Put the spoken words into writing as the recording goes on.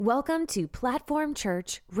Welcome to Platform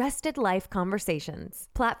Church Rested Life Conversations.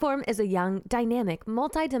 Platform is a young, dynamic,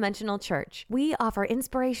 multidimensional church. We offer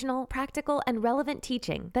inspirational, practical, and relevant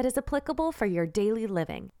teaching that is applicable for your daily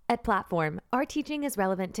living. At Platform, our teaching is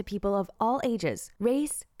relevant to people of all ages,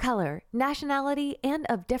 race, color, nationality, and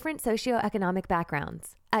of different socioeconomic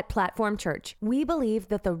backgrounds. At Platform Church, we believe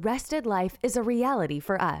that the rested life is a reality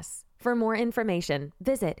for us. For more information,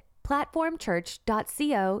 visit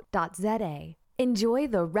platformchurch.co.za. Enjoy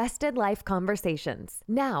the Rested Life Conversations.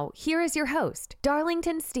 Now, here is your host,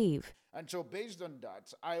 Darlington Steve. And so based on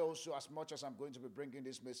that, I also, as much as I'm going to be bringing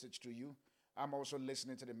this message to you, I'm also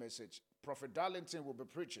listening to the message. Prophet Darlington will be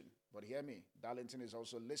preaching, but hear me, Darlington is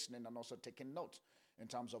also listening and also taking note in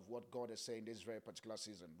terms of what God is saying this very particular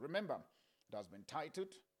season. Remember, it has been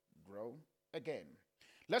titled, Grow Again.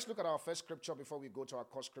 Let's look at our first scripture before we go to our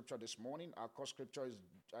core scripture this morning. Our core scripture is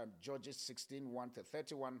Judges 16, 1 to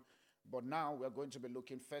 31. But now we're going to be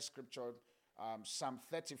looking first scripture, Psalm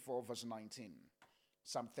 34, verse 19.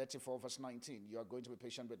 Psalm 34, verse 19. You are going to be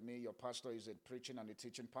patient with me. Your pastor is a preaching and a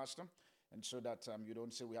teaching pastor. And so that you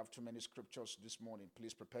don't say we have too many scriptures this morning,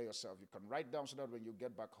 please prepare yourself. You can write down so that when you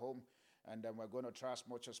get back home, and then we're going to try as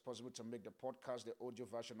much as possible to make the podcast, the audio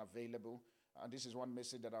version available. And this is one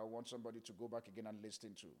message that I want somebody to go back again and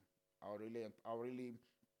listen to. I'll really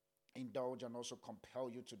indulge and also compel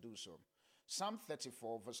you to do so. Psalm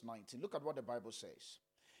 34, verse 19. Look at what the Bible says.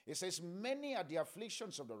 It says, many are the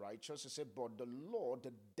afflictions of the righteous. It says, but the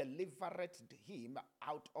Lord delivereth him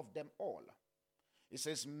out of them all. It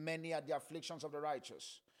says, many are the afflictions of the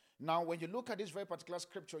righteous. Now, when you look at this very particular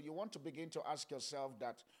scripture, you want to begin to ask yourself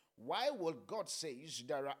that, why will God say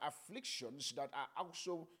there are afflictions that are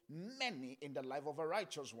also many in the life of a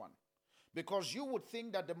righteous one? Because you would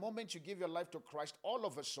think that the moment you give your life to Christ, all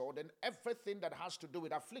of a sudden, everything that has to do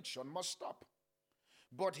with affliction must stop.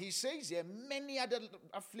 But he says here, many other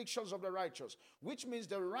afflictions of the righteous, which means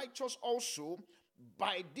the righteous also,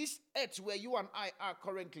 by this earth where you and I are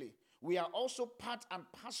currently, we are also part and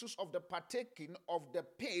parcels of the partaking of the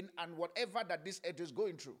pain and whatever that this earth is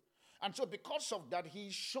going through. And so because of that,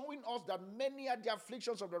 he's showing us that many are the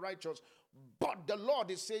afflictions of the righteous, but the Lord,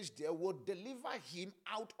 it says there, will deliver him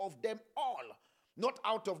out of them all, not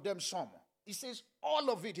out of them some. He says all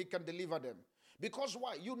of it he can deliver them. Because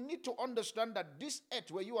why? You need to understand that this earth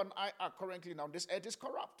where you and I are currently now, this earth is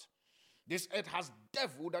corrupt. This earth has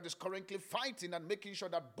devil that is currently fighting and making sure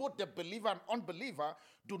that both the believer and unbeliever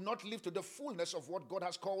do not live to the fullness of what God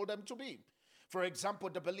has called them to be. For example,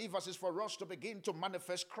 the believers is for us to begin to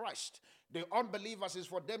manifest Christ. The unbelievers is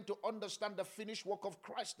for them to understand the finished work of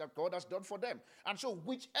Christ that God has done for them. And so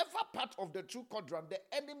whichever part of the two quadrant, the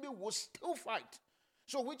enemy will still fight.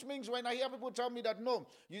 So which means when I hear people tell me that, no,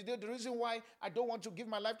 the reason why I don't want to give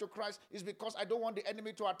my life to Christ is because I don't want the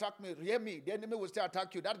enemy to attack me. Hear me, the enemy will still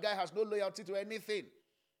attack you. That guy has no loyalty to anything.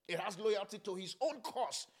 He has loyalty to his own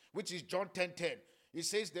cause, which is John 10:10. He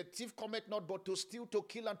says the thief cometh not but to steal, to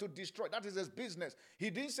kill, and to destroy. That is his business. He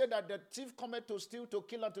didn't say that the thief cometh to steal, to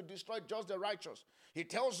kill, and to destroy just the righteous. He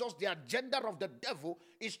tells us the agenda of the devil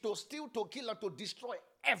is to steal, to kill, and to destroy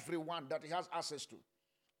everyone that he has access to.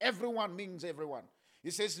 Everyone means everyone. He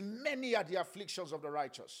says many are the afflictions of the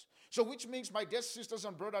righteous. So which means, my dear sisters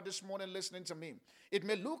and brother this morning listening to me, it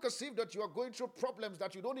may look as if that you are going through problems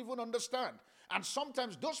that you don't even understand. And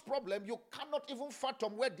sometimes those problems, you cannot even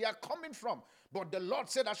fathom where they are coming from. But the Lord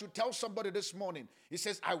said I should tell somebody this morning, he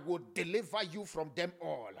says, I will deliver you from them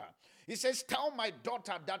all. He says, tell my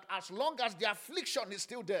daughter that as long as the affliction is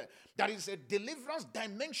still there is a deliverance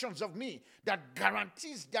dimensions of me that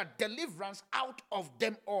guarantees their deliverance out of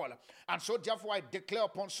them all. And so therefore I declare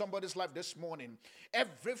upon somebody's life this morning,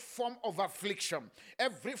 every form of affliction,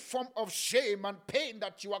 every form of shame and pain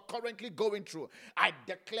that you are currently going through, I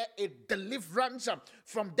declare a deliverance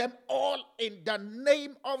from them all in the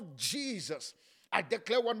name of Jesus. I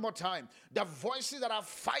declare one more time, the voices that are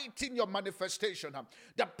fighting your manifestation,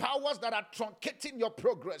 the powers that are truncating your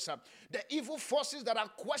progress, the evil forces that are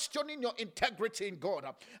questioning your integrity in God,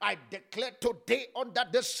 I declare today under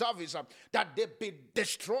this service that they be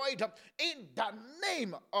destroyed in the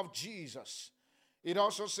name of Jesus. It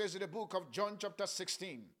also says in the book of John chapter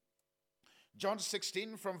 16, John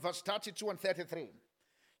 16 from verse 32 and 33.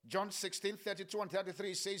 John 16, 32 and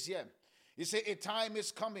 33 says here, he said, a time is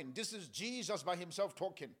coming. This is Jesus by himself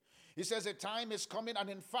talking. He says, a time is coming, and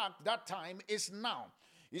in fact, that time is now.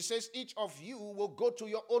 He says, each of you will go to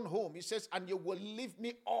your own home. He says, and you will leave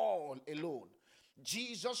me all alone.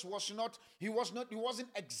 Jesus wasn't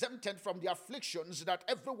exempted from the afflictions that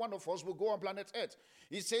every one of us will go on planet Earth.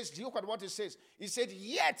 He says, look at what he says. He said,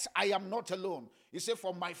 yet I am not alone. He said,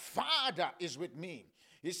 for my Father is with me.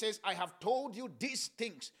 He says, I have told you these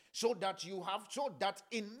things so that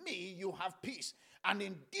in me you have peace. And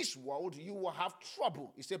in this world you will have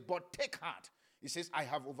trouble. He said, but take heart. He says, I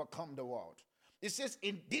have overcome the world. He says,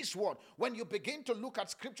 in this world, when you begin to look at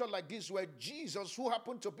scripture like this, where Jesus, who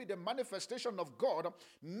happened to be the manifestation of God,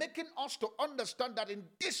 making us to understand that in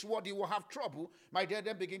this world you will have trouble, my dear,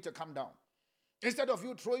 then begin to calm down. Instead of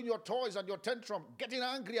you throwing your toys and your tantrum, getting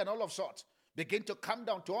angry and all of sorts, begin to calm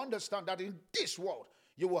down to understand that in this world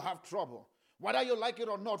you will have trouble. Whether you like it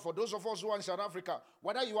or not, for those of us who are in South Africa,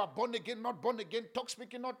 whether you are born again, not born again, talk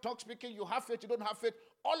speaking, not talk speaking, you have faith, you don't have faith,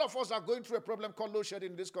 all of us are going through a problem called load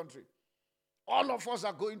shedding in this country. All of us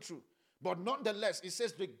are going through. But nonetheless, it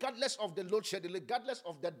says, regardless of the load shedding, regardless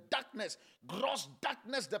of the darkness, gross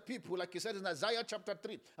darkness, the people, like he said in Isaiah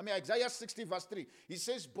 60 verse 3, he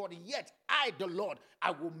says, but yet I, the Lord,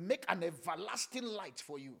 I will make an everlasting light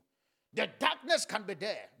for you. The darkness can be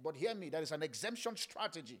there, but hear me, there is an exemption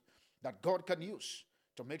strategy that God can use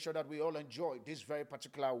to make sure that we all enjoy this very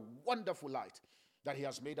particular wonderful light that he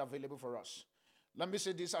has made available for us. Let me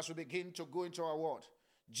say this as we begin to go into our word.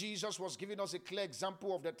 Jesus was giving us a clear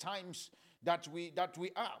example of the times that we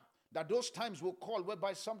are. That those times will call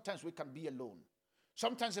whereby sometimes we can be alone.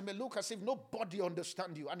 Sometimes it may look as if nobody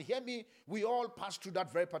understands you. And hear me, we all pass through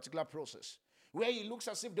that very particular process. Where it looks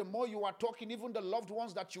as if the more you are talking, even the loved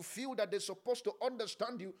ones that you feel that they're supposed to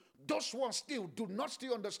understand you, those ones still do not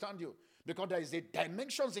still understand you. Because there is a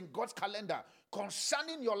dimensions in God's calendar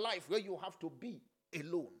concerning your life where you have to be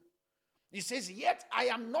alone. He says, yet I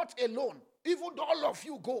am not alone. Even though all of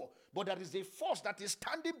you go, but there is a force that is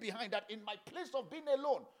standing behind that. In my place of being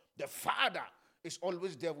alone, the Father is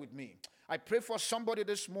always there with me. I pray for somebody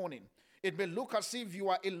this morning. It may look as if you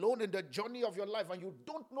are alone in the journey of your life and you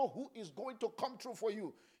don't know who is going to come through for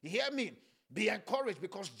you. Hear me. Be encouraged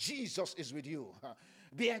because Jesus is with you.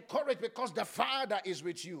 Be encouraged because the Father is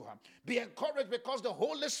with you. Be encouraged because the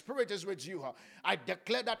Holy Spirit is with you. I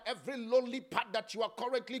declare that every lonely path that you are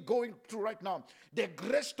currently going through right now, the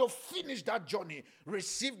grace to finish that journey,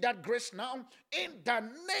 receive that grace now in the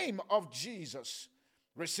name of Jesus.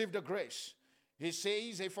 Receive the grace. He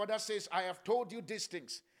says, a father says, I have told you these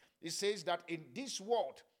things. He says that in this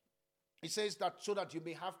world, he says that so that you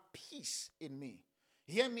may have peace in me.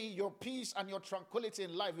 Hear me, your peace and your tranquility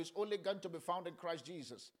in life is only going to be found in Christ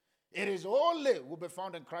Jesus. It is only will be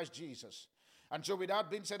found in Christ Jesus. And so with that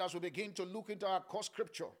being said, as we begin to look into our core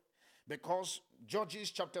scripture, because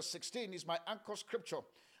Judges chapter 16 is my anchor scripture,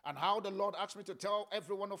 and how the Lord asked me to tell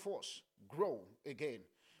every one of us, grow again.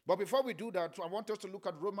 But before we do that, I want us to look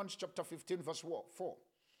at Romans chapter 15 verse 4.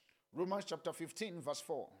 Romans chapter 15 verse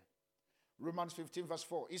 4. Romans 15 verse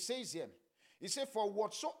 4. It says here, he said, for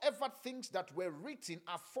whatsoever things that were written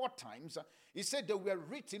aforetimes, he said they were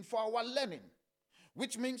written for our learning,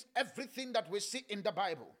 which means everything that we see in the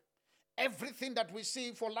Bible, everything that we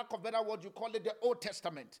see, for lack of better word, you call it the Old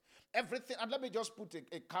Testament, everything. And let me just put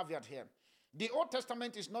a caveat here. The Old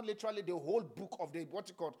Testament is not literally the whole book of the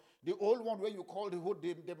the old one where you call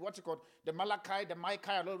the Malachi, the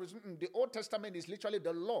Micah, and all this. The Old Testament is literally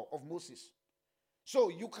the law of Moses.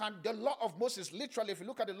 So the law of Moses, literally, if you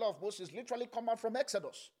look at the law of Moses, literally come out from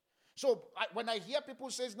Exodus. So when I hear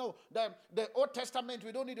people say, no, the Old Testament,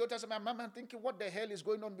 we don't need the Old Testament, I'm thinking, what the hell is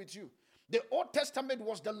going on with you? The Old Testament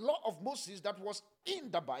was the law of Moses that was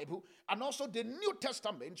in the Bible, and also the New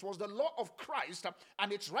Testament was the law of Christ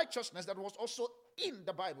and its righteousness that was also in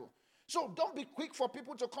the Bible. So don't be quick for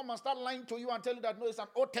people to come and start lying to you and tell you that, no, it's an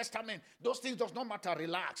Old Testament. Those things does not matter.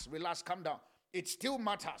 Relax, calm down. It still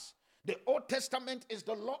matters. The Old Testament is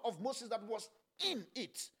the law of Moses that was in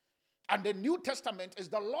it. And the New Testament is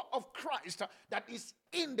the law of Christ that is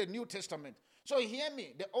in the New Testament. So hear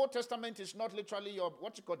me, the Old Testament is not literally your,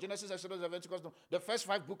 Genesis, Exodus, Leviticus, no, the first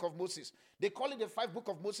 5 books of Moses. They call it the 5 books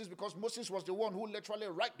of Moses because Moses was the one who literally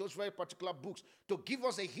wrote those very particular books to give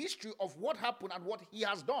us a history of what happened and what he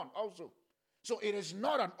has done also. So it is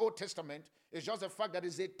not an Old Testament. It's just the fact that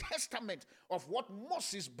it's a testament of what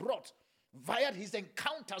Moses brought via his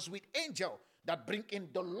encounters with angel that bring in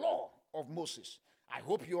the law of Moses. I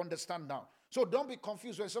hope you understand now. So don't be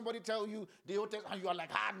confused when somebody tell you the Old Testament and you are like,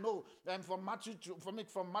 no. And from Matthew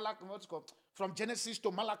from Malachi, from Genesis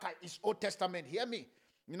to Malachi is Old Testament. Hear me.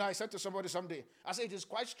 I said to somebody someday, I said it is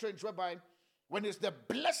quite strange whereby when it's the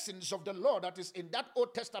blessings of the Lord that is in that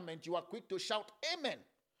Old Testament, you are quick to shout amen.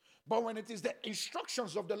 But when it is the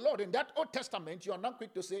instructions of the Lord in that Old Testament, you are not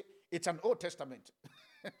quick to say it's an Old Testament.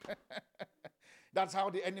 That's how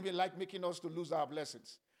the enemy like making us to lose our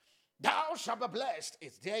blessings. Thou shalt be blessed.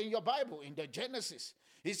 It's there in your Bible, in the Genesis.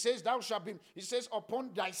 He says,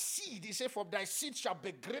 upon thy seed, he said, for thy seed shall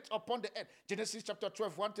be great upon the earth. Genesis chapter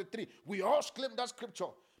 12, 1-3. We all claim that scripture.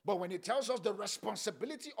 But when he tells us the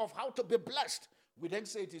responsibility of how to be blessed, we then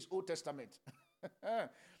say it is Old Testament.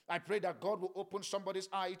 I pray that God will open somebody's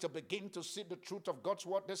eye to begin to see the truth of God's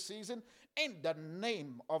word this season in the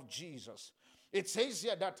name of Jesus. It says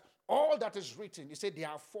here that all that is written, he said there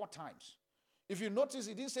are 4 times. If you notice,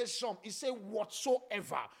 he didn't say some, he said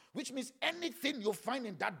whatsoever, which means anything you find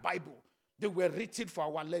in that Bible, they were written for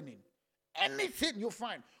our learning. Anything you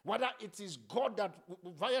find, whether it is God that,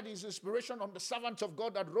 via his inspiration on the servant of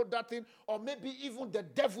God that wrote that thing, or maybe even the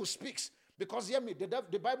devil speaks. Because hear me,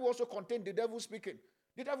 the Bible also contained the devil speaking.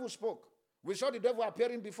 The devil spoke. We saw the devil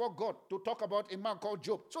appearing before God to talk about a man called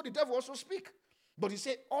Job. So the devil also speak. But he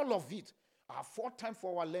said all of it are 4 times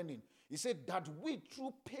for our learning. He said that we,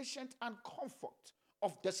 through patience and comfort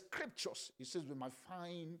of the scriptures, he says we might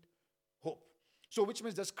find hope. So which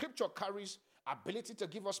means the scripture carries ability to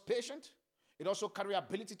give us patience. It also carries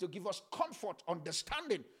ability to give us comfort,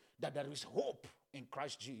 understanding that there is hope in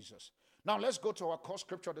Christ Jesus. Now let's go to our core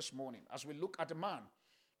scripture this morning as we look at a man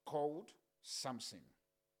called Samson.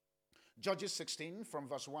 Judges 16 from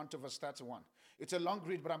verse 1 to verse 31. It's a long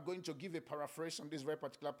read, but I'm going to give a paraphrase on this very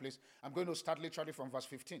particular place. I'm going to start literally from verse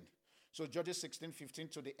 15. So Judges 16, 15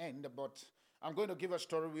 to the end, but I'm going to give a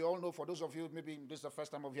story. We all know, for those of you, maybe this is the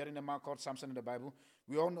first time of hearing a man called Samson in the Bible,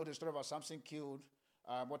 we all know the story about Samson killed,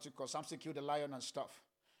 Samson killed a lion and stuff.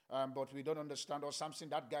 But we don't understand, or Samson,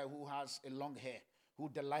 that guy who has a long hair, who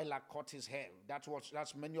Delilah cut his hair. That's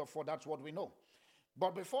what we know.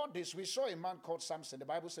 But before this, we saw a man called Samson. The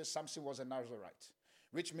Bible says Samson was a Nazarite,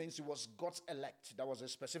 which means he was God's elect. That was a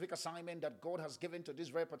specific assignment that God has given to this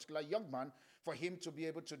very particular young man for him to be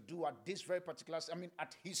able to do at this very particular,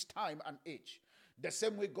 at his time and age. The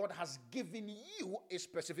same way God has given you a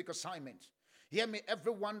specific assignment. Hear me,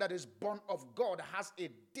 everyone that is born of God has a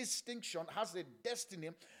distinction, has a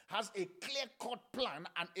destiny, has a clear-cut plan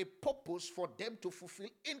and a purpose for them to fulfill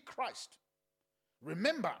in Christ.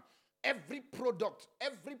 Remember, every product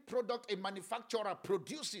a manufacturer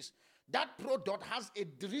produces, that product has a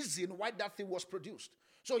reason why that thing was produced.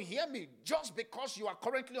 So hear me, just because you are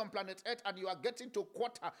currently on planet Earth and you are getting to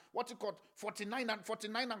 49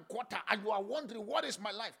 and quarter, and you are wondering, what is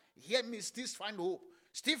my life? Hear me, still find hope.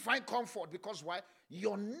 Still find comfort, because why?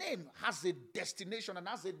 Your name has a destination and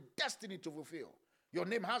has a destiny to fulfill. Your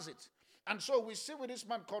name has it. And so we see with this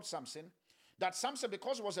man called Samson, that Samson,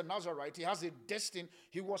 because he was a Nazarite, he has a destiny.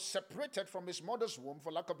 He was separated from his mother's womb,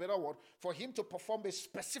 for lack of a better word, for him to perform a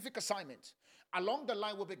specific assignment. Along the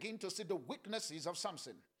line, we begin to see the weaknesses of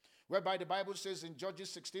Samson, whereby the Bible says in Judges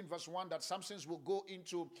 16 verse 1 that Samson will go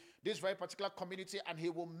into this very particular community and he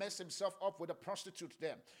will mess himself up with a prostitute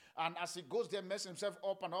there. And as he goes there, mess himself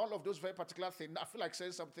up and all of those very particular things. I feel like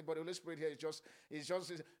saying something, but the Holy Spirit here is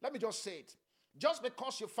let me just say it. Just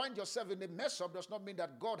because you find yourself in a mess up does not mean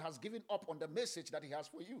that God has given up on the message that he has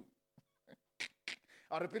for you.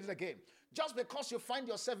 I'll repeat it again. Just because you find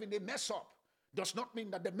yourself in a mess up does not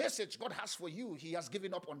mean that the message God has for you, he has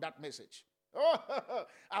given up on that message. Oh,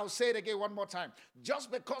 I'll say it again one more time.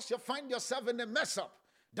 Just because you find yourself in a mess up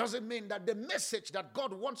doesn't mean that the message that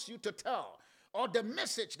God wants you to tell, or the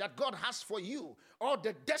message that God has for you, or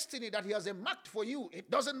the destiny that he has earmarked for you, it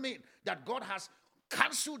doesn't mean that God has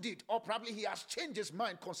cancelled it, or probably he has changed his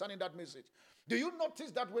mind concerning that message. Do you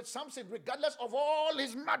notice that with Samson, regardless of all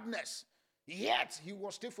his madness, yet he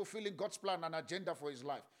was still fulfilling God's plan and agenda for his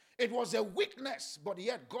life? It was a weakness, but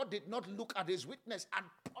yet God did not look at his weakness and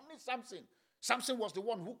punish Samson. Samson was the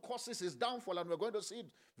one who causes his downfall, and we're going to see it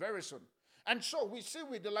very soon. And so we see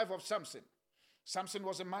with the life of Samson. Samson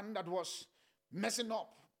was a man that was messing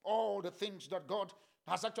up all the things that God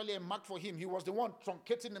has actually earmarked for him. He was the one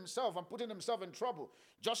truncating himself and putting himself in trouble.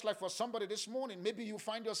 Just like for somebody this morning, maybe you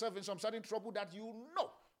find yourself in some certain trouble that you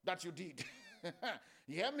know that you did.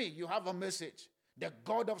 You hear me? You have a message. The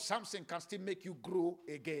God of Samson can still make you grow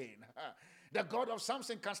again. The God of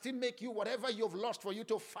Samson can still make you whatever you've lost for you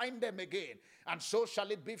to find them again. And so shall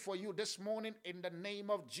it be for you this morning in the name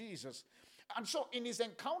of Jesus. And so in his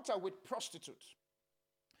encounter with prostitutes,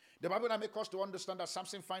 the Bible now makes us to understand that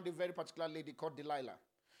Samson found a very particular lady called Delilah.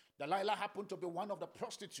 Delilah happened to be one of the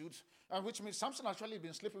prostitutes, which means Samson actually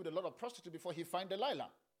been sleeping with a lot of prostitutes before he found Delilah.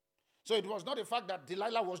 So it was not the fact that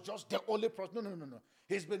Delilah was just the only prostitute. No.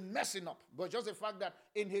 He's been messing up. But just the fact that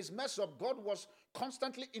in his mess up, God was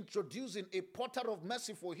constantly introducing a portal of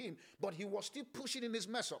mercy for him, but he was still pushing in his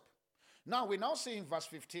mess up. Now, we now see in verse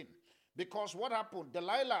 15, because what happened?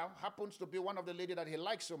 Delilah happens to be one of the ladies that he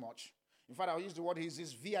likes so much. In fact, I'll use the word, he's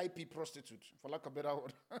his VIP prostitute, for lack of a better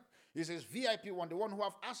word. He's his VIP one, the one who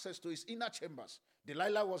have access to his inner chambers.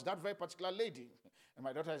 Delilah was that very particular lady. And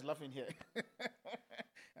my daughter is laughing here.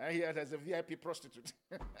 Here there's a VIP prostitute.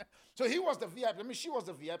 So he was the VIP. She was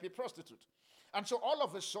the VIP prostitute. And so all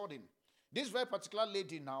of a sudden, this very particular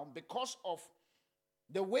lady now, because of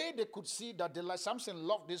the way they could see that Samson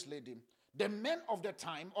loved this lady, the men of the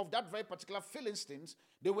time, of that very particular Philistines,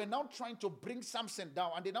 they were now trying to bring Samson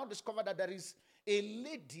down, and they now discovered that there is a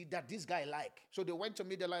lady that this guy like. So they went to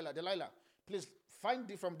meet Delilah. Delilah, please find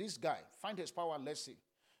it from this guy. Find his power, let's see.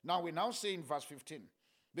 Now we now see in verse 15.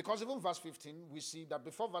 Because even verse 15, we see that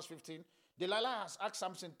before verse 15, Delilah has asked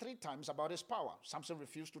Samson 3 times about his power. Samson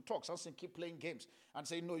refused to talk. Samson keep playing games and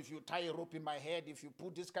saying, no, if you tie a rope in my head, if you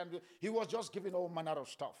put this kind of... He was just giving all manner of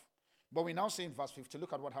stuff. But we now see in verse 15,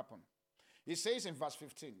 look at what happened. He says in verse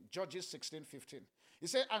 15, Judges 16:15. He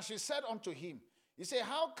said, and she said unto him, he said,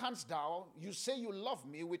 how canst thou, you say you love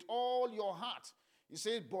me with all your heart? He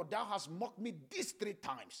said, but thou hast mocked me these 3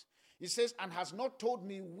 times. He says, and has not told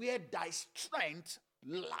me where thy strength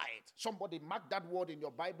lieth. Somebody mark that word in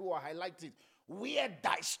your Bible or highlight it. Where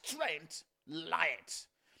thy strength lieth.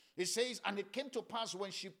 He says, and it came to pass when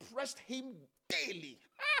she pressed him daily.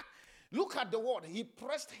 Look at the word. He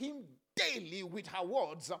pressed him daily with her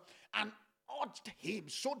words and urged him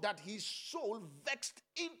so that his soul vexed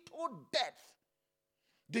into death.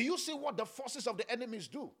 Do you see what the forces of the enemies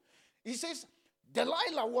do? He says,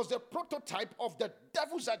 Delilah was the prototype of the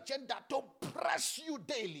devil's agenda to press you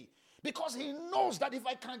daily. Because he knows that if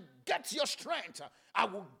I can get your strength, I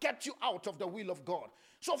will get you out of the will of God.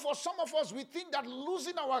 So for some of us, we think that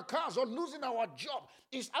losing our cars or losing our job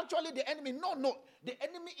is actually the enemy. No. The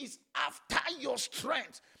enemy is after your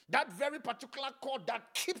strength. That very particular cord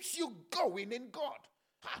that keeps you going in God.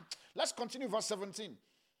 Let's continue verse 17.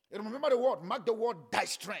 Remember the word. Mark the word, thy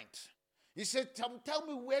strength. He said, tell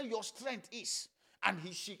me where your strength is. And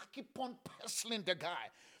she keep on pestering the guy.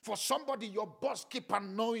 For somebody, your boss keep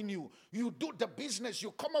annoying you. You do the business.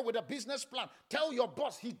 You come up with a business plan. Tell your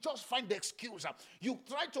boss. He just find the excuse. You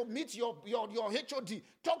try to meet your HOD.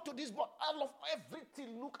 Talk to this boss. All of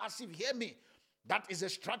everything look as if, hear me. That is a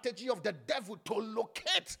strategy of the devil to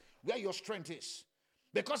locate where your strength is.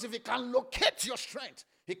 Because if he can locate your strength,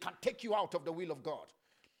 he can take you out of the will of God.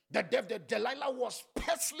 The Delilah was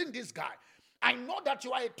pestering this guy. I know that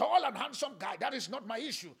you are a tall and handsome guy. That is not my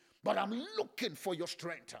issue. But I'm looking for your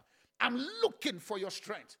strength. I'm looking for your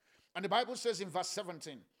strength. And the Bible says in verse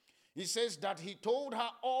 17, he says that he told her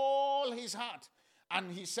all his heart.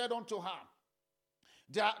 And he said unto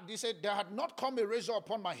her, he said, there had not come a razor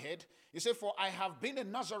upon my head. He said, for I have been a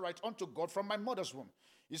Nazarite unto God from my mother's womb.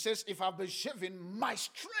 He says, if I've been shaven, my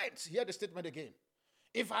strength, hear the statement again.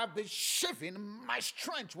 If I've been shaven, my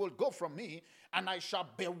strength will go from me, and I shall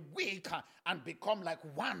be weak and become like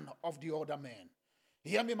one of the other men.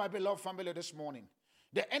 Hear me, my beloved family, this morning.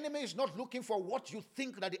 The enemy is not looking for what you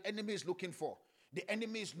think that the enemy is looking for. The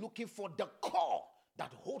enemy is looking for the core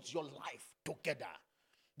that holds your life together.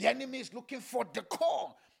 The enemy is looking for the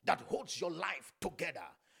core that holds your life together.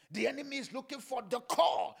 The enemy is looking for the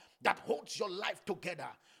core that holds your life together.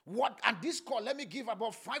 And this core, let me give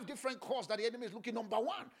about 5 different cores that the enemy is looking. Number 1,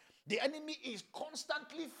 the enemy is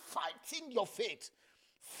constantly fighting your faith.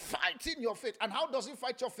 Fighting your faith. And how does he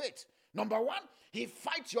fight your faith? Number 1, he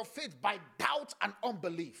fights your faith by doubt and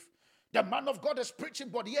unbelief. The man of God is preaching,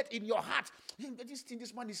 but yet in your heart,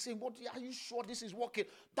 this man is saying, what are you sure this is working?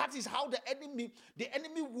 That is how the enemy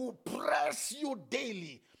will press you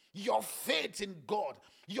daily. Your faith in God,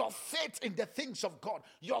 your faith in the things of God,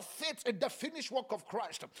 your faith in the finished work of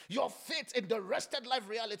Christ, your faith in the rested life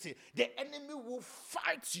reality. The enemy will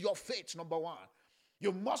fight your faith, number 1.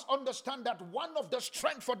 You must understand that one of the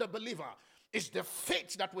strength for the believer is the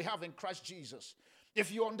faith that we have in Christ Jesus.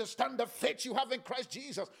 If you understand the faith you have in Christ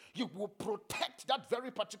Jesus, you will protect that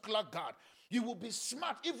very particular God. You will be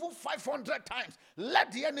smart. Even 500 times,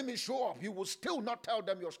 let the enemy show up. You will still not tell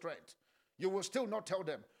them your strength. You will still not tell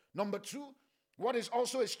them. Number 2, what is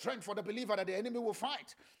also a strength for the believer that the enemy will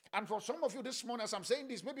fight. And for some of you this morning, as I'm saying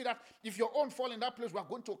this, maybe that if your own fall in that place, we are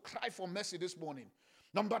going to cry for mercy this morning.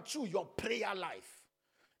 Number 2, your prayer life.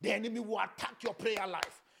 The enemy will attack your prayer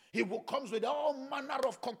life. He will come with all manner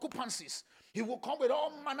of concupiscences. He will come with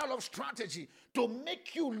all manner of strategy to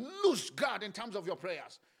make you lose God in terms of your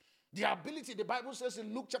prayers. The ability, the Bible says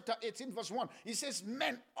in Luke chapter 18 verse 1, it says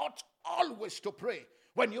men ought always to pray.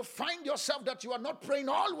 When you find yourself that you are not praying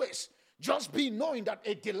always, just be knowing that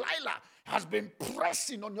a Delilah has been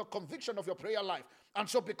pressing on your conviction of your prayer life. And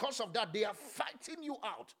so because of that, they are fighting you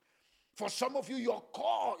out. For some of you, your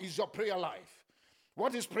core is your prayer life.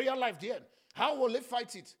 What is prayer life, dear? How will they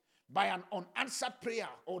fight it? by an unanswered prayer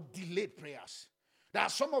or delayed prayers. There are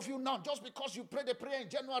some of you now, just because you prayed a prayer in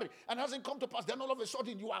January and it hasn't come to pass, then all of a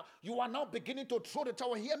sudden you are now beginning to throw the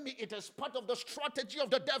towel. Hear me, it is part of the strategy of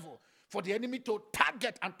the devil for the enemy to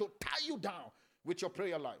target and to tie you down with your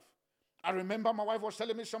prayer life. I remember my wife was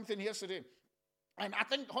telling me something yesterday, and I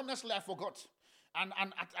think, honestly, I forgot. And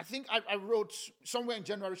I think I wrote somewhere in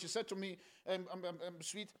January, she said to me,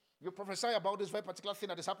 sweet, you prophesy about this very particular thing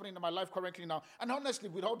that is happening in my life currently now. And honestly,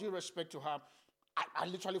 with all due respect to her, I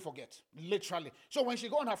literally forget. Literally. So when she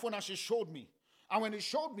got on her phone and she showed me, and when it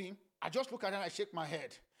showed me, I just look at her and I shake my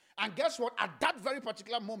head. And guess what? At that very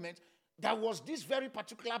particular moment, there was this very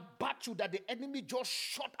particular battle that the enemy just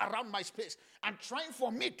shot around my space and trying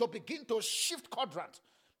for me to begin to shift quadrant.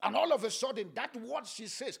 And all of a sudden, that word she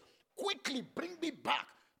says, quickly bring me back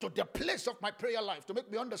to the place of my prayer life to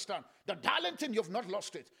make me understand that, darling thing, you've not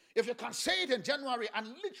lost it. If you can say it in January and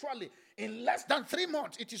literally in less than 3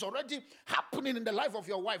 months, it is already happening in the life of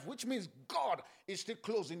your wife, which means God is still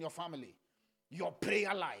close in your family. Your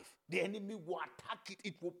prayer life, the enemy will attack it.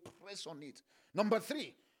 It will press on it. Number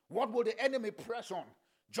 3, what will the enemy press on?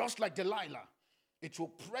 Just like Delilah, it will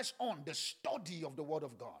press on the study of the word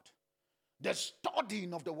of God. The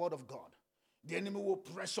studying of the word of God. The enemy will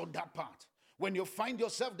press on that part. When you find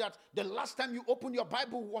yourself that the last time you opened your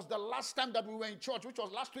Bible was the last time that we were in church, which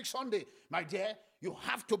was last week Sunday, my dear, you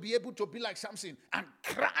have to be able to be like Samson and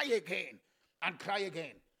cry again and cry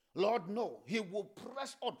again. Lord, no, he will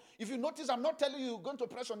press on. If you notice, I'm not telling you you're going to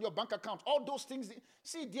press on your bank account. All those things,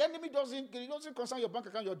 see, the enemy doesn't concern your bank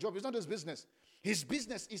account, your job. It's not his business. His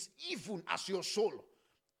business is even as your soul.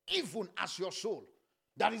 Even as your soul.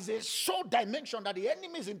 That is a soul dimension that the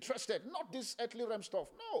enemy is interested, not this earthly realm stuff.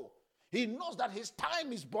 No. He knows that his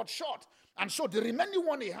time is but short. And so the remaining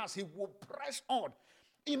one he has, he will press on.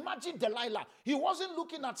 Imagine Delilah. He wasn't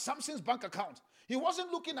looking at Samson's bank account. He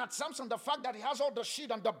wasn't looking at Samson, the fact that he has all the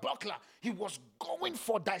shield and the buckler. He was going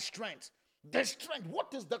for thy strength. The strength.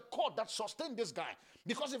 What is the cord that sustained this guy?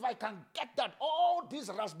 Because if I can get that, all this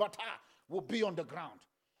rasbata will be on the ground.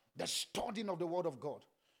 The studying of the word of God.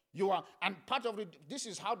 You are, and part of it, this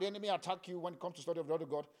is how the enemy attack you when it comes to study of the word of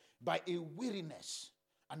God, by a weariness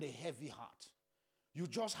and a heavy heart. You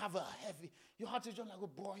just have a heavy, your heart is just like, oh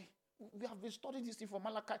boy, we have been studying this thing for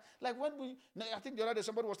Malachi. Like when I think the other day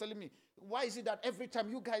somebody was telling me, why is it that every time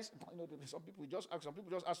you guys, some people just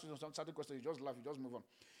ask you some certain questions, you just laugh, you just move on.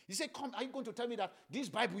 You say, come, are you going to tell me that this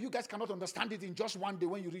Bible, you guys cannot understand it in just one day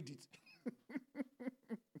when you read it?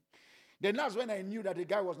 Then that's when I knew that the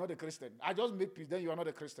guy was not a Christian. I just made peace, then you are not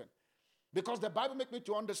a Christian. Because the Bible makes me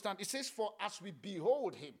to understand. It says, for as we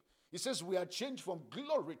behold him, it says we are changed from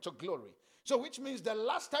glory to glory. So which means the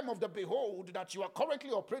last time of the behold that you are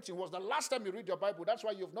currently operating was the last time you read your Bible. That's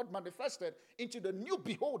why you have not manifested into the new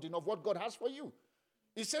beholding of what God has for you.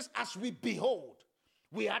 It says, as we behold,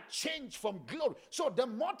 we are changed from glory. So the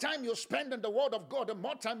more time you spend in the word of God, the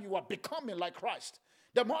more time you are becoming like Christ.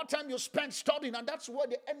 The more time you spend studying, and that's where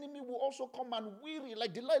the enemy will also come and weary,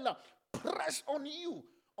 like Delilah, press on you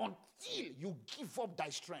until you give up thy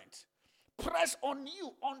strength. Press on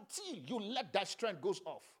you until you let thy strength goes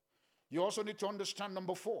off. You also need to understand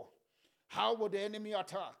number 4. How will the enemy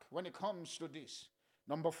attack when it comes to this?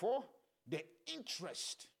 Number 4, the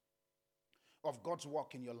interest of God's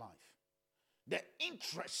work in your life. The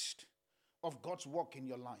interest of God's work in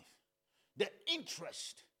your life. The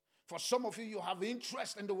interest. For some of you, you have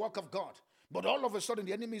interest in the work of God. But all of a sudden,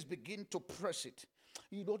 the enemies begin to press it.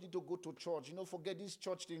 You don't need to go to church. Forget this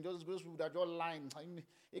church thing. Those people that are lying.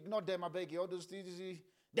 Ignore them, I beg you. All those things.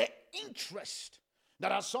 The interest.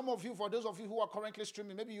 There are some of you, for those of you who are currently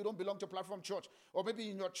streaming, maybe you don't belong to Platform Church, or maybe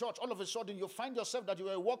in your church, all of a sudden you find yourself that you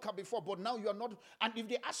were a worker before, but now you are not. And if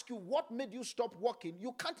they ask you what made you stop working,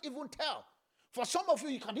 you can't even tell. For some of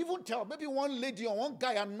you can even tell. Maybe one lady or one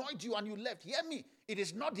guy annoyed you and you left. Hear me. It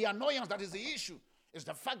is not the annoyance that is the issue. It's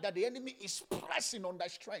the fact that the enemy is pressing on thy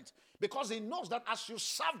strength. Because he knows that as you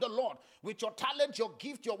serve the Lord with your talent, your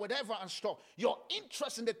gift, your whatever and stuff, your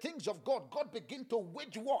interest in the things of God, God begin to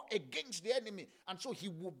wage war against the enemy. And so he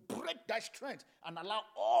will break thy strength and allow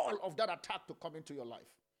all of that attack to come into your life.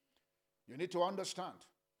 You need to understand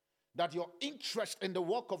that your interest in the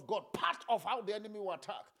work of God, part of how the enemy will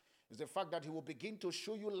attack, is the fact that he will begin to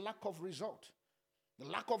show you lack of result. The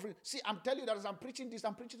lack of see, I'm telling you that as I'm preaching this,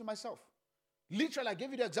 I'm preaching to myself. Literally, I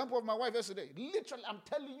gave you the example of my wife yesterday. Literally, I'm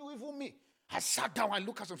telling you, even me. I sat down and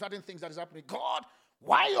looked at some certain things that is happening. God,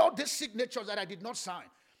 why all these signatures that I did not sign?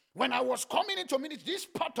 When I was coming into ministry, this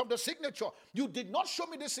part of the signature, you did not show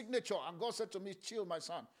me the signature. And God said to me, chill, my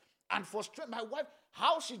son. And for strength, my wife,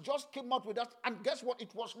 how she just came out with that. And guess what?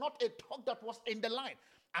 It was not a talk that was in the line.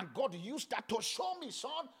 And God used that to show me,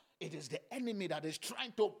 son, it is the enemy that is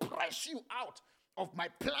trying to press you out of my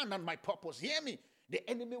plan and my purpose. Hear me. The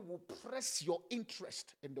enemy will press your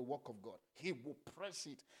interest in the work of God. He will press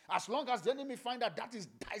it. As long as the enemy finds out that is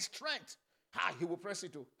thy strength, he will press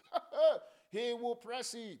it too. He will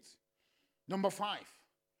press it. Number 5.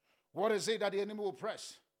 What is it that the enemy will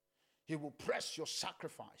press? He will press your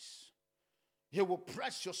sacrifice. He will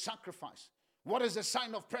press your sacrifice. What is the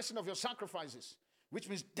sign of pressing of your sacrifices? Which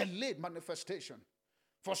means delayed manifestation.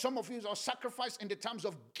 For some of you, it's sacrifice in the terms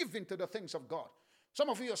of giving to the things of God. Some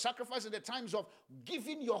of you are sacrificing in the times of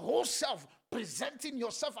giving your whole self, presenting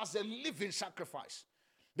yourself as a living sacrifice.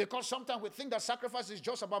 Because sometimes we think that sacrifice is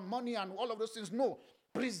just about money and all of those things. No.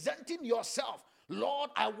 Presenting yourself. Lord,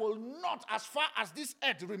 I will not, as far as this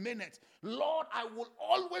earth remaineth, Lord, I will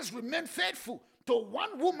always remain faithful to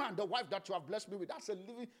one woman, the wife that you have blessed me with. That's a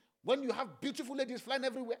living. When you have beautiful ladies flying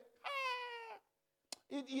everywhere,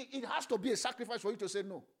 it has to be a sacrifice for you to say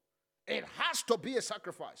no. It has to be a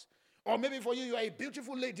sacrifice. Or maybe for you, you are a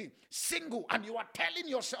beautiful lady, single, and you are telling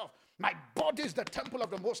yourself, my body is the temple of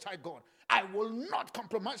the Most High God. I will not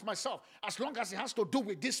compromise myself as long as it has to do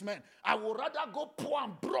with this man. I would rather go poor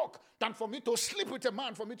and broke than for me to sleep with a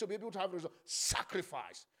man for me to be able to have a result.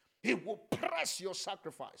 Sacrifice. He will press your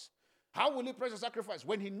sacrifice. How will he press your sacrifice?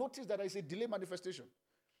 When he notices that there is a delay manifestation.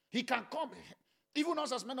 He can come, even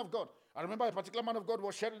us as men of God. I remember a particular man of God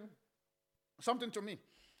was sharing something to me.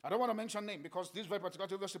 I don't want to mention name because this very particular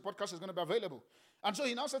podcast is going to be available. And so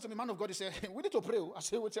he now said to me, man of God, he said, we need to pray. I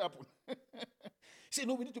said, what's happened? He said,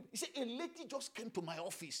 no, we need to. He said, a lady just came to my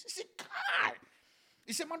office. He said, God.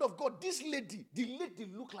 He said, man of God, this lady, the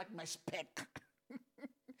lady looked like my speck.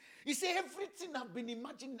 He said, everything I've been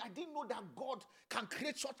imagining, I didn't know that God can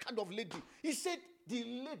create such kind of lady. He said, the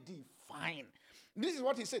lady, fine. This is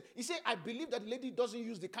what he said. He said, I believe that lady doesn't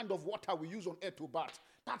use the kind of water we use on air to bath.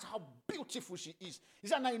 That's how beautiful she is. He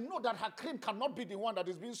said, and I know that her cream cannot be the one that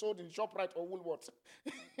is being sold in ShopRite or Woolworths.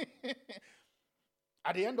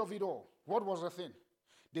 At the end of it all, what was the thing?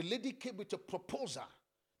 The lady came with a proposal.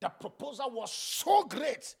 The proposal was so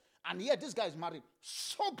great. And yet this guy is married.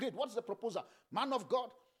 So great. What's the proposal? Man of God,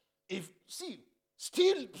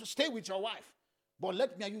 still stay with your wife. But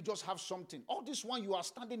let me and you just have something. All this one you are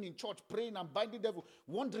standing in church praying and binding the devil,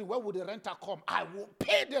 wondering where will the renter come. I will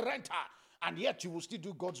pay the renter. And yet you will still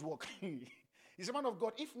do God's work. He's a man of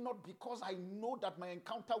God. If not because I know that my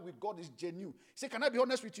encounter with God is genuine. He said, can I be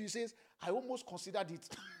honest with you? He says, I almost considered it.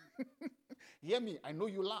 Hear me. I know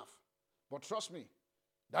you laugh. But trust me.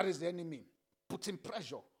 That is the enemy putting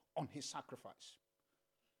pressure on his sacrifice.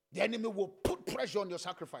 The enemy will put pressure on your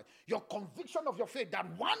sacrifice. Your conviction of your faith that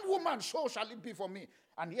one woman, so shall it be for me.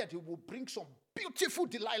 And yet he will bring some beautiful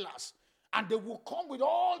Delilahs. And they will come with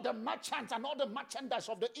all the merchants and all the merchandise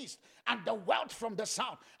of the east and the wealth from the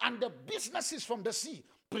south and the businesses from the sea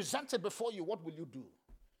presented before you. What will you do?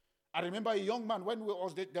 I remember a young man when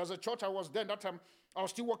there was a church I was there. That time I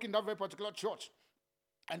was still working in that very particular church.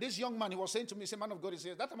 And this young man, he was saying to me, he said, man of God, he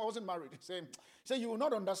says, that time I wasn't married. He said, you will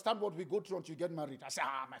not understand what we go through until you get married. I said,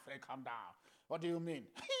 my friend, calm down. What do you mean?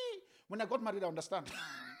 When I got married, I understand.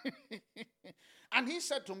 And he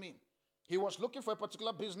said to me, he was looking for a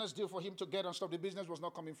particular business deal for him to get and stuff. The business was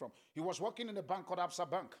not coming from. He was working in a bank called Absa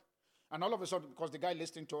Bank. And all of a sudden, because the guy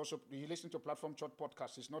listening to he listened to Platform Church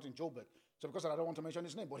podcast. He's not in Joburg. So because I don't want to mention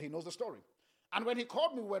his name, but he knows the story. And when he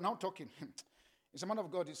called me, we were now talking. He's a man of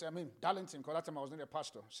God. He said, Darlington, because that time I was not a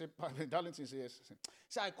pastor. Say, Darlington, say yes. He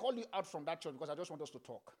said, I called you out from that church because I just want us to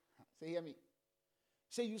talk. Say, hear me.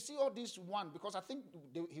 Say, you see all this one, because I think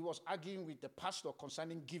he was arguing with the pastor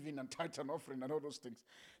concerning giving and tithe and offering and all those things.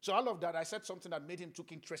 So all of that, I said something that made him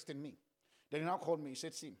took interest in me. Then he now called me. He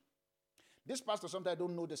said, see, this pastor, sometimes I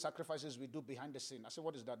don't know the sacrifices we do behind the scene. I said,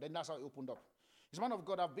 what is that? Then that's how he opened up. He's a man of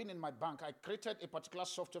God. I've been in my bank. I created a particular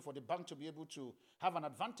software for the bank to be able to have an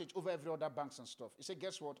advantage over every other banks and stuff. He said,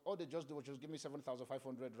 guess what? All they just do was just give me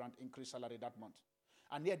 7,500 rand increase salary that month.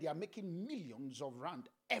 And yet they are making millions of rand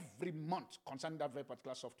every month concerning that very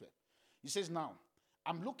particular software. He says, now,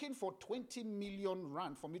 I'm looking for 20 million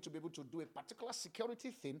rand for me to be able to do a particular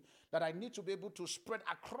security thing that I need to be able to spread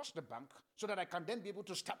across the bank so that I can then be able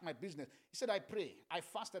to start my business. He said, I pray, I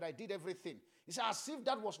fasted, I did everything. He said, as if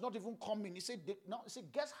that was not even coming. He said, no. He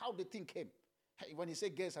said, guess how the thing came? Hey, when he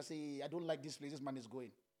said guess, I say, I don't like this place this man is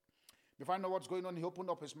going. Before I know what's going on, he opened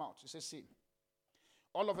up his mouth. He said, see,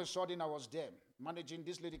 all of a sudden I was there managing.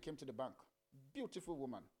 This lady came to the bank. Beautiful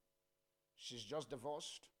woman. She's just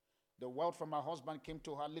divorced. The wealth from her husband came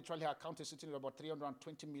to her. Literally, her account is sitting at about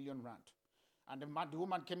 320 million rand. And the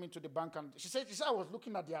woman came into the bank and she said, I was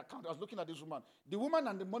looking at the account. I was looking at this woman. The woman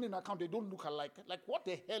and the money in the account, they don't look alike. Like, what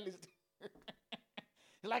the hell is it?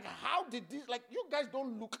 Like, how did this, like, you guys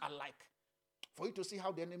don't look alike. For you to see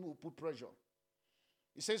how the enemy will put pressure.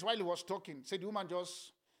 He says while he was talking, said the woman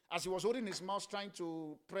just, as he was holding his mouth trying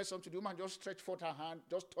to press something, the woman just stretched forth her hand,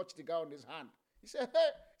 just touched the guy on his hand. He said,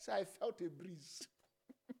 hey, I felt a breeze.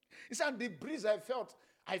 He said, the breeze I felt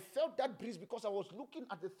that breeze because I was looking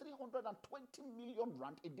at the 320 million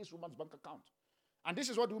rand in this woman's bank account. And this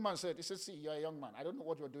is what the woman said. He said, see, you're a young man. I don't know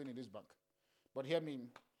what you're doing in this bank. But hear me.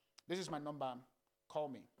 This is my number. Call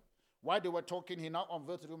me. While they were talking, he now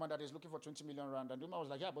unveiled to the woman that is looking for 20 million rand. And the woman was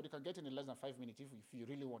like, yeah, but you can get it in less than 5 minutes if you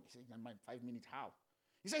really want. He said, in my mind, 5 minutes, how?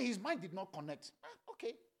 He said his mind did not connect.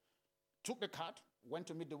 Okay. Took the card, went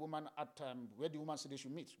to meet the woman at where the woman said they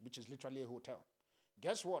should meet, which is literally a hotel.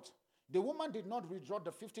 Guess what? The woman did not withdraw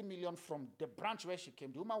the 50 million from the branch where she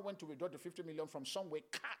came. The woman went to withdraw the 50 million from somewhere.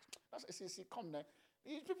 Cash. That's come there.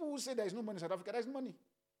 These people who say there is no money in South Africa, there is money.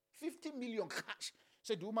 50 million cash.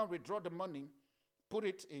 So the woman withdrew the money, put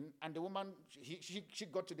it in, and the woman, she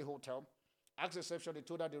got to the hotel, asked the reception, they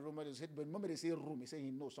told her the room is hit, but the moment they say room, he said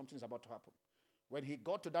he knows something's about to happen. When he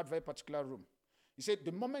got to that very particular room, he said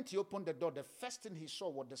the moment he opened the door, the first thing he saw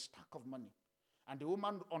was the stack of money. And the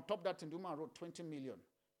woman, on top of that thing, the woman wrote 50 million,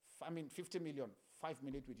 5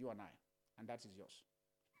 minutes with you and I, and that is yours.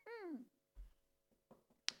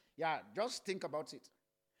 Yeah, just think about it.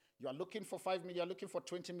 You are looking for 5 million, you are looking for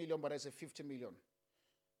 20 million, but there's a 50 million.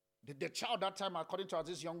 The child that time, according to what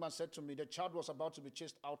this young man said to me, the child was about to be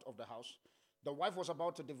chased out of the house. The wife was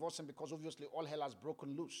about to divorce him because obviously all hell has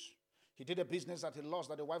broken loose. He did a business that he lost,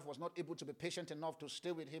 that the wife was not able to be patient enough to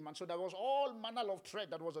stay with him. And so there was all manner of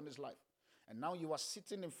threat that was on his life. And now you are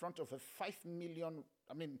sitting in front of a 50 million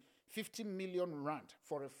rand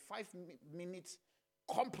for a 5 minute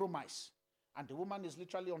compromise. And the woman is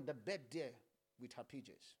literally on the bed there with her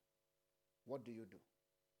PJs. What do you do?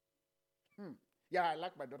 Yeah, I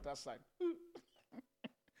like my daughter's side.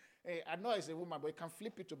 Hey, I know it's a woman, but you can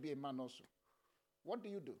flip it to be a man also. What do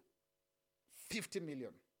you do? 50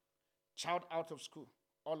 million. Child out of school.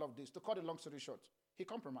 All of this. To cut a long story short, he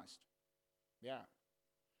compromised. Yeah.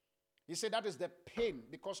 He said that is the pain,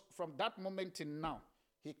 because from that moment till now,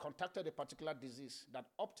 he contracted a particular disease that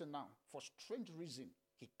up to now, for strange reason,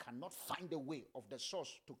 he cannot find a way of the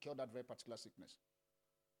source to cure that very particular sickness.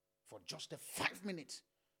 For just a 5 minutes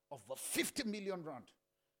of a 50 million rand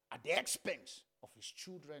at the expense of his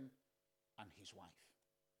children and his wife.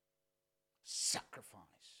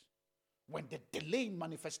 Sacrifice. When the delay in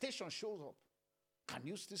manifestation shows up, can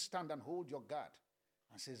you still stand and hold your guard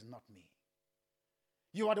and say, it's not me?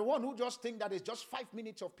 You are the one who just think that it's just 5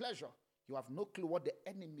 minutes of pleasure. You have no clue what the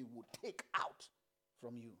enemy will take out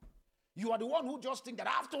from you. You are the one who just think that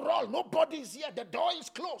after all, nobody is here, the door is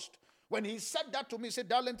closed. When he said that to me, he said,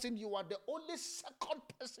 Darlington, you are the only second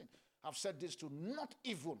person I've said this to, not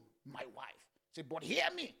even my wife. He said, but hear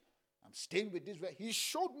me, I'm staying with this way. He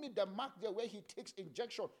showed me the mark there where he takes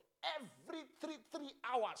injection every three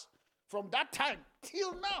hours from that time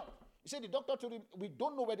till now. He said, the doctor told him, we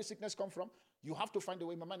don't know where the sickness comes from. You have to find a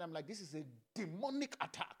way. In my mind, I'm like, this is a demonic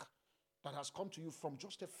attack that has come to you from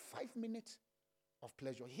just a 5 minutes of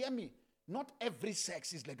pleasure. Hear me, not every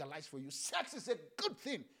sex is legalized for you. Sex is a good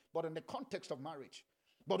thing, but in the context of marriage.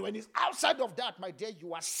 But when it's outside of that, my dear,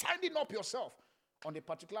 you are signing up yourself on a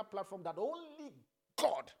particular platform that only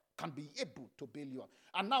God can be able to bail you on.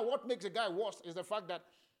 And now what makes the guy worse is the fact that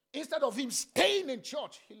instead of him staying in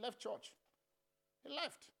church, he left church. He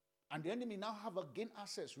left. And the enemy now have again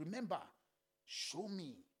access. Remember, show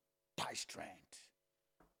me thy strength.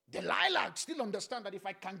 Delilah still understand that if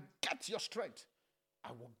I can get your strength,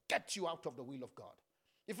 I will get you out of the will of God.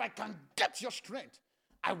 If I can get your strength,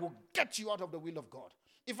 I will get you out of the will of God.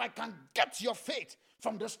 If I can get your faith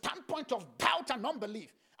from the standpoint of doubt and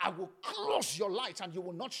unbelief, I will close your lights and you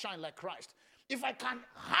will not shine like Christ. If I can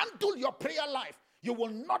handle your prayer life, you will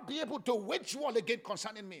not be able to wage war again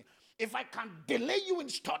concerning me. If I can delay you in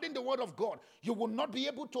studying the word of God, you will not be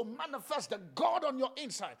able to manifest the God on your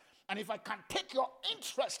inside. And if I can take your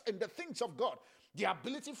interest in the things of God, the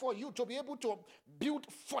ability for you to be able to build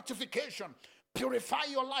fortification, purify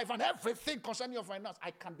your life and everything concerning your finance,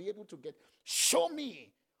 I can be able to get. Show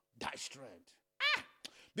me thy strength.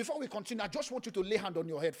 Before we continue, I just want you to lay hand on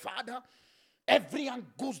your head. Father, every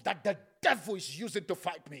angus that the devil is using to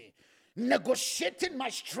fight me, negotiating my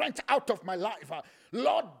strength out of my life,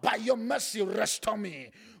 Lord, by your mercy, restore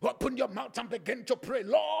me. Open your mouth and begin to pray.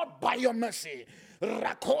 Lord, by your mercy, Lord,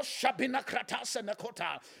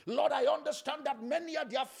 I understand that many are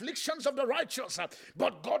the afflictions of the righteous,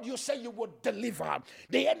 but God, you say you would deliver.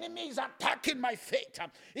 The enemy is attacking my faith,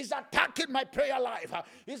 is attacking my prayer life,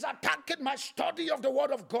 is attacking my study of the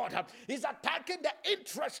word of God, is attacking the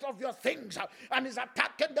interest of your things, and is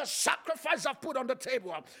attacking the sacrifice I've put on the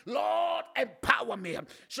table. Lord, empower me.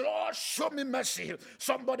 So Lord, show me mercy.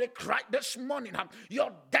 Somebody cried this morning,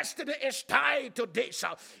 your destiny is tied to this.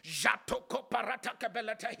 Jatoko parata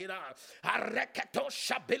kebeletehira. Areketo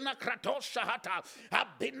shabina krato shahata.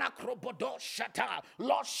 Abina krobodo shata.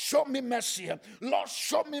 Lord, show me mercy. Lord,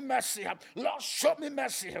 show me mercy. Lord, show me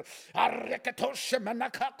mercy. Areketo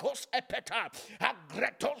shemanaka kos epeta.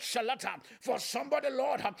 Agreto shalata. For somebody,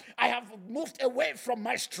 Lord, I have moved away from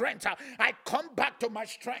my strength. I come back to my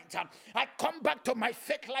strength. I come back to my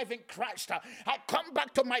faith life in Christ. I come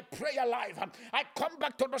back to my prayer life. I come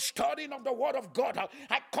back to the studying of the word of God.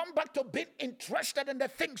 I come back to being interested in the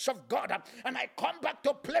things of God. And I come back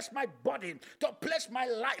to place my body, to place my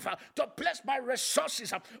life, to place my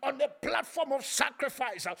resources on the platform of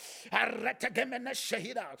sacrifice.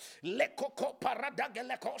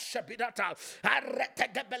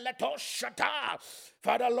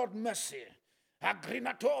 Father, Lord, mercy.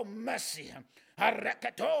 Agrinato, mercy.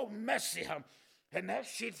 Arreketo, mercy.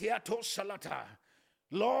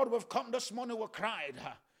 Lord, we've come this morning, we cried,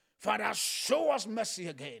 Father, show us mercy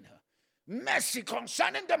again. Mercy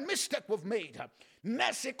concerning the mistake we've made.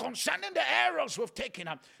 Mercy concerning the errors we've taken.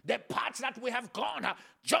 The paths that we have gone.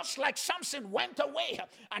 Just like Samson went away,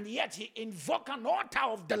 and yet he invoked an altar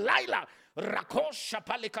of Delilah.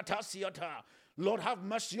 Lord, have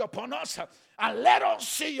mercy upon us, and let us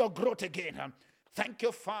see your growth again. Thank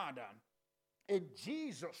you, Father. In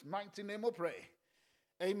Jesus' mighty name we pray.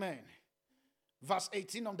 Amen. Verse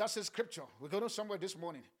 18 of that scripture. We're going to somewhere this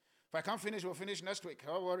morning. If I can't finish, we'll finish next week.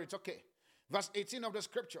 Don't worry, it's okay. Verse 18 of the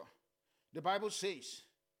scripture. The Bible says,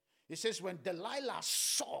 it says, when Delilah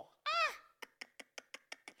saw.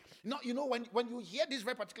 No, you know, when you hear this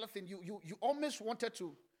very particular thing, you almost wanted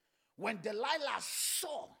to. When Delilah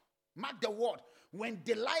saw, mark the word. When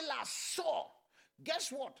Delilah saw,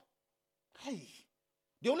 guess what? Hey.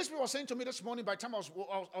 The Holy Spirit was saying to me this morning by the time I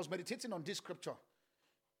was meditating on this scripture.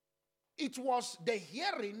 It was the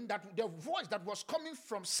hearing, that the voice that was coming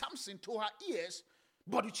from Samson to her ears,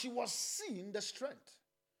 but she was seeing the strength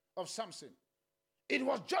of Samson. It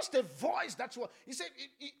was just a voice that's what he said.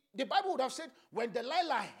 The Bible would have said when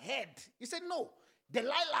Delilah heard, he said no.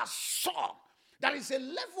 Delilah saw. That is a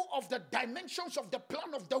level of the dimensions of the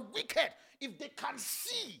plan of the wicked. If they can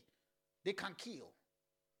see, they can kill.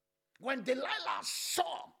 When Delilah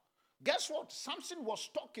saw, guess what? Samson was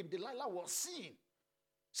talking, Delilah was seeing.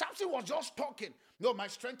 Samson was just talking. No, my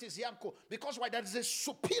strength is here. Because why? There is a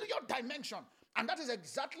superior dimension. And that is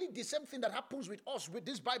exactly the same thing that happens with us, with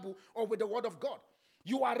this Bible, or with the Word of God.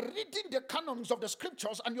 You are reading the canons of the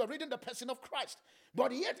scriptures and you are reading the person of Christ.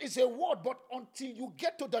 But yet it's a word, but until you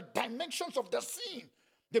get to the dimensions of the scene,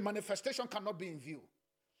 the manifestation cannot be in view.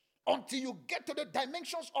 Until you get to the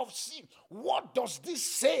dimensions of sin, what does this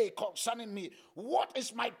say concerning me? What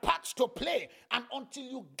is my part to play? And until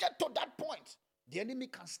you get to that point, the enemy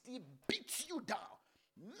can still beat you down.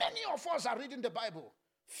 Many of us are reading the Bible.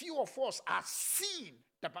 Few of us are seeing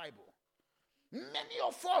the Bible. Many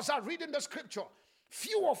of us are reading the scripture.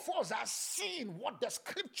 Few of us are seeing what the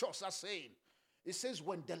scriptures are saying. It says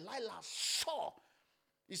when Delilah saw,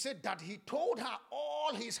 he said that he told her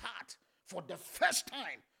all his heart. For the first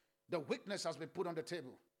time, the witness has been put on the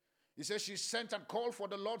table. He says she sent and called for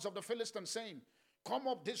the lords of the Philistines, saying, come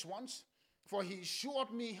up this once, for he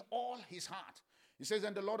showed me all his heart. He says,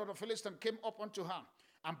 and the Lord of the Philistines came up unto her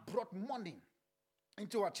and brought money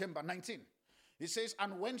into her chamber. 19. He says,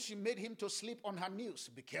 and when she made him to sleep on her knees,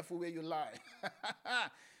 be careful where you lie.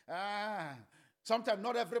 Sometimes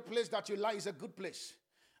not every place that you lie is a good place.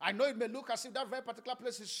 I know it may look as if that very particular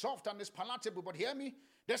place is soft and is palatable, but hear me,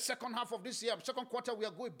 the second half of this year, second quarter, we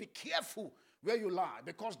are going, be careful where you lie,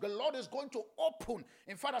 because the Lord is going to open.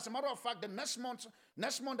 In fact, as a matter of fact, the next month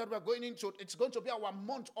that we're going into, it's going to be our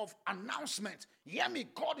month of announcement. Hear me,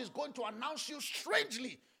 God is going to announce you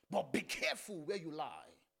strangely, but be careful where you lie.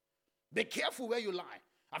 Be careful where you lie.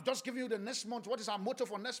 I've just given you the next month. What is our motto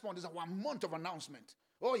for next month? It's our month of announcement.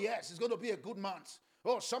 Oh yes, it's going to be a good month.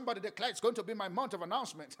 Oh, somebody declared it's going to be my month of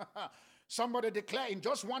announcement. Somebody declare in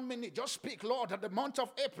just 1 minute, just speak, Lord, that the month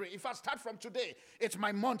of April, if I start from today, it's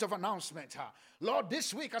my month of announcement. Lord,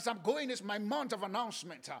 this week as I'm going, it's my month of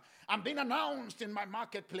announcement. I'm being announced in my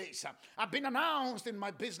marketplace. I've been announced in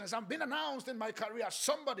my business. I've been announced in my career.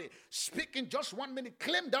 Somebody speak in just 1 minute,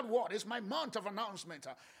 claim that word. It's my month of announcement.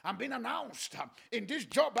 I'm being announced. In this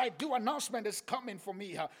job I do, announcement is coming for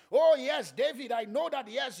me. Oh yes, David, I know that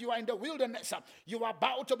yes, you are in the wilderness. You are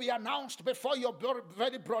about to be announced before your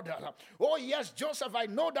very brother. Oh yes, Joseph, I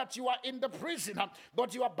know that you are in the prison,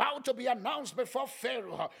 but you are about to be announced before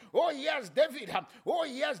Pharaoh. Oh yes, David. Oh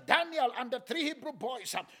yes, Daniel and the 3 Hebrew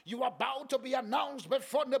boys. You are about to be announced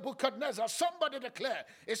before Nebuchadnezzar. Somebody declare,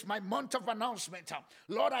 it's my month of announcement.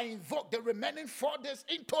 Lord, I invoke the remaining 4 days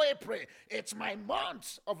into April. It's my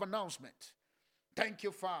month of announcement. Thank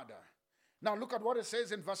you, Father. Now look at what it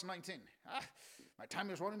says in verse 19. My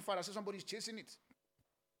time is running fast. I see somebody's chasing it.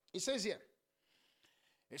 It says here.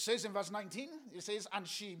 It says in verse 19, it says, and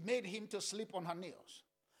she made him to sleep on her nails.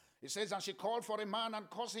 It says, and she called for a man and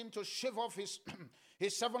caused him to shave off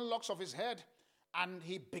his 7 locks of his head, and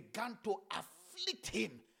he began to afflict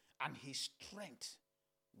him, and his strength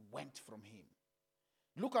went from him.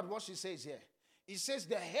 Look at what she says here. It says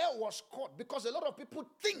the hair was caught, because a lot of people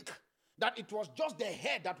think that it was just the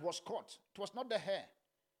hair that was caught. It was not the hair.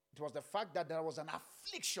 It was the fact that there was an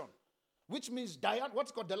affliction. Which means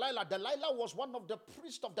what's called Delilah. Delilah was one of the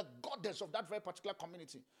priests of the goddess of that very particular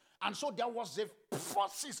community. And so there was a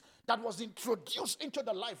forces that was introduced into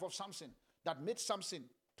the life of Samson that made Samson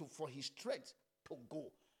for his strength to go.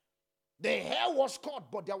 The hair was caught,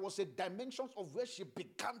 but there was a dimension of where she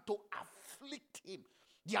began to afflict him.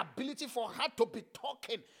 The ability for her to be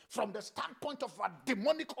talking from the standpoint of a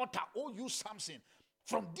demonic altar. Oh, you Samson,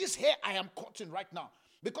 from this hair I am cutting right now.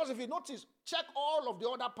 Because if you notice, check all of the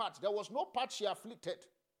other parts. There was no part she afflicted.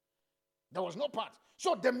 There was no part.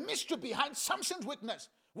 So the mystery behind Samson's weakness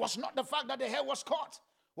was not the fact that the hair was caught.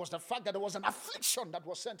 Was the fact that there was an affliction that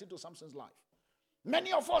was sent into Samson's life.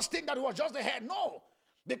 Many of us think that it was just the hair. No.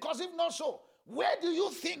 Because if not so, where do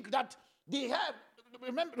you think that the hair...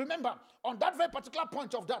 Remember, on that very particular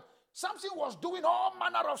point of that, Samson was doing all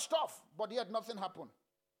manner of stuff, but yet nothing happened.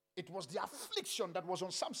 It was the affliction that was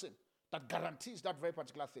on Samson that guarantees that very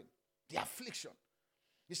particular thing. The affliction.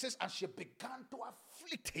 He says, and she began to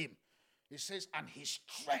afflict him. He says, and his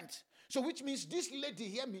strength. So which means this lady,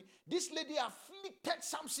 hear me, this lady afflicted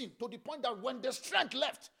Samson to the point that when the strength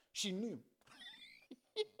left, she knew.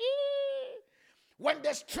 When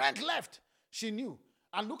the strength left, she knew.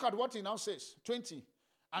 And look at what he now says, 20.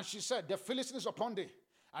 And she said, the Philistine is upon thee.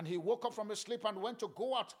 And he woke up from his sleep and went to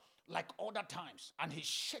go out like other times. And he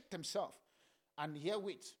shook himself. And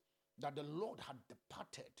herewith, that the Lord had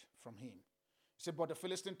departed from him. He said, but the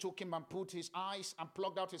Philistine took him and put his eyes and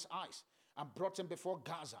plucked out his eyes and brought him before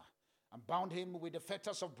Gaza and bound him with the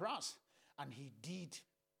fetters of brass. And he did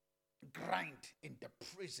grind in the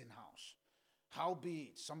prison house.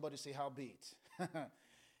 Howbeit, somebody say howbeit.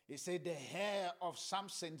 He said the hair of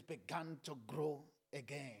Samson began to grow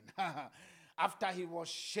again. After he was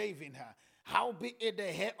shaving her. Howbeit the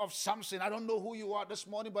hair of Samson. I don't know who you are this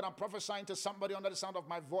morning, but I'm prophesying to somebody under the sound of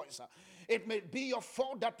my voice. It may be your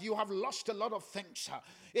fault that you have lost a lot of things.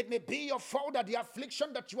 It may be your fault that the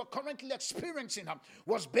affliction that you are currently experiencing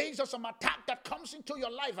was based on some attack that comes into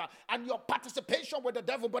your life and your participation with the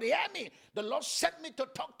devil. But hear me, the Lord sent me to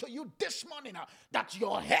talk to you this morning that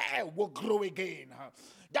your hair will grow again.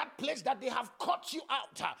 That place that they have cut you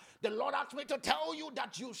out, the Lord asked me to tell you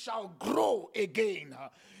that you shall grow again.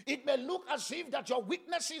 It may look as if that your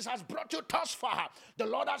weaknesses has brought you thus far. The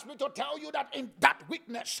Lord asked me to tell you that in that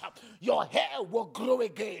weakness, your hair will grow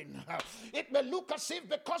again. It may look as if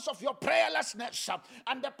because of your prayerlessness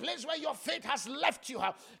and the place where your faith has left you,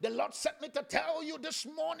 the Lord sent me to tell you this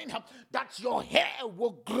morning that your hair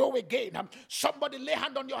will grow again. Somebody lay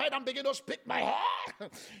hand on your head and begin to speak, my hair,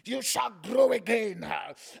 you shall grow again.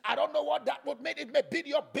 I don't know what that would mean. It may be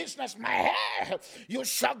your business, my hair, you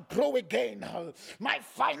shall grow again. My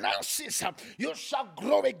finances, you shall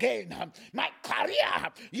grow again. My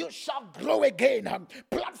career, you shall grow again.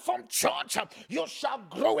 Platform church, you shall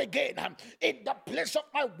grow again. In the place of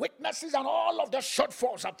my weaknesses and all of the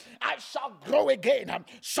shortfalls, I shall grow again.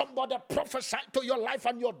 Somebody prophesy to your life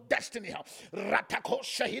and your destiny. Ratako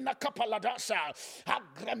shehina kapaladasa,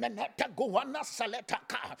 agremeneta guana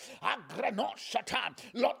saletaka, agrenoshata.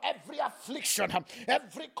 Lord, every affliction,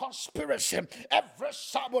 every conspiracy, every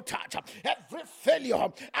sabotage, every failure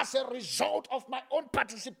as a result of my own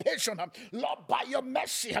participation, Lord, by your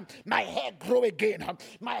mercy, my hair grow again,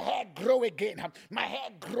 my hair grow again, my hair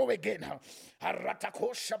grow again.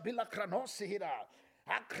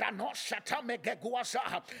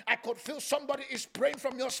 I could feel somebody is praying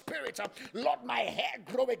from your spirit. Lord, my hair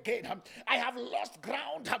grow again. I have lost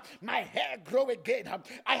ground. My hair grow again.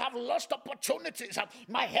 I have lost opportunities.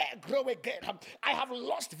 My hair grow again. I have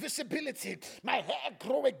lost visibility. My hair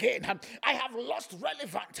grow again. I have lost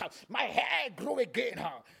relevance. My hair grow again.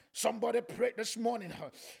 Somebody pray this morning.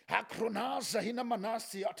 Hakronas hina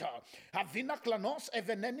manasiata. Havina klanos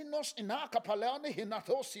eveneninos ina kapaleani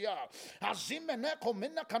hinatosia. Hazimene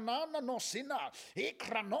komina kanana nosina.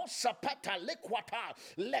 Ikranosa pata liquata.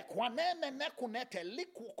 Lekwane menekunete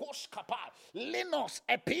likukos kapa. Linos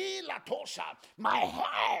epilatosa. My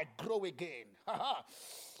hair grow again.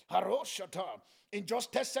 Haroshata. In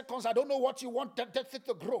just 10 seconds, I don't know what you want that thing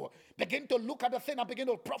to grow. Begin to look at the thing and begin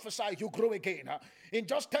to prophesy, you grow again. In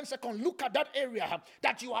just 10 seconds, look at that area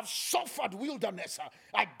that you have suffered wilderness.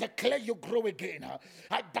 I declare you grow again.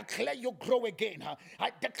 I declare you grow again.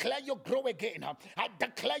 I declare you grow again. I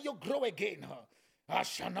declare you grow again.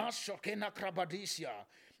 Ashana Shokena Krabadisia.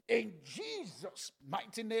 In Jesus'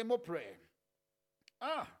 mighty name we pray.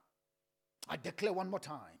 I declare one more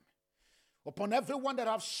time. Upon everyone that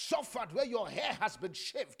have suffered where your hair has been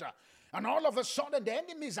shaved, and all of a sudden the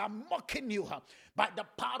enemies are mocking you by the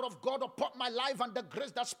power of God upon my life and the grace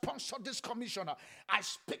that sponsored this commission. I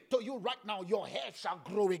speak to you right now, your hair shall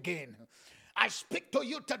grow again. I speak to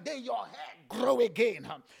you today, your hair grow again.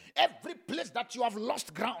 Every place that you have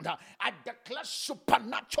lost ground, I declare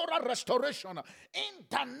supernatural restoration in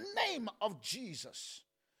the name of Jesus.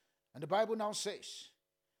 And the Bible now says,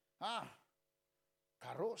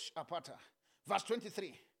 Karosh Apata. Verse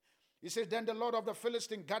 23. He says, then the Lord of the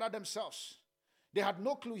Philistines gathered themselves. They had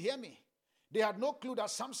no clue, hear me. They had no clue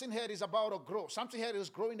that something here is about to grow. Something here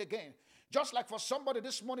is growing again. Just like for somebody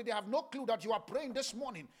this morning, they have no clue that you are praying this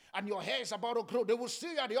morning and your hair is about to grow. They will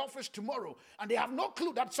see you at the office tomorrow and they have no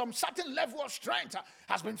clue that some certain level of strength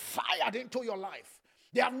has been fired into your life.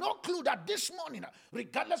 They have no clue that this morning,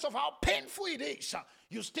 regardless of how painful it is,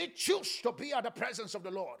 you still choose to be at the presence of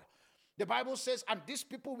the Lord. The Bible says, and these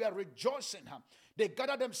people were rejoicing. They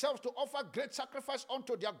gathered themselves to offer great sacrifice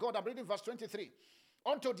unto their God. I'm reading verse 23.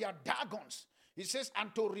 Unto their Dagons. He says,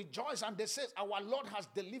 and to rejoice. And they says, our Lord has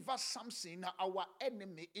delivered Samson, our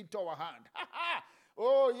enemy, into our hand.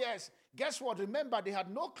 Oh, yes. Guess what? Remember, they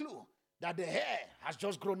had no clue that the hair has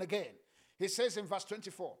just grown again. He says in verse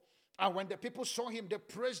 24, and when the people saw him, they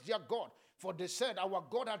praised their God. For they said, our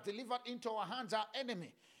God has delivered into our hands our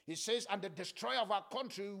enemy. He says, and the destroyer of our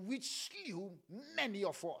country, which slew many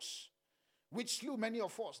of us. Which slew many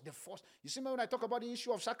of us. The first. You see, when I talk about the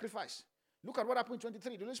issue of sacrifice, look at what happened in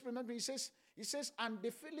 23. Do you remember? He says, and the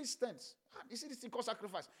Philistines, you see this thing called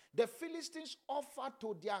sacrifice. The Philistines offered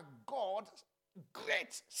to their God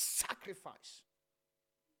great sacrifice.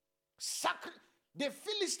 The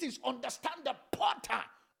Philistines understand the pattern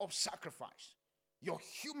of sacrifice. Your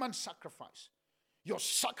human sacrifice. Your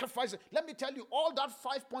sacrifice. Let me tell you, all that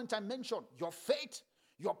 5 points I mentioned, your faith,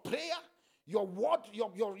 your prayer, your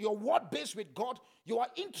word based with God, your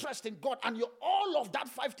interest in God, and all of that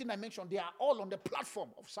 5 things I mentioned, they are all on the platform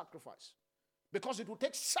of sacrifice. Because it will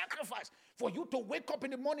take sacrifice for you to wake up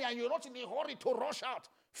in the morning and you're not in a hurry to rush out.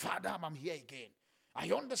 Father, I'm here again.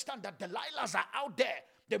 I understand that Delilahs are out there.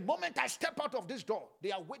 The moment I step out of this door,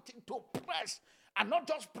 they are waiting to press. And not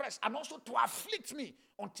just press, and also to afflict me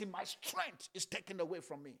until my strength is taken away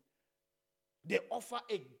from me. They offer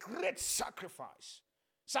a great sacrifice.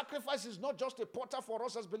 Sacrifice is not just a portal for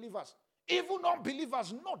us as believers. Even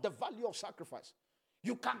non-believers know the value of sacrifice.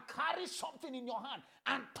 You can carry something in your hand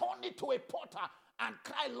and turn it to a portal and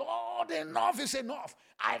cry, Lord, enough is enough.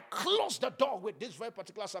 I close the door with this very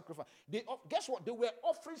particular sacrifice. Guess what? They were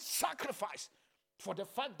offering sacrifice for the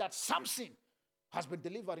fact that Samson has been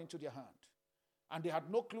delivered into their hand. And they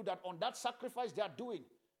had no clue that on that sacrifice they are doing,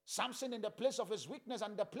 Samson in the place of his weakness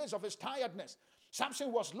and the place of his tiredness,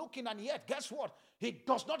 Samson was looking, and yet, guess what? He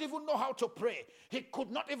does not even know how to pray. He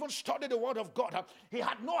could not even study the word of God. He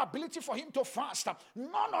had no ability for him to fast.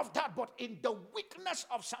 None of that, but in the weakness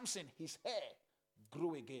of Samson, his hair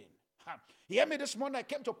grew again. Hear me this morning. I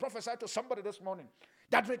came to prophesy to somebody this morning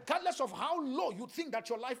that regardless of how low you think that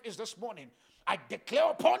your life is this morning, I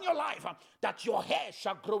declare upon your life that your hair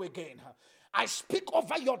shall grow again. I speak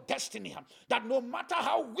over your destiny that no matter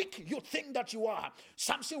how weak you think that you are,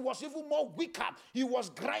 Samson was even more weaker. He was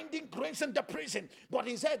grinding grains in the prison, but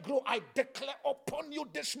his hair grew. I declare upon you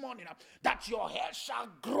this morning that your hair shall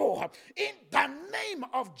grow in the name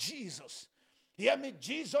of Jesus. Hear me,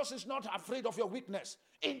 Jesus is not afraid of your weakness.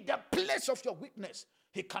 In the place of your weakness,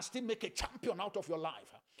 he can still make a champion out of your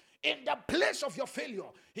life. In the place of your failure,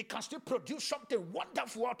 he can still produce something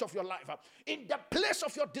wonderful out of your life. In the place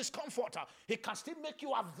of your discomfort, he can still make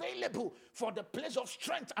you available for the place of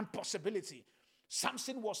strength and possibility.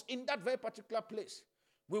 Samson was in that very particular place.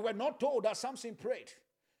 We were not told that Samson prayed.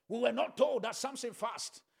 We were not told that Samson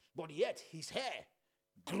fasted. But yet his hair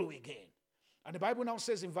grew again. And the Bible now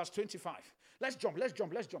says in verse 25. Let's jump. Verse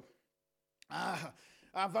 25.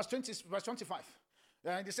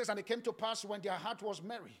 And it says, and it came to pass when their heart was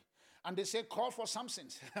merry, and they said, call for Samson.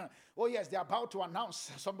 Oh yes, they're about to announce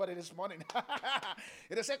somebody this morning.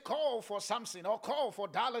 They said, call for Samson, or call for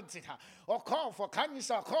Darlington, or call for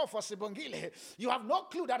Kanyisa, or call for Sibongile. You have no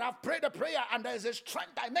clue that I've prayed a prayer and there is a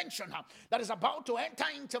strength dimension that is about to enter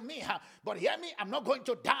into me. But hear me, I'm not going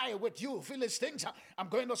to die with you, Philistines. I'm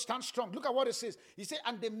going to stand strong. Look at what it says. He said,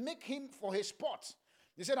 and they make him for his sport.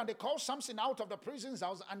 He said, and they called Samson out of the prison's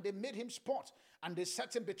house, and they made him sport, and they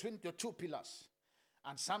set him between the two pillars.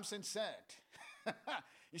 And Samson said,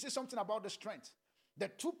 you see something about the strength. The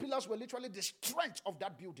two pillars were literally the strength of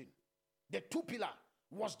that building. The two pillar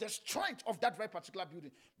was the strength of that very particular building.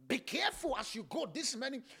 Be careful as you go.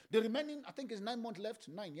 The remaining, I think is 9 months left.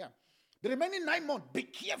 9, yeah. The remaining 9 months, be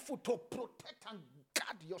careful to protect and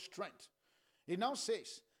guard your strength. He now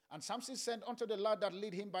says, and Samson said unto the lad that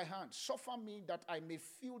lead him by hand, suffer me that I may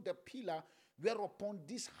feel the pillar whereupon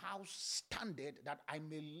this house standeth, that I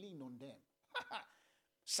may lean on them.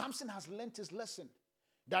 Samson has learnt his lesson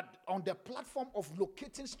that on the platform of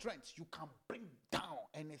locating strength, you can bring down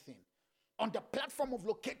anything. On the platform of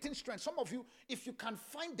locating strength, some of you, if you can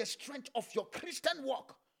find the strength of your Christian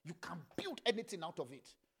walk, you can build anything out of it.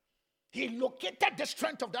 He located the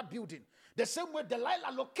strength of that building. The same way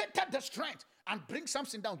Delilah located the strength and bring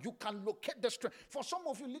Samson down. You can locate the strength. For some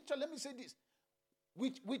of you, literally, let me say this.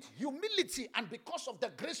 With humility and because of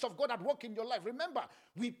the grace of God at work in your life. Remember,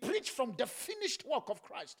 we preach from the finished work of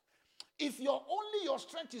Christ. If your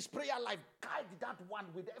strength is prayer life, guide that one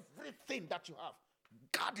with everything that you have.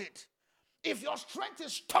 Guard it. If your strength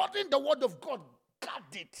is studying the word of God, guard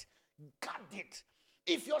it. Guard it.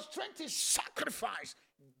 If your strength is sacrifice,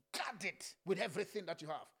 guard it with everything that you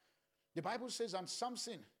have. The Bible says, and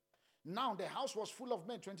Samson, now the house was full of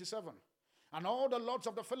men, 27, and all the lords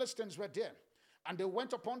of the Philistines were there. And they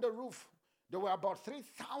went upon the roof. There were about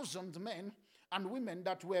 3,000 men and women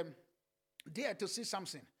that were there to see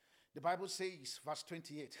Samson. The Bible says, verse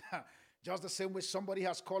 28, just the same way somebody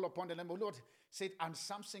has called upon the name of the Lord, said, and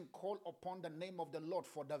Samson called upon the name of the Lord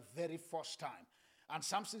for the very first time. And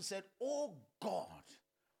Samson said, oh God,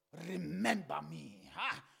 remember me.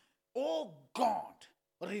 Oh God,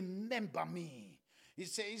 remember me. He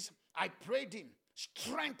says, I prayed him,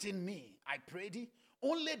 strengthen me. I prayed him.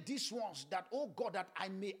 Only these ones that, oh God, that I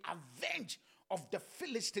may avenge of the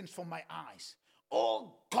Philistines from my eyes.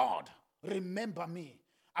 Oh God, remember me.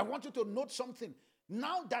 I want you to note something.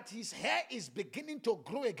 Now that his hair is beginning to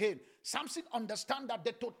grow again, Samson understands that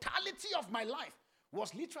the totality of my life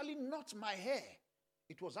was literally not my hair.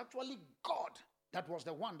 It was actually God that was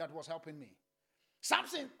the one that was helping me.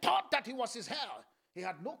 Samson thought that it was his hair. He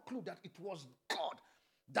had no clue that it was God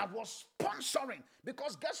that was sponsoring.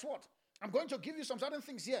 Because guess what? I'm going to give you some certain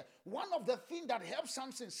things here. One of the things that helped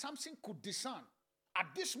Samson could discern. At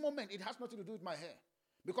this moment, it has nothing to do with my hair.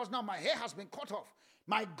 Because now my hair has been cut off.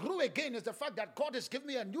 My grew again is the fact that God has given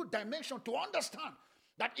me a new dimension to understand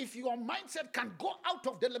that if your mindset can go out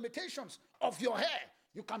of the limitations of your hair,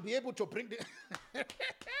 you can be able to bring the...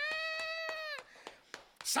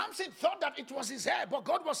 Samson thought that it was his hair, but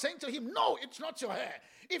God was saying to him, no, it's not your hair.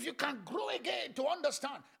 If you can grow again to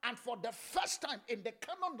understand, and for the first time in the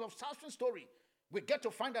canon of Samson's story, we get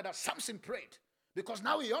to find out that Samson prayed, because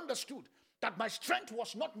now he understood that my strength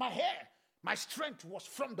was not my hair. My strength was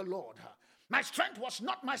from the Lord. My strength was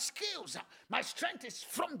not my skills. My strength is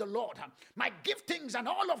from the Lord. My giftings and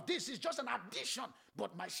all of this is just an addition,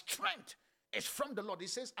 but my strength is from the Lord. He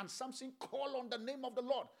says, and Samson called on the name of the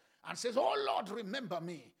Lord and says, oh Lord, remember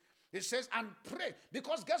me. He says, and pray.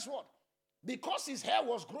 Because guess what? Because his hair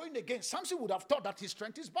was growing again, Samson would have thought that his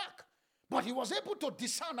strength is back. But he was able to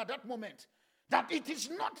discern at that moment that it is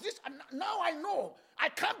not this. And now I know I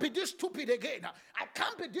can't be this stupid again. I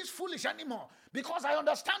can't be this foolish anymore, because I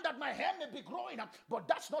understand that my hair may be growing, but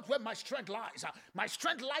that's not where my strength lies. My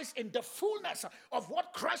strength lies in the fullness of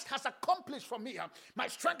what Christ has accomplished for me. My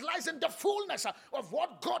strength lies in the fullness of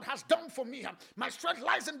what God has done for me. My strength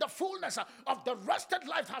lies in the fullness of the rested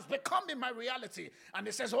life has become in my reality. And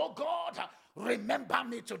he says, oh God, remember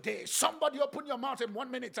me today. Somebody open your mouth in 1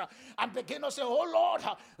 minute and begin to say, oh Lord,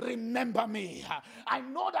 remember me. I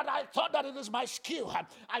know that I thought that it is my skill.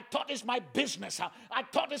 I thought it's my business. I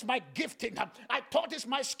thought it's my gifting. I thought it's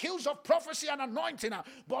my skills of prophecy and anointing.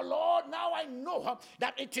 But Lord, now I know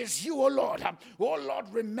that it is you, oh Lord. Oh Lord,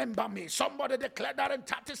 remember me. Somebody declare that in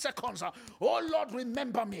 30 seconds. Oh Lord,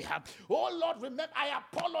 remember me. Oh Lord, remember. I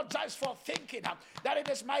apologize for thinking that it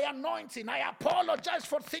is my anointing. I apologize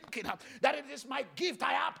for thinking that it is my gift.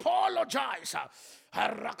 I apologize.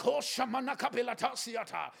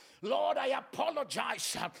 Lord, I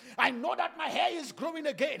apologize. I know that my hair is growing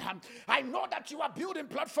again. I know that you are building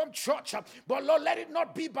Platform Church, but Lord, let it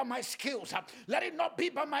not be by my skills. Let it not be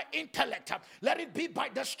by my intellect. Let it be by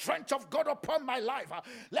the strength of God upon my life.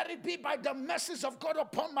 Let it be by the mercies of God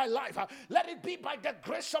upon my life. Let it be by the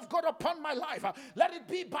grace of God upon my life. Let it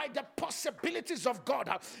be by the possibilities of God.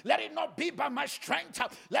 Let it not be by my strength.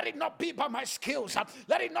 Let it not be by my skills.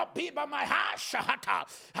 Let it not be by my heart.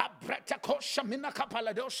 Abretakosha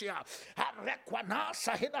minakapaladosia.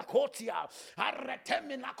 Arekwanasa hinakotia.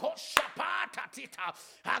 Areteminakosha patatita.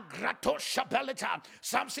 Agratosha belita.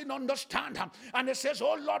 Something understand. And it says,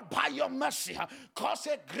 oh Lord, by your mercy, cause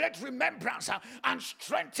a great remembrance and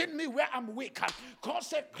strengthen me where I'm weak.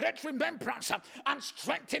 Cause a great remembrance and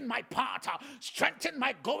strengthen my part. Strengthen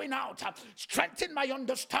my going out. Strengthen my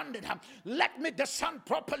understanding. Let me discern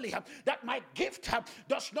properly that my gift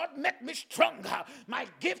does not make me strong. My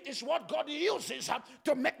gift is what God uses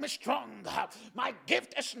to make me strong. My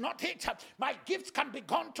gift is not it. My gift can be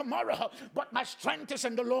gone tomorrow, but my strength is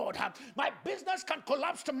in the Lord. My business can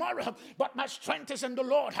collapse tomorrow, but my strength is in the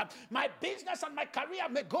Lord. My business and my career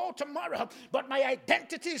may go tomorrow, but my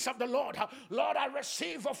identity is of the Lord. Lord, I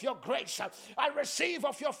receive of your grace. I receive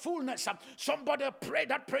of your fullness. Somebody pray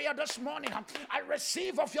that prayer this morning. I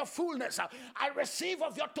receive of your fullness. I receive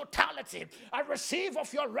of your totality. I receive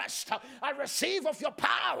of your rest. I receive of your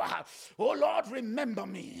power. Oh Lord, remember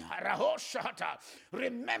me.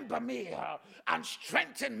 Remember me and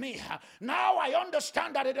strengthen me. Now I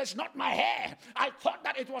understand that it is not my hair. I thought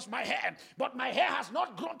that it was my hair, but my hair has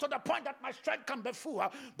not grown to the point that my strength can be full.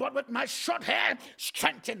 But with my short hair,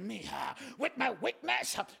 strengthen me. With my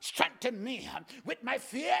weakness, strengthen me. With my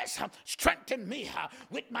fears, strengthen me.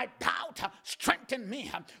 With my doubt, strengthen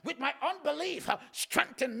me. With my unbelief,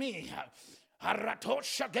 strengthen me.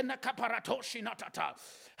 Aratosha genaka paratoshi natata.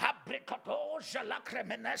 Abrikatosha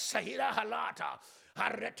lakremenesa hira halata.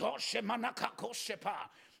 Aretoshe manaka koshepa.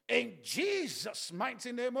 In Jesus'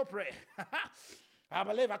 mighty name we pray. I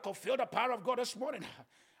believe I could feel the power of God this morning.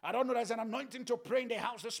 I don't know, there's an anointing to pray in the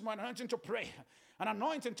house this morning. Anointing to pray. An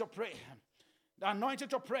anointing to pray. The anointing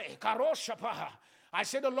to pray. Karoshapa. I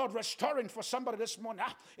say the Lord restoring for somebody this morning.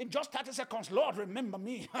 In just 30 seconds, Lord, remember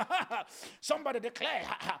me. Somebody declare.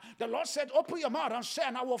 The Lord said, open your mouth and say,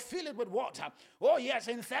 and I will fill it with water. Oh yes,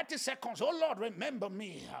 in 30 seconds. Oh Lord, remember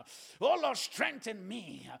me. Oh Lord, strengthen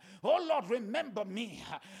me. Oh Lord, remember me.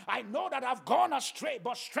 I know that I've gone astray,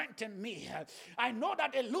 but strengthen me. I know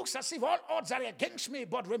that it looks as if all odds are against me,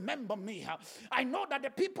 but remember me. I know that the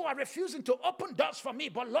people are refusing to open doors for me,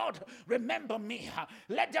 but Lord, remember me.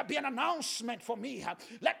 Let there be an announcement for me.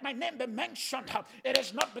 Let my name be mentioned. It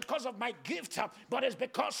is not because of my gift, but it's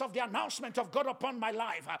because of the announcement of God upon my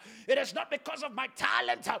life. It is not because of my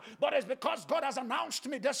talent, but it's because God has announced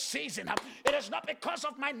me this season. It is not because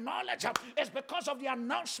of my knowledge, it's because of the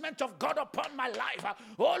announcement of God upon my life.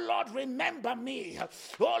 Oh Lord, remember me.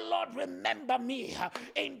 Oh Lord, remember me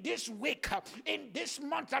in this week, in this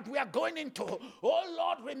month that we are going into. Oh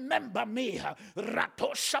Lord, remember me.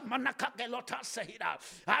 Ratosha manakagelota sehida.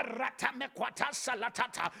 Aratamekwatasa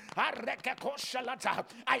latata. Arekekoshalata.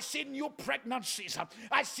 I see new pregnancies.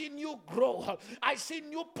 I see new growth. I see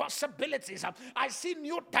new possibilities. I see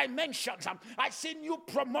new dimensions. I see new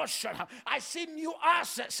promotion. I see new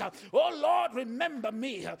assets. Oh Lord, remember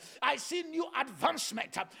me. I see new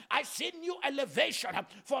advancement. I see new elevation.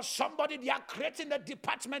 For somebody, they are creating a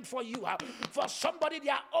department for you. For somebody, they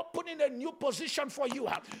are opening a new position for you.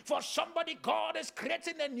 For somebody, God is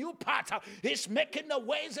creating a new path. He's making the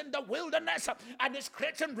ways in the wilderness and is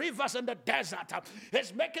creating rivers in the desert.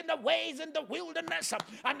 He's making the ways in the wilderness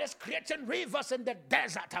and is creating rivers in the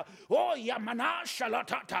desert. Oh, Yamana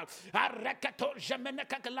Shalatata.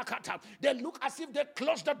 They look as if they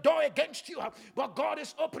closed the door against you, but God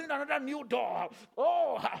is opening another new door.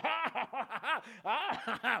 Oh,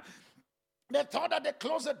 They thought that they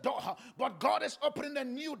closed the door, but God is opening a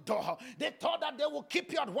new door. They thought that they will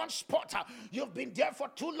keep you at one spot. You've been there for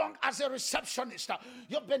too long as a receptionist.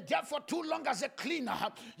 You've been there for too long as a cleaner.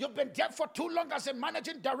 You've been there for too long as a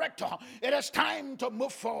managing director. It is time to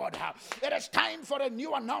move forward. It is time for a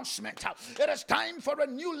new announcement. It is time for a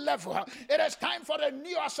new level. It is time for a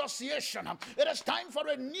new association. It is time for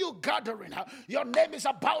a new gathering. Your name is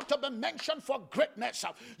about to be mentioned for greatness.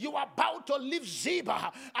 You are about to leave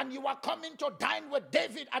Ziba, and you are coming to dine with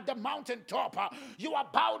David at the mountaintop. You are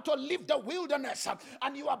about to leave the wilderness,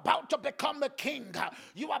 and you are about to become a king.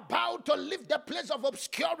 You are about to leave the place of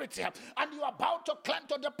obscurity, and you are about to climb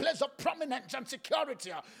to the place of prominence and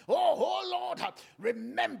security. Oh Lord,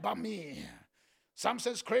 remember me.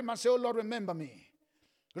 Samson scream and say, oh Lord, remember me.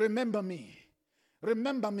 Remember me.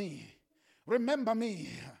 Remember me. Remember me.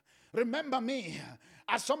 Remember me.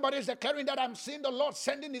 As somebody is declaring that, I'm seeing the Lord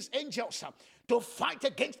sending his angels to fight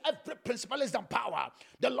against every principality and power.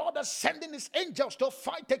 The Lord is sending his angels to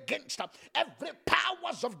fight against every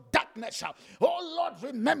powers of darkness. Oh Lord,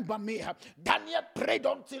 remember me. Daniel prayed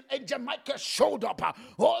until Angel Michael showed up.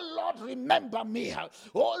 Oh Lord, remember me.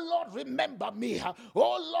 Oh Lord, remember me.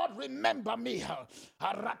 Oh Lord, remember me.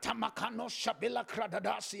 Aratamakano shabila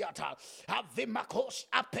kradadasiata. Avimakos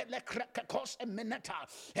apele krekekos emineta.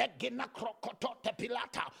 Egina krokoto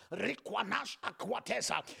tepilata. Rikwanas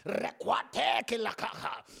akwatesa. Rekwate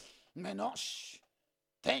kilakaha. Menos.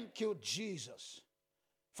 Thank you, Jesus.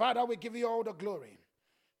 Father, we give you all the glory.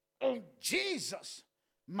 In Jesus'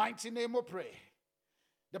 mighty name we pray.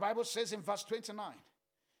 The Bible says in verse 29,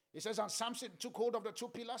 it says, and Samson took hold of the two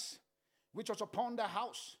pillars, which was upon the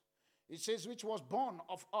house. It says, which was born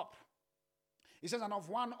of up. It says, and of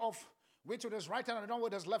one of which with his right hand and another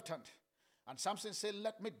with his left hand. And Samson said,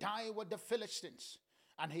 let me die with the Philistines.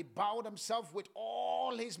 And he bowed himself with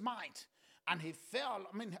all his might. And he fell,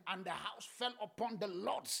 and the house fell upon the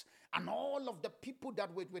lords and all of the people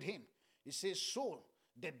that were with him. He says, so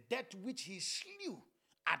the death which he slew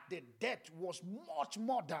at the death was much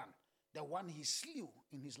more than the one he slew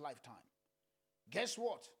in his lifetime. Guess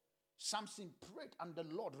what? Samson prayed and the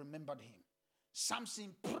Lord remembered him.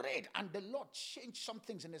 Samson prayed and the Lord changed some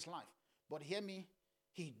things in his life. But hear me,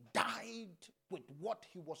 he died with what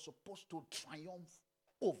he was supposed to triumph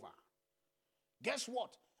over. Guess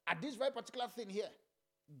what? At this very particular thing here,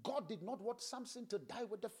 God did not want Samson to die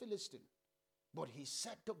with the Philistine. But he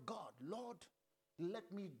said to God, Lord,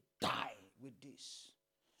 let me die with this.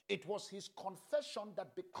 It was his confession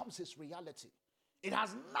that becomes his reality. It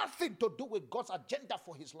has nothing to do with God's agenda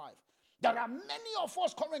for his life. There are many of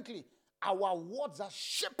us currently, our words are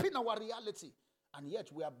shaping our reality. And yet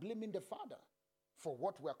we are blaming the Father for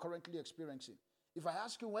what we are currently experiencing. If I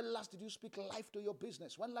ask you, when last did you speak life to your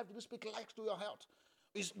business? When last did you speak life to your health?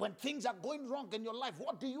 Is when things are going wrong in your life,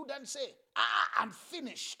 what do you then say? I'm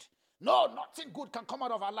finished. No, nothing good can come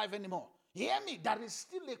out of our life anymore. Hear me, there is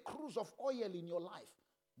still a cruise of oil in your life.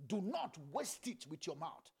 Do not waste it with your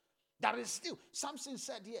mouth. There is still, Samson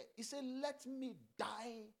said here, he said, let me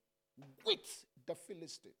die with the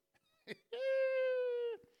Philistine.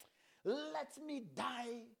 Let me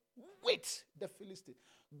die with the Philistine.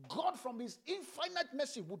 God, from his infinite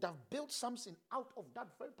mercy, would have built Samson out of that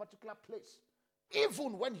very particular place,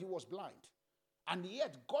 even when he was blind. And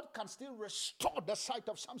yet, God can still restore the sight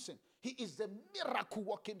of Samson. He is the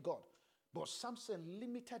miracle-working God. But Samson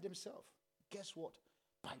limited himself. Guess what?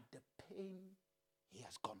 By the pain he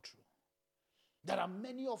has gone through. There are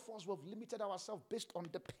many of us who have limited ourselves based on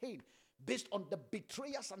the pain, based on the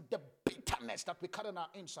betrayals and the bitterness that we carry on our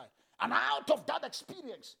inside. And out of that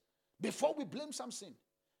experience, before we blame Samson,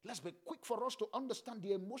 let's be quick for us to understand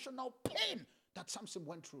the emotional pain that Samson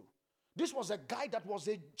went through. This was a guy that was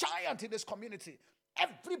a giant in his community.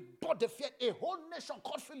 Everybody feared, a whole nation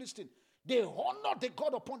called Philistine. They honored the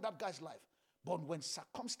God upon that guy's life. But when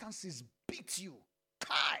circumstances beat you,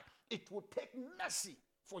 it will take mercy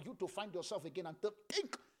for you to find yourself again and to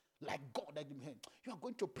think like God. You are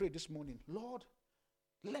going to pray this morning, Lord,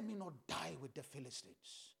 let me not die with the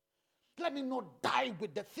Philistines. Let me not die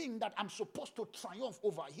with the thing that I'm supposed to triumph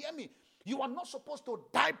over. Hear me. You are not supposed to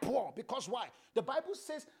die poor, because why? The Bible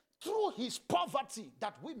says, through his poverty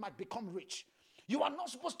that we might become rich. You are not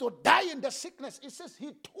supposed to die in the sickness. It says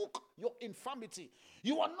he took your infirmity.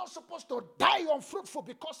 You are not supposed to die unfruitful,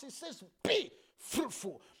 because it says be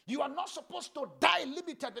fruitful. You are not supposed to die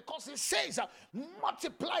limited, because it says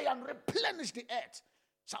multiply and replenish the earth.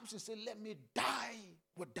 Samson said, let me die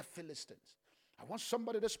with the Philistines. I want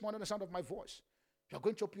somebody this morning, the sound of my voice. You are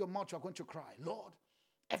going to open your mouth, you are going to cry, Lord,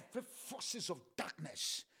 every forces of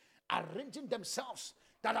darkness arranging themselves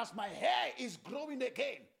that as my hair is growing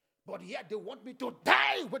again, but yet they want me to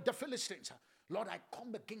die with the Philistines. Lord, I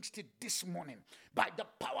come against it this morning by the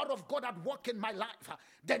power of God at work in my life.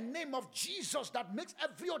 The name of Jesus that makes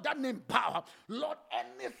every other name bow. Lord,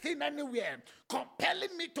 anything, anywhere,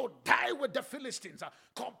 compelling me to die with the Philistines,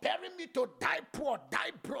 comparing me to die poor,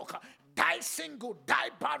 die broke, die single, die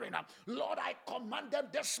barren. Lord, I command them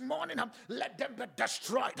this morning, let them be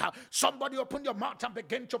destroyed. Somebody open your mouth and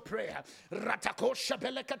begin to pray.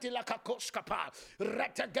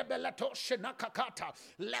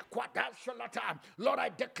 Lord, I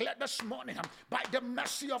declare this morning, by the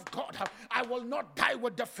mercy of God, I will not die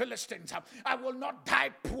with the Philistines. I will not die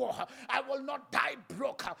poor. I will not die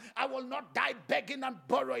broke. I will not die begging and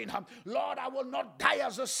borrowing. Lord, I will not die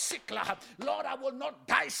as a sickler. Lord, I will not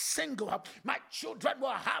die single. My children will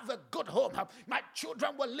have a good home. My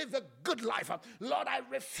children will live a good life. Lord, I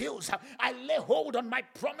refuse. I lay hold on my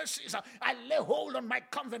promises. I lay hold on my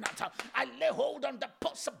covenant. I lay hold on the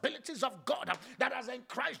possibilities of God that is in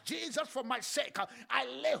Christ Jesus for my sake. I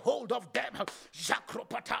lay hold of them.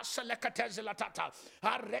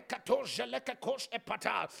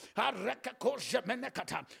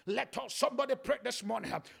 Let somebody pray this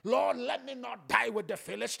morning. Lord, let me not die with the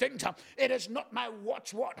Philistines. It is not my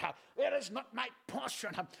watchword. It is not my portion.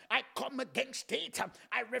 I come against it.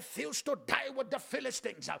 I refuse to die with the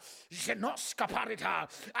Philistines. I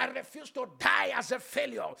refuse to die as a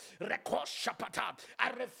failure.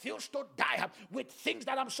 I refuse to die with things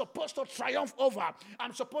that I'm supposed to triumph over.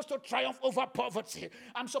 I'm supposed to triumph over poverty.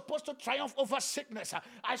 I'm supposed to triumph over sickness.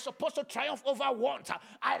 I'm supposed to triumph over want.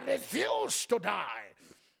 I refuse to die.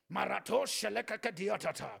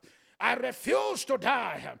 I refuse to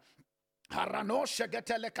die. Haranosha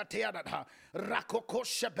getelekatiada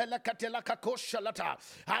rakokosha belekatelakakosha lata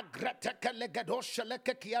agretekelegadosha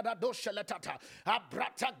lekekiada dosha letata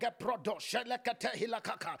abrata geprodosha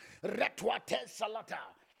lekatehilakaka retwate salata.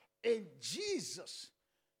 In Jesus'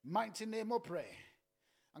 mighty name we pray.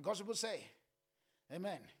 And God's people say,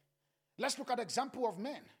 amen. Let's look at the example of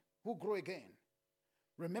men who grow again.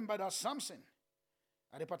 Remember that Samson,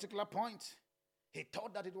 at a particular point, he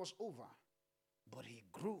thought that it was over, but he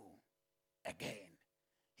grew again.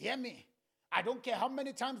 Hear me. I don't care how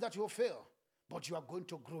many times that you fail, but you are going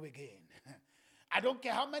to grow again. I don't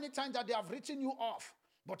care how many times that they have written you off,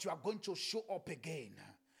 but you are going to show up again.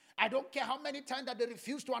 I don't care how many times that they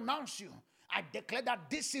refuse to announce you. I declare that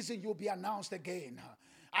this season you'll be announced again.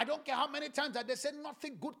 I don't care how many times that they say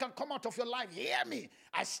nothing good can come out of your life. Hear me.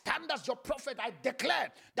 I stand as your prophet. I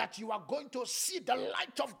declare that you are going to see the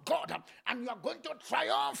light of God and you are going to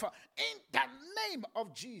triumph in the name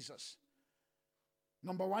of Jesus.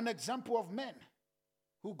 Number one example of men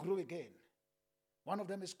who grew again. One of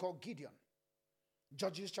them is called Gideon.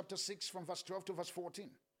 Judges chapter 6 from verse 12 to verse 14.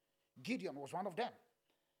 Gideon was one of them.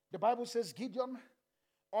 The Bible says Gideon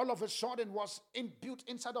all of a sudden was imbued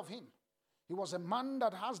inside of him. He was a man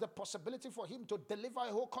that has the possibility for him to deliver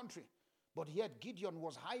a whole country. But yet Gideon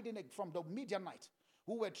was hiding from the Midianites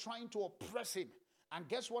who were trying to oppress him. And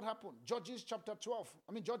guess what happened? Judges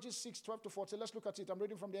 6, 12 to 14. Let's look at it. I'm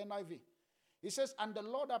reading from the NIV. It says, and the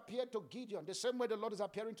Lord appeared to Gideon, the same way the Lord is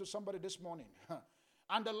appearing to somebody this morning.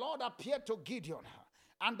 And the Lord appeared to Gideon.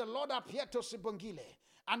 And the Lord appeared to Sibongile.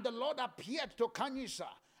 And the Lord appeared to Kanyisa.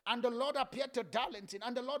 And the Lord appeared to Darlington.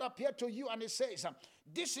 And the Lord appeared to you. And he says,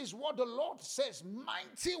 this is what the Lord says,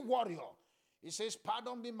 mighty warrior. He says,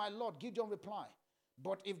 pardon me, my Lord. Gideon replied,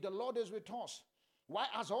 but if the Lord is with us, why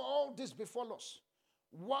has all this befall us?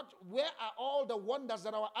 Where are all the wonders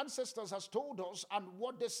that our ancestors has told us and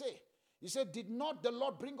what they say? He said, did not the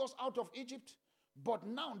Lord bring us out of Egypt? But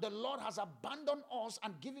now the Lord has abandoned us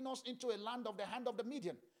and given us into a land of the hand of the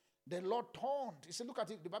Midian. The Lord turned. He said, look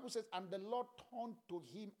at it. The Bible says, and the Lord turned to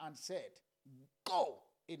him and said, go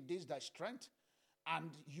in this thy strength,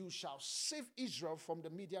 and you shall save Israel from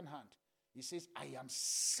the Midian hand. He says, I am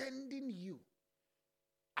sending you.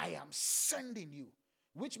 I am sending you.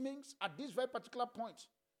 Which means at this very particular point,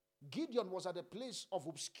 Gideon was at a place of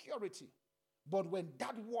obscurity. But when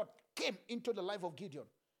that word came into the life of Gideon,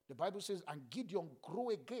 the Bible says, and Gideon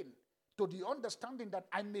grew again to the understanding that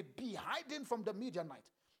I may be hiding from the Midianite,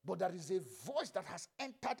 but there is a voice that has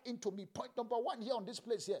entered into me. Point number one here on this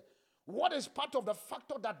place here. What is part of the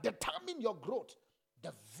factor that determine your growth?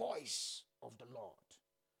 The voice of the Lord.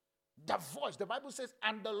 The voice. The Bible says,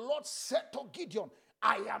 and the Lord said to Gideon,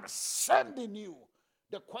 I am sending you.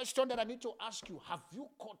 The question that I need to ask you, have you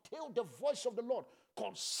curtailed the voice of the Lord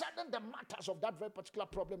concerning the matters of that very particular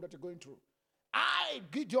problem that you're going through? I,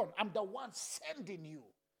 Gideon, am the one sending you.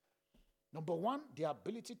 Number one, the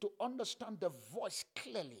ability to understand the voice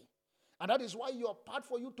clearly. And that is why you are part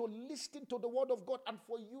for you to listen to the word of God and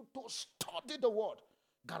for you to study the word.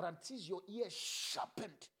 guarantees your ears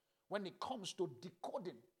sharpened when it comes to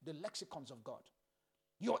decoding the lexicons of God.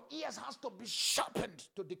 Your ears has to be sharpened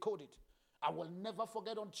to decode it. I will never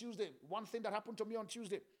forget on Tuesday, one thing that happened to me on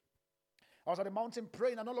Tuesday. I was at the mountain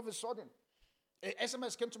praying, and all of a sudden, a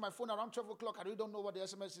SMS came to my phone around 12 o'clock. I really don't know what the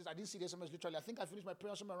SMS is. I didn't see the SMS literally. I think I finished my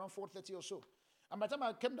prayer somewhere around 4:30 or so. And by the time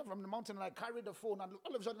I came down from the mountain and I carried the phone, and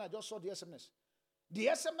all of a sudden I just saw the SMS. The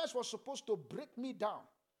SMS was supposed to break me down.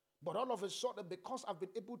 But all of a sudden, because I've been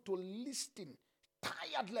able to listen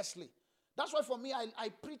tirelessly, that's why for me, I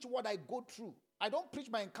preach what I go through. I don't preach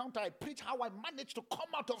my encounter. I preach how I manage to come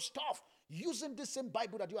out of stuff using the same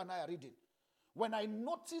Bible that you and I are reading. When I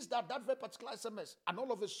noticed that very particular SMS, and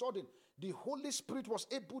all of a sudden, the Holy Spirit was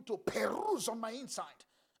able to peruse on my inside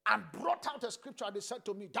and brought out a scripture, and they said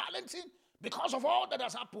to me, Darlington, because of all that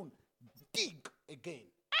has happened, dig again.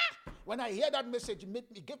 When I hear that message,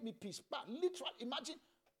 it gave me peace. But literally, imagine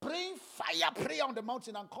praying fire prayer on the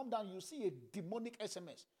mountain and come down, you see a demonic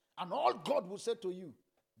SMS. And all God will say to you,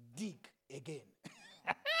 dig again.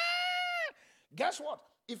 Guess what?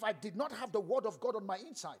 If I did not have the word of God on my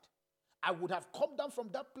inside, I would have come down from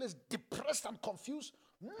that place depressed and confused,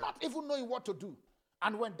 not even knowing what to do.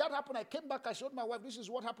 And when that happened, I came back, I showed my wife, this is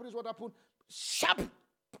what happened, Sharp!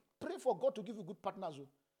 Pray for God to give you good partners.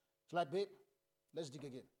 It's like, babe, let's dig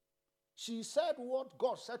again. She said what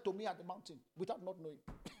God said to me at the mountain without not knowing.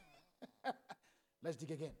 Let's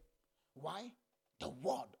dig again. Why? The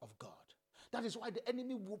word of God. That is why the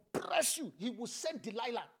enemy will press you. He will send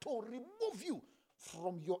Delilah to remove you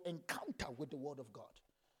from your encounter with the word of God.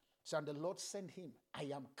 So, and the Lord sent him. I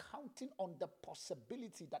am counting on the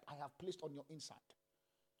possibility that I have placed on your inside.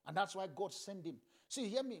 And that's why God sent him. See,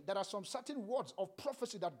 hear me. There are some certain words of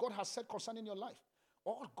prophecy that God has said concerning your life.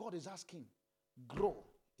 All God is asking, grow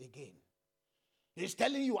again. He's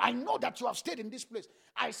telling you, I know that you have stayed in this place.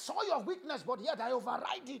 I saw your weakness, but yet I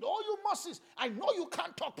override it. Oh, you Moses, I know you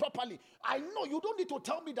can't talk properly. I know you don't need to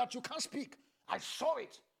tell me that you can't speak. I saw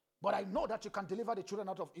it, but I know that you can deliver the children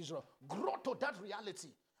out of Israel. Grow to that reality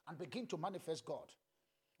and begin to manifest God.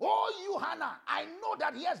 Oh, you Hannah, I know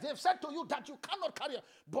that yes, they've said to you that you cannot carry her.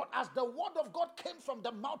 But as the word of God came from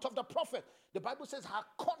the mouth of the prophet, the Bible says her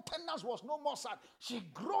countenance was no more sad. She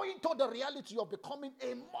grew into the reality of becoming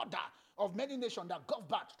a mother of many nations that gave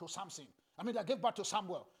birth to Samson. That gave birth to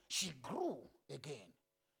Samuel. She grew again.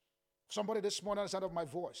 Somebody this morning, outside of my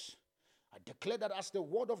voice, I declare that as the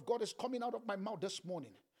word of God is coming out of my mouth this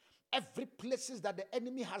morning, every places that the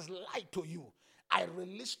enemy has lied to you, I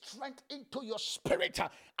release strength into your spirit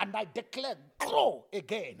and I declare grow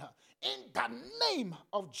again in the name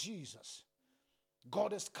of Jesus.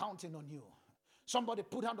 God is counting on you. Somebody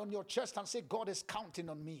put hand on your chest and say, God is counting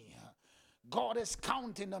on me. God is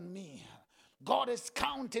counting on me. God is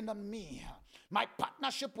counting on me. My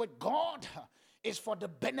partnership with God is for the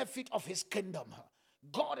benefit of his kingdom.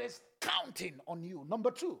 God is counting on you.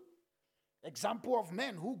 Number 2, example of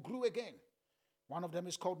men who grew again. One of them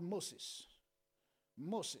is called Moses.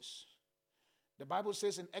 Moses. The Bible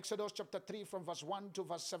says in Exodus chapter 3 from verse 1 to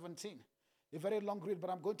verse 17. A very long read, but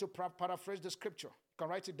I'm going to paraphrase the scripture. You can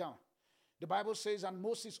write it down. The Bible says, and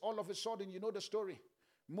Moses, all of a sudden, you know the story.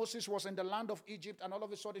 Moses was in the land of Egypt, and all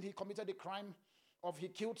of a sudden he committed the crime of he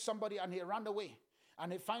killed somebody and he ran away.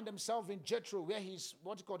 And he found himself in Jethro, where his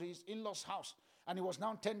in-laws' house, and he was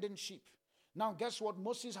now tending sheep. Now, guess what?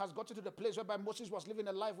 Moses has gotten to the place whereby Moses was living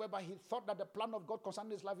a life whereby he thought that the plan of God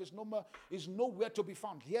concerning his life is nowhere to be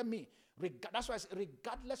found. Hear me. That's why I say,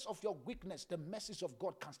 regardless of your weakness, the message of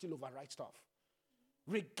God can still override stuff.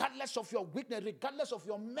 Regardless of your weakness, regardless of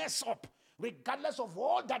your mess up, regardless of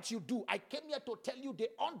all that you do, I came here to tell you the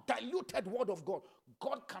undiluted word of God.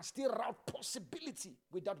 God can still route possibility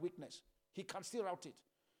with that weakness. He can still route it.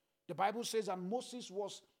 The Bible says, and Moses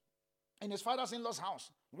was in his father's-in-law's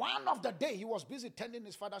house. One of the day, he was busy tending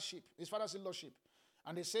his father's-in-law's sheep.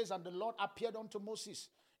 And it says, and the Lord appeared unto Moses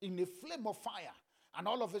in a flame of fire. And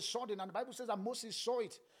all of a sudden, and the Bible says that Moses saw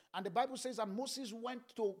it. And the Bible says that Moses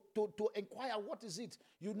went to inquire, what is it?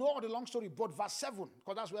 You know all the long story, but verse 7,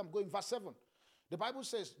 because that's where I'm going, verse 7. The Bible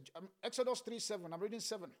says, Exodus 3:7, I'm reading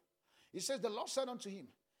 7. It says, the Lord said unto him,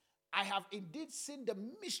 I have indeed seen the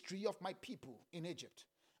mystery of my people in Egypt.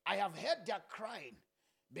 I have heard their crying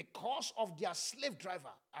because of their slave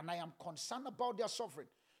driver, and I am concerned about their suffering.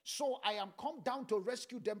 So I am come down to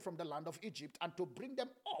rescue them from the land of Egypt and to bring them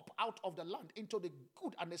up out of the land into the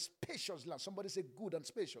good and the spacious land. Somebody say good and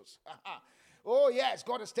spacious. Oh yes,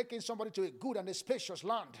 God is taking somebody to a good and a spacious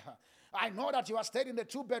land. I know that you are staying in the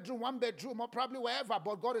 2-bedroom, 1-bedroom, or probably wherever,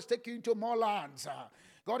 but God is taking you into more lands.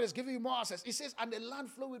 God is giving you more access. He says, and the land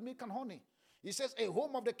flow with milk and honey. He says, a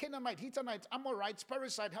home of the Canaanite, Hittite, Amorite,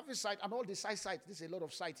 Perizzite, Hivite, and all the sites. This is a lot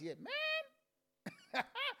of sites here. Man!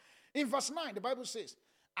 In verse 9, the Bible says,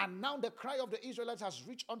 and now the cry of the Israelites has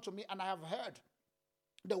reached unto me, and I have heard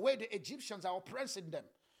the way the Egyptians are oppressing them.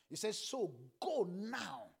 He says, so go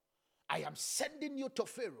now. I am sending you to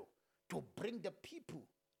Pharaoh to bring the people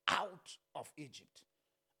out of Egypt.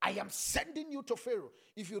 I am sending you to Pharaoh.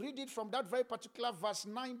 If you read it from that very particular verse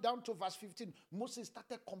 9 down to verse 15, Moses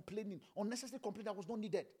started complaining, unnecessary complaint that was not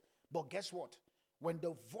needed. But guess what? When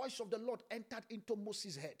the voice of the Lord entered into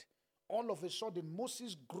Moses' head, all of a sudden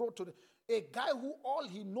Moses grew to a guy who all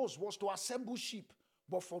he knows was to assemble sheep.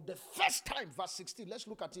 But for the first time, verse 16, let's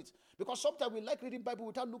look at it. Because sometimes we like reading Bible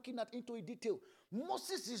without looking into it detail.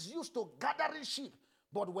 Moses is used to gathering sheep.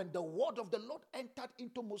 But when the word of the Lord entered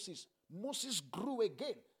into Moses, Moses grew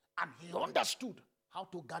again. And he understood how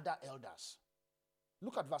to gather elders.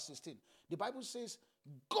 Look at verse 16. The Bible says,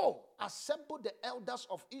 go, assemble the elders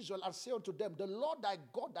of Israel and say unto them, the Lord thy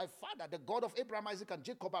God, thy father, the God of Abraham, Isaac, and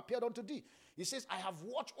Jacob appeared unto thee. He says, I have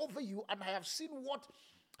watched over you and I have seen what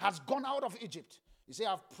has gone out of Egypt. He said,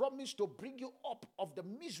 I have promised to bring you up of the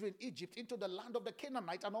misery in Egypt into the land of the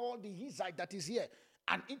Canaanite and all the Hittite that is here,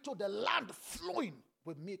 and into the land flowing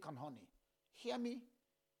with milk and honey. Hear me?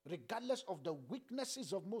 Regardless of the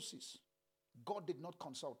weaknesses of Moses, God did not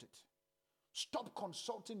consult it. Stop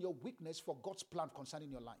consulting your weakness for God's plan concerning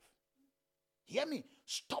your life. Hear me?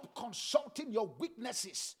 Stop consulting your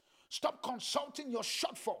weaknesses. Stop consulting your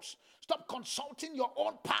shortfalls. Stop consulting your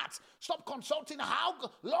own parts. Stop consulting how,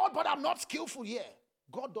 Lord, but I'm not skillful here.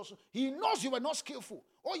 God doesn't. He knows you were not skillful.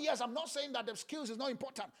 Oh yes, I'm not saying that the skills is not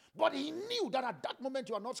important, but he knew that at that moment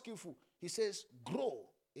you are not skillful. He says, grow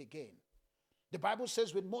again. The Bible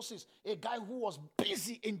says with Moses, a guy who was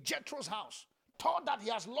busy in Jethro's house, thought that he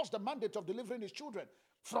has lost the mandate of delivering his children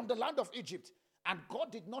from the land of Egypt. And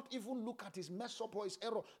God did not even look at his mess up or his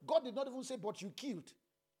error. God did not even say, but you killed.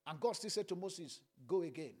 And God still said to Moses, go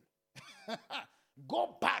again.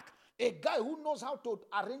 Go back. A guy who knows how to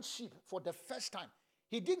arrange sheep for the first time.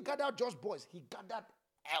 He didn't gather just boys. He gathered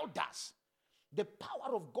elders. The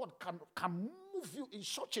power of God can move you in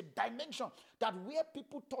such a dimension that where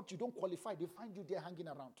people thought you don't qualify, they find you there hanging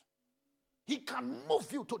around. He can move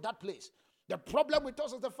you to that place. The problem with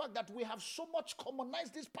us is the fact that we have so much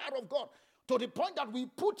commonized this power of God to the point that we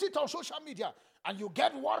put it on social media and you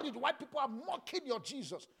get worried why people are mocking your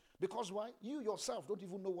Jesus. Because why? You yourself don't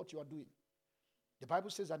even know what you are doing. The Bible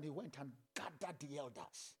says, and he went and gathered the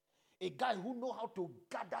elders. A guy who knows how to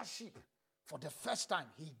gather sheep for the first time,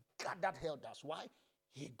 he gathered elders. Why?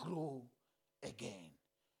 He grew again.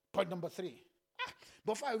 Point number 3.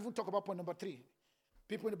 Before I even talk about point number 3,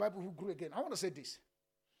 people in the Bible who grew again, I want to say this.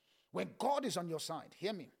 When God is on your side,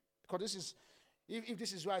 hear me, because this is, if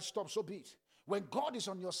this is where I stop, so be it. When God is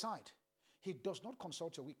on your side, he does not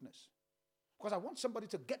consult your weakness. Because I want somebody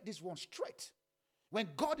to get this one straight. When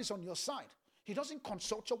God is on your side, he doesn't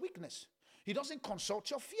consult your weakness. He doesn't consult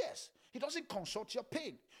your fears. He doesn't consult your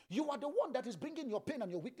pain. You are the one that is bringing your pain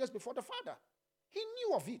and your weakness before the Father. He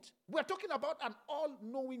knew of it. We're talking about an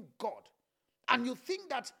all-knowing God. And you think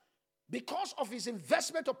that because of his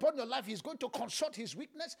investment upon your life, he's going to consult his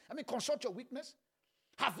weakness? Consult your weakness?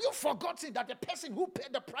 Have you forgotten that the person who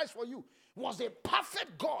paid the price for you was a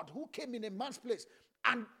perfect God who came in a man's place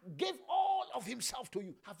and gave all of himself to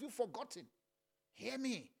you? Have you forgotten? Hear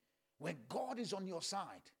me. When God is on your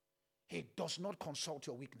side, he does not consult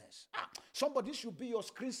your weakness. Somebody should be your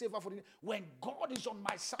screensaver for it. When God is on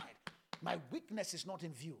my side, my weakness is not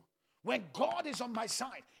in view. When God is on my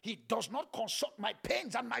side, he does not consult my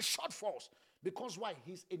pains and my shortfalls. Because why?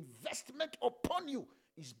 His investment upon you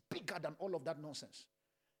is bigger than all of that nonsense.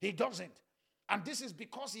 He doesn't. And this is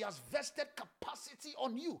because he has vested capacity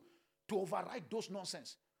on you to override those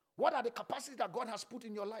nonsense. What are the capacities that God has put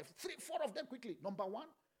in your life? 3, 4 of them quickly. Number 1,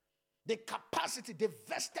 the capacity, the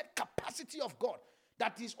vested capacity of God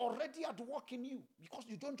that is already at work in you because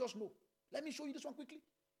you don't just know. Let me show you this one quickly.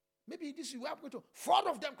 Maybe this is where I'm going to. 4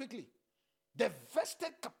 of them quickly. The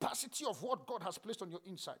vested capacity of what God has placed on your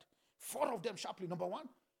inside. 4 of them sharply. Number 1,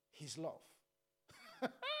 his love.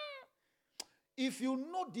 If you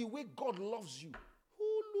know the way God loves you,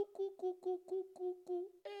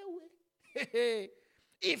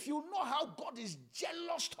 if you know how God is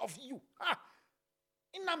jealous of you,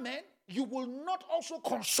 inner man, you will not also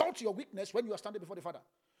consult your weakness when you are standing before the Father.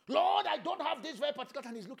 Lord, I don't have this very particular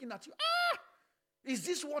time. He's looking at you. Is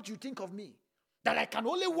this what you think of me? That I can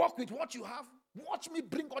only work with what you have? Watch me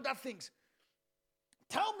bring other things.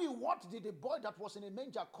 Tell me, what did the boy that was in a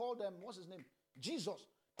manger called what's his name? Jesus.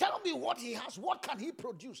 Tell me what he has. What can he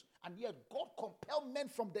produce? And yet God compelled men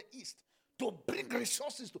from the east to bring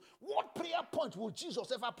resources to. What prayer point will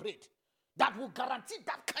Jesus ever pray that will guarantee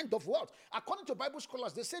that kind of wealth? According to Bible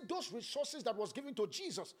scholars, they say those resources that was given to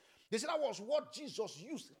Jesus, they said that was what Jesus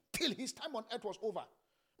used till his time on earth was over.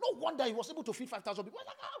 No wonder he was able to feed 5,000 people.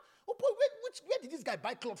 Like, oh boy, where did this guy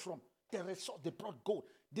buy clothes from? The resource, they brought gold.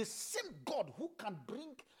 The same God who can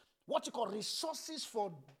bring what you call resources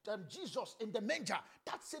for Jesus in the manger,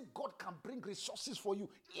 that same God can bring resources for you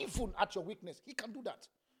even at your weakness. He can do that.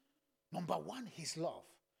 Number one, his love.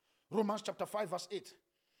 Romans chapter 5 verse 8.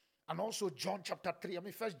 And also John chapter 3.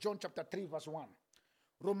 1 John chapter 3 verse 1.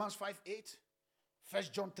 Romans 5 8. 1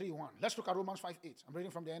 John 3 1. Let's look at Romans 5 8. I'm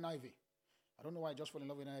reading from the NIV. I don't know why I just fell in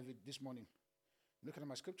love with NIV this morning. I'm looking at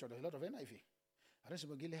my scripture. There's a lot of NIV. I don't see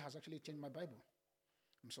Mogile has actually changed my Bible.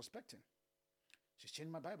 I'm suspecting. She's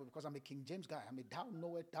changed my Bible because I'm a King James guy. I'm a thou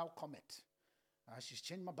knowest, thou cometh. She's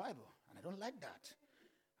changed my Bible, and I don't like that.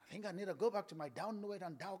 I think I need to go back to my thou knowest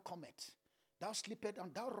and thou cometh. Thou sleepeth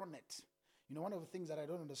and thou runneth. You know, one of the things that I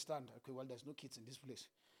don't understand, okay, well, there's no kids in this place.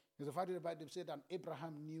 Because the fact that the Bible said that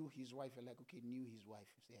Abraham knew his wife. You're like, okay, knew his wife.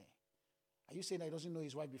 Say, hey, are you saying that he doesn't know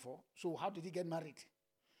his wife before? So how did he get married?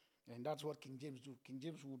 And that's what King James do. King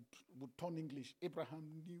James would turn English. Abraham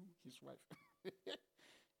knew his wife.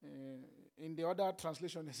 In the other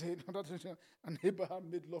translation, they say, and Abraham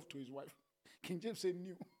made love to his wife. King James said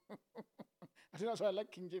knew. I think that's why I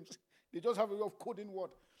like King James. They just have a way of coding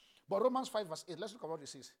word. But Romans 5 verse 8, let's look at what it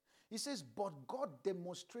says. It says, but God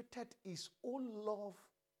demonstrated his own love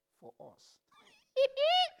for us.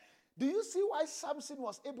 Do you see why Samson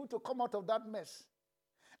was able to come out of that mess?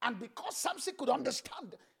 And because Samson could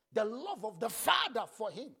understand the love of the Father for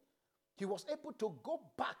him, he was able to go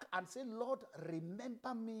back and say, Lord,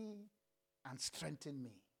 remember me and strengthen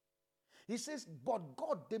me. He says, but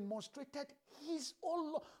God demonstrated his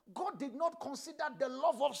own love. God did not consider the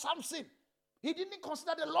love of Samson. He didn't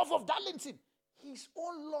consider the love of Darlington. His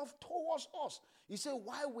own love towards us. He said,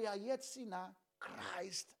 while we are yet sinner,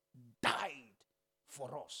 Christ died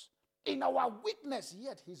for us. In our weakness,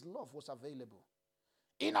 yet his love was available.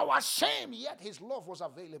 In our shame, yet his love was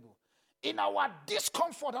available. In our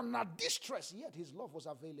discomfort and our distress, yet his love was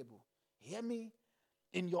available. Hear me?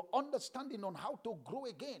 In your understanding on how to grow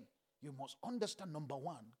again, you must understand, number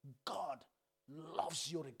one, God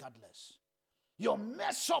loves you regardless. Your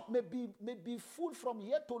mess up may be full from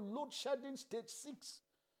here to load shedding stage 6.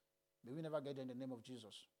 May we never get there in the name of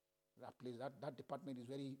Jesus. That place, that department is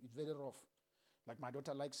very rough. Like my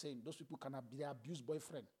daughter likes saying, those people can be their abused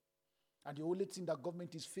boyfriend. And the only thing that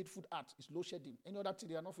government is faithful at is load shedding. Any other thing,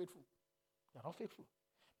 they are not faithful. They are not faithful.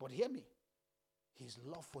 But hear me. His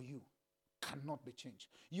love for you cannot be changed.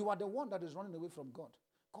 You are the one that is running away from God.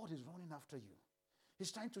 God is running after you.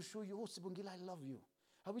 He's trying to show you, oh, Sibongila, I love you.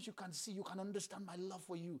 I wish you can see, you can understand my love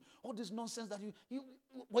for you. All this nonsense that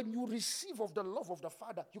when you receive of the love of the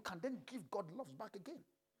Father, you can then give God love back again.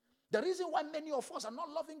 The reason why many of us are not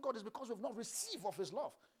loving God is because we've not received of his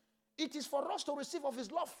love. It is for us to receive of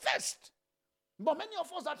his love first. But many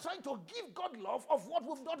of us are trying to give God love of what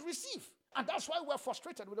we've not received. And that's why we're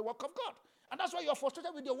frustrated with the work of God. And that's why you're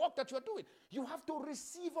frustrated with the work that you're doing. You have to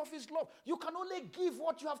receive of his love. You can only give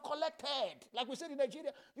what you have collected. Like we said in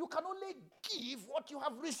Nigeria, you can only give what you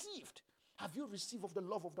have received. Have you received of the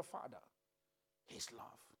love of the Father? His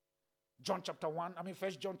love. 1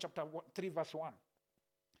 John chapter 3 verse 1.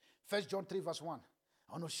 1 John 3 verse 1.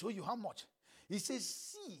 I want to show you how much. He says,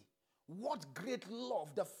 see what great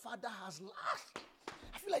love the Father has loved.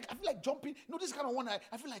 I feel like jumping. You know, this kind of one,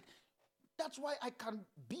 I feel like that's why I can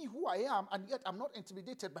be who I am, and yet I'm not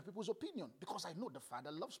intimidated by people's opinion, because I know the Father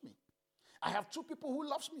loves me. I have two people who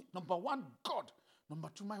loves me. Number one, God. Number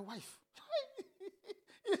two, my wife.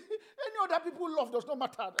 Any other people love does not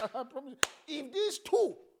matter. I promise. If these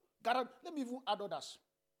two, God, let me even add others.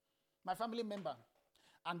 My family member,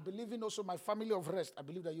 and believing also my family of rest, I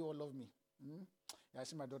believe that you all love me. Yeah, I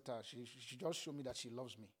see my daughter. She just showed me that she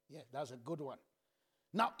loves me. Yeah, that's a good one.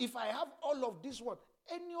 Now, if I have all of this one,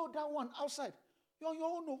 any other one outside, you're on your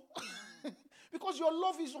own. No. Because your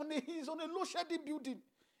love is on a low-shedding building.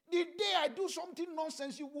 The day I do something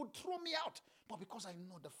nonsense, you would throw me out. But because I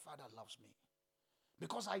know the Father loves me,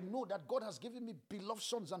 because I know that God has given me beloved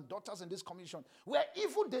sons and daughters in this commission, where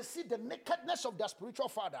even they see the nakedness of their spiritual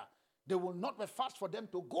father, they will not be fast for them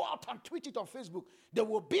to go out and tweet it on Facebook. They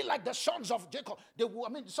will be like the sons of Jacob. The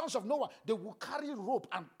sons of Noah. They will carry rope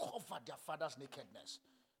and cover their father's nakedness.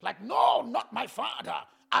 Like, no, not my father.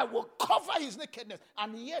 I will cover his nakedness.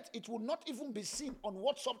 And yet, it will not even be seen on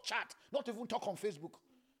WhatsApp chat. Not even talk on Facebook.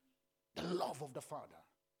 The love of the Father.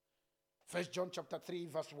 1 John chapter 3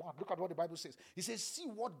 verse 1. Look at what the Bible says. He says, see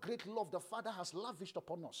what great love the Father has lavished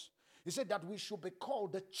upon us, He said that we should be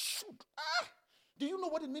called the children. Do you know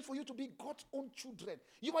what it means for you to be God's own children?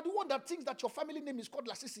 You are the one that thinks that your family name is called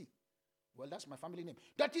Lasisi. Well, that's my family name.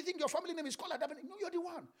 That you think your family name is called Adabani. No, you're the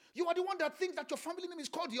one. You are the one that thinks that your family name is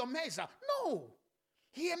called Yomeza. No.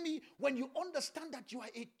 Hear me. When you understand that you are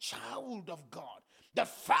a child of God, the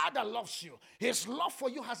Father loves you. His love for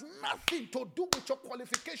you has nothing to do with your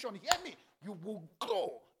qualification. Hear me. You will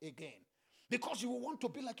grow again because you will want to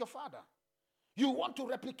be like your Father. You want to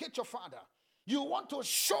replicate your Father. You want to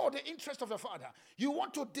show the interest of your Father. You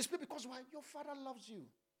want to display because why? Your Father loves you.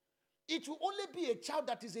 It will only be a child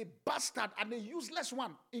that is a bastard and a useless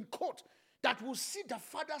one, in quote, that will see the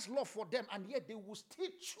Father's love for them and yet they will still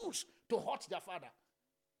choose to hurt their Father.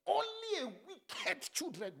 Only a wicked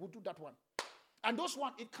children will do that one. And those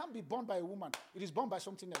one, it can't be born by a woman. It is born by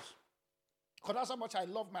something else. Because that's how much I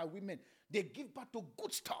love my women. They give birth to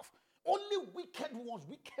good stuff. Only wicked ones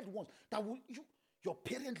that will your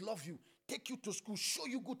parents love you, take you to school, show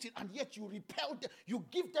you good things, and yet you repel them. You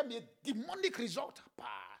give them a demonic result.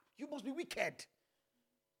 You must be wicked.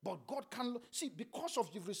 But God can see, because of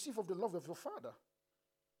you've received of the love of your Father,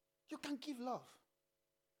 you can give love.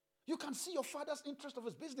 You can see your Father's interest of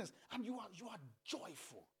his business, and you are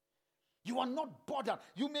joyful. You are not bothered.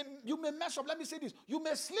 You may mess up. Let me say this. You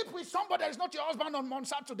may sleep with somebody that is not your husband on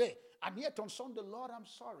Saturday, and yet on Sunday, Lord, I'm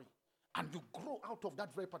sorry. And you grow out of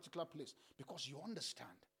that very particular place because you understand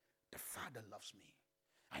the Father loves me.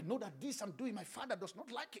 I know that this I'm doing, my Father does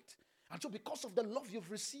not like it. And so because of the love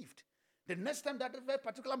you've received, the next time that very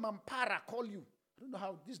particular mampara call you, I don't know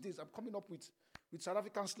how these days I'm coming up with South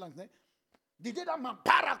African slang. The day that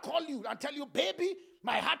mampara call you and tell you, baby,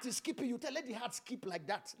 my heart is skipping, you tell, let the heart skip like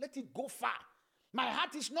that. Let it go far. My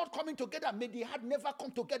heart is not coming together. May the heart never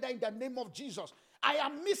come together in the name of Jesus. I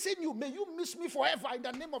am missing you. May you miss me forever in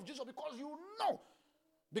the name of Jesus, because you know,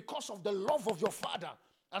 because of the love of your Father.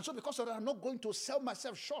 And so because of that, I'm not going to sell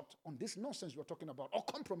myself short on this nonsense you're talking about or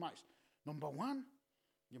compromise. Number one,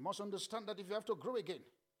 you must understand that if you have to grow again,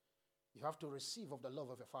 you have to receive of the love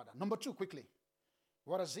of your Father. Number two, quickly,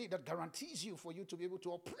 what is it that guarantees you for you to be able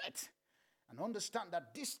to operate and understand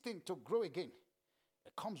that this thing to grow again,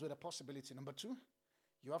 it comes with a possibility. Number two,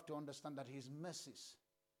 you have to understand that his mercies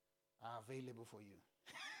are available for you.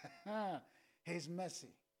 His mercy.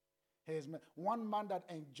 One man that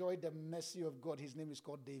enjoyed the mercy of God, his name is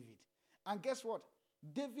called David. And guess what?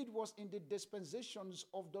 David was in the dispensations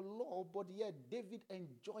of the law, but yet David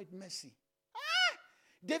enjoyed mercy.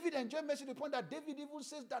 David enjoyed mercy to the point that David even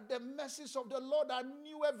says that the mercies of the Lord are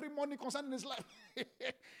new every morning concerning his life.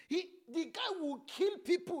 The guy will kill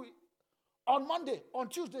people on Monday, on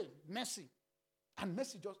Tuesday, mercy. And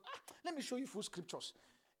mercy just, let me show you full scriptures.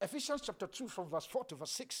 Ephesians chapter 2 from verse 4 to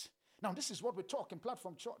verse 6. Now this is what we talk in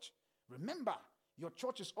Platform Church. Remember, your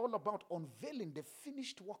church is all about unveiling the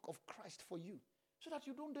finished work of Christ for you. So that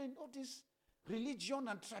you don't do all these religion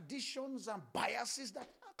and traditions and biases that,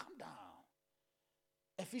 calm down.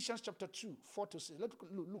 Ephesians chapter 2, 4 to 6.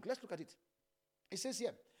 Let's look at it. It says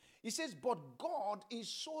here, it says, but God is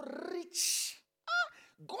so rich.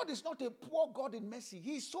 God is not a poor God in mercy.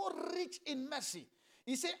 He is so rich in mercy.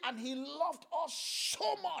 He said, and he loved us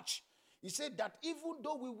so much. He said that even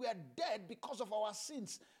though we were dead because of our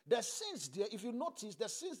sins, the sins there, if you notice, the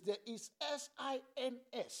sins there is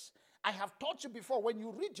S-I-N-S. I have taught you before, when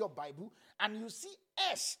you read your Bible and you see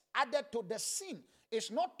S added to the sin, it's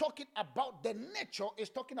not talking about the nature, it's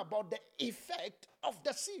talking about the effect of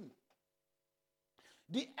the sin.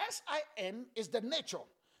 The S-I-N is the nature.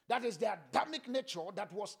 That is the Adamic nature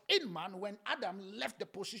that was in man when Adam left the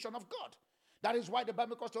position of God. That is why the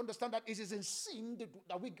Bible calls to understand that it is in sin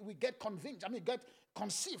that we get get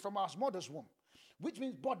conceived from our mother's womb. Which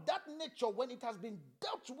means, but that nature, when it has been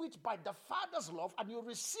dealt with by the Father's love and you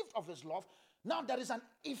received of his love, now there is an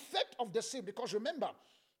effect of the sin. Because remember,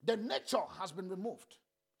 the nature has been removed.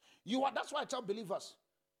 That's why I tell believers,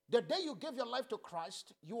 the day you gave your life to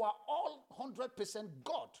Christ, you are all 100%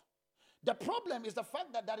 God. The problem is the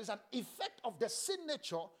fact that there is an effect of the sin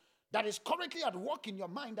nature that is currently at work in your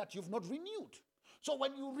mind that you've not renewed. So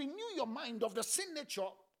when you renew your mind of the sin nature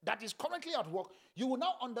that is currently at work, you will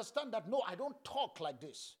now understand that, no, I don't talk like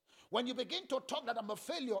this. When you begin to talk that I'm a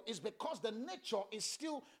failure, it's because the nature is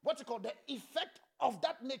still, the effect of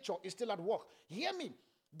that nature is still at work. Hear me.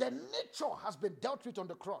 The nature has been dealt with on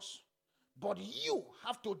the cross, but you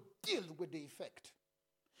have to deal with the effect.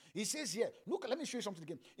 He says here, look, let me show you something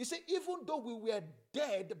again. He said, even though we were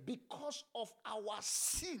dead because of our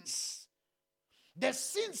sins, the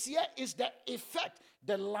sins here is the effect,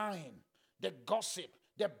 the lying, the gossip,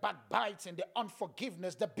 the backbiting, the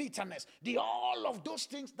unforgiveness, the bitterness, all of those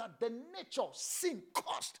things that the nature, sin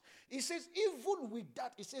caused. He says, even with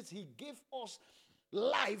that, he says he gave us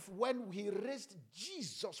life when he raised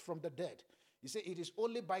Jesus from the dead. He said, it is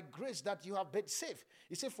only by grace that you have been saved.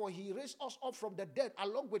 He said, for he raised us up from the dead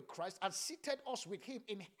along with Christ and seated us with him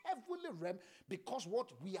in heavenly realm, because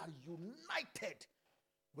what? We are united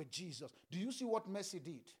with Jesus. Do you see what mercy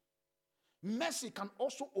did? Mercy can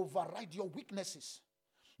also override your weaknesses.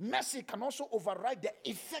 Mercy can also override the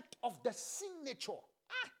effect of the sin nature.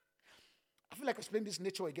 I feel like explaining this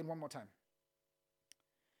nature again one more time.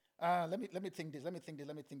 Let me think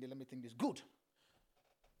this. Good.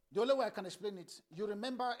 The only way I can explain it, you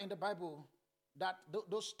remember in the Bible that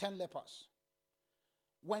those 10 lepers,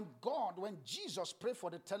 when Jesus prayed for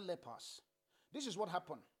the 10 lepers, this is what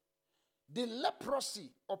happened. The leprosy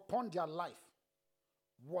upon their life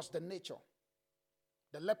was the nature.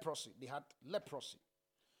 The leprosy, they had leprosy.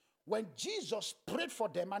 When Jesus prayed for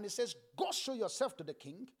them and he says, go show yourself to the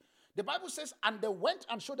king, the Bible says, and they went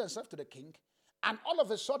and showed themselves to the king, and all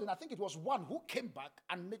of a sudden, I think it was one who came back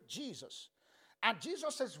and met Jesus. And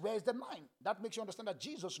Jesus says, where is the 9? That makes you understand that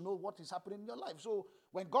Jesus knows what is happening in your life. So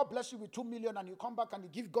when God bless you with 2 million and you come back and you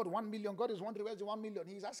give God 1 million, God is wondering, where's the 1 million?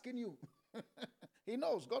 He's asking you. He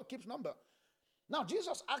knows. God keeps number. Now,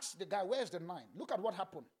 Jesus asked the guy, where's the 9? Look at what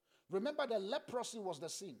happened. Remember, the leprosy was the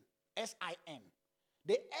sin. S-I-N.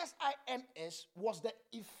 The S-I-N-S was the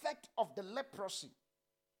effect of the leprosy.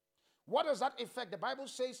 What does that effect? The Bible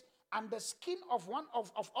says, and the skin of one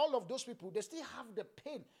of all of those people, they still have the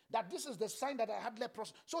pain, that this is the sign that I had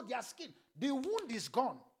leprosy. So their skin, the wound is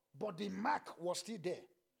gone, but the mark was still there.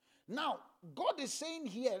 Now, God is saying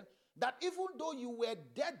here that even though you were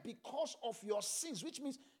dead because of your sins, which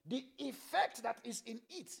means the effect that is in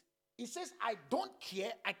it, he says, I don't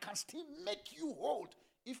care, I can still make you whole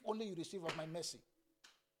if only you receive of my mercy.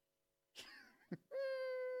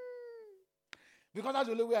 Because that's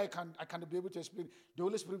the only way I can be able to explain. The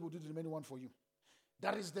Holy Spirit will do the remaining one for you.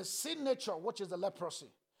 That is the sin nature, which is the leprosy.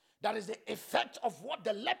 That is the effect of what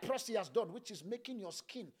the leprosy has done, which is making your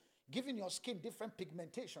skin, giving your skin different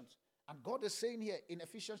pigmentations. And God is saying here in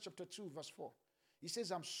Ephesians chapter 2, verse 4, he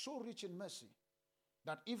says, I'm so rich in mercy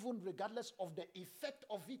that even regardless of the effect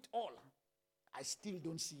of it all, I still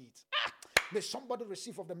don't see it. May somebody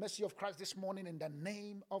receive of the mercy of Christ this morning in the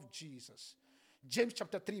name of Jesus. James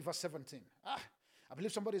chapter 3, verse 17. I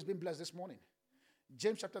believe somebody has been blessed this morning.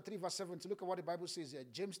 James chapter 3, verse 17. Look at what the Bible says here.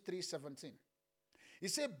 James 3, 17. He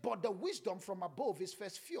said, but the wisdom from above is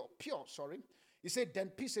first pure. He said, then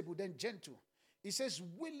peaceable, then gentle. He says,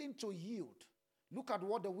 willing to yield. Look at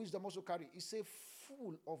what the wisdom also carries. He said,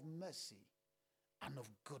 full of mercy and of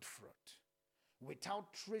good fruit,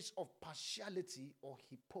 without trace of partiality or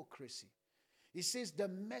hypocrisy. He says, the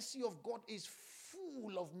mercy of God is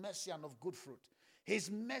full of mercy and of good fruit. His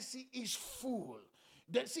mercy is full.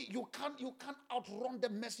 See, you can't outrun the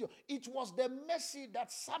mercy. It was the mercy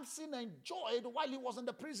that Samson enjoyed while he was in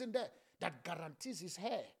the prison there that guarantees his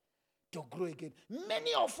hair to grow again.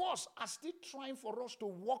 Many of us are still trying for us to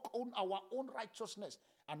walk on our own righteousness.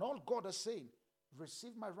 And all God is saying,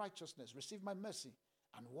 receive my righteousness, receive my mercy,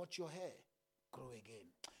 and watch your hair grow again.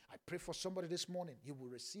 I pray for somebody this morning. You will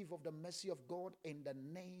receive of the mercy of God in the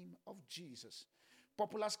name of Jesus.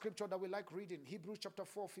 Popular scripture that we like reading, Hebrews chapter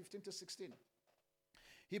 4, 15 to 16.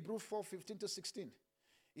 Hebrews 4, 15 to 16.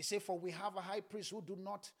 He said, for we have a high priest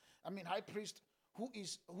who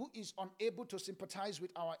is unable to sympathize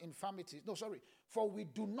with our infirmities. For we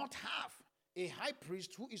do not have a high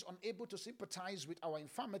priest who is unable to sympathize with our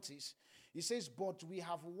infirmities. He says, but we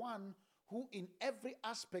have one who in every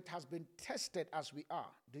aspect has been tested as we are.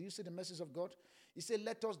 Do you see the message of God? He said,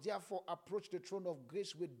 let us therefore approach the throne of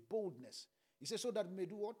grace with boldness. He says, so that we may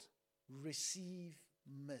do what? Receive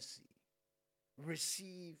mercy.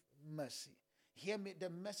 Receive mercy. Hear me, the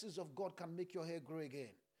message of God can make your hair grow again.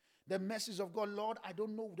 The message of God, Lord, I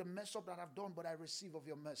don't know the mess up that I've done, but I receive of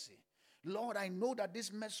your mercy. Lord, I know that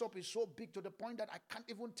this mess up is so big to the point that I can't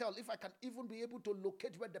even tell if I can even be able to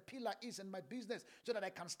locate where the pillar is in my business so that I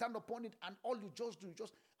can stand upon it, and all you just do,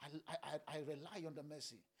 I rely on the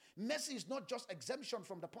mercy. Mercy is not just exemption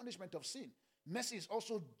from the punishment of sin. Mercy is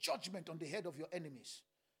also judgment on the head of your enemies.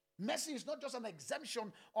 Mercy is not just an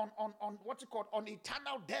exemption on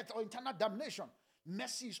eternal death or eternal damnation.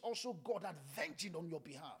 Mercy is also God avenging on your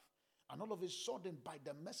behalf. And all of a sudden, by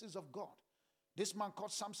the mercies of God, this man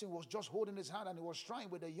called Samson was just holding his hand and he was trying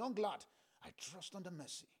with a young lad. I trust on the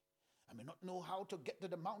mercy. I may not know how to get to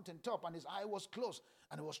the mountaintop, and his eye was closed,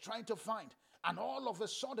 and he was trying to find. And all of a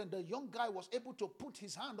sudden, the young guy was able to put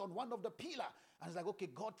his hand on one of the pillar. And he's like, okay,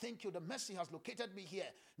 God, thank you. The mercy has located me here.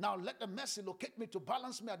 Now let the mercy locate me to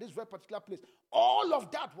balance me at this very particular place. All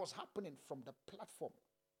of that was happening from the platform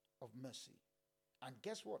of mercy. And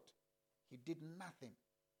guess what? He did nothing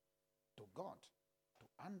to God to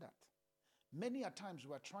earn that. Many a times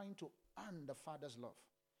we are trying to earn the Father's love.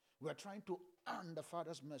 We are trying to earn the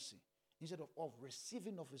Father's mercy instead of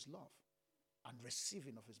receiving of his love and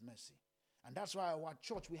receiving of his mercy. And that's why our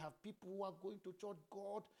church, we have people who are going to church.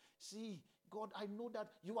 God, see, God, I know that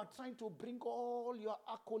you are trying to bring all your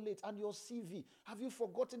accolades and your CV. Have you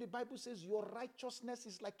forgotten the Bible says your righteousness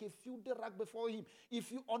is like a filthy rag before him?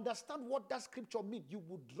 If you understand what that scripture means, you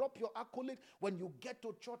will drop your accolade when you get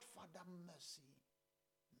to church. Father, mercy,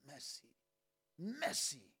 mercy,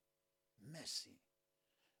 mercy, mercy.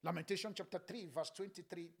 Lamentation chapter 3, verse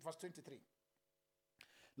 23.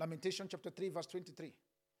 Lamentation chapter 3, verse 23.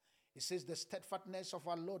 It says, the steadfastness of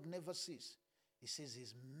our Lord never ceases. It says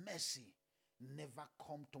his mercy never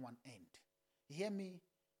come to an end. Hear me?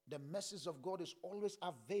 The mercies of God is always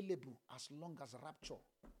available as long as rapture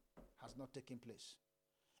has not taken place.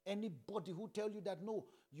 Anybody who tell you that no,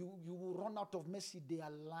 you will run out of mercy, they are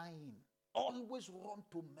lying. Always run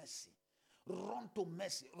to mercy. Run to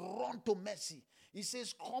mercy. Run to mercy. He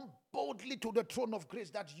says, come boldly to the throne of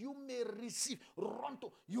grace that you may receive. Run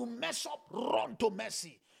to. You mess up, run to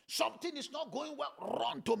mercy. Something is not going well,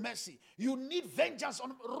 run to mercy. You need vengeance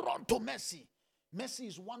on, run to mercy. Mercy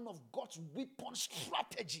is one of God's weapon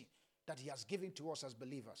strategy that he has given to us as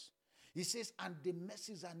believers. He says, and the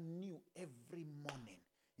mercies are new every morning.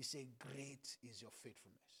 He says, great is your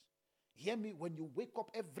faithfulness. Hear me, when you wake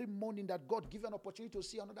up every morning that God give you an opportunity to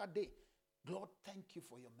see another day, Lord, thank you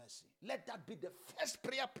for your mercy. Let that be the first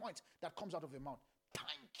prayer point that comes out of your mouth.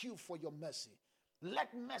 Thank you for your mercy.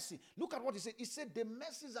 Let mercy. Look at what he said. He said the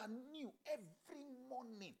mercies are new every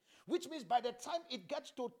morning. Which means by the time it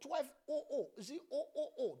gets to 12:00, you see,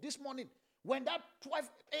 this morning, when that 12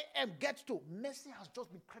 a.m. gets to, mercy has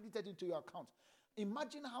just been credited into your account.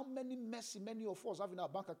 Imagine how many mercy many of us have in our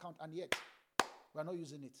bank account, and yet we are not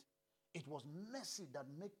using it. It was mercy that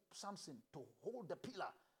made Samson to hold the pillar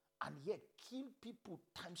and yet kill people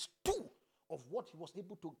times 2 of what he was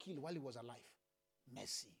able to kill while he was alive.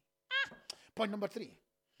 Mercy. Point number 3.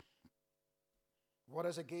 What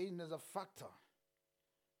is again is a factor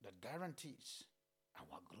that guarantees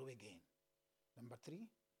our growth again. Number 3,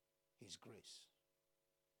 his grace.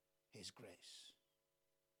 His grace.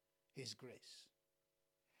 His grace.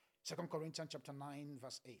 2 Corinthians chapter 9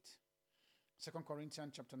 verse 8. 2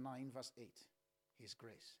 Corinthians chapter 9 verse 8. His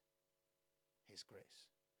grace. His grace.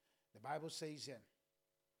 The Bible says here,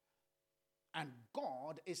 and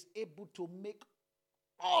God is able to make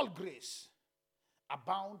all grace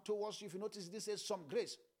abound towards you. If you notice, this is some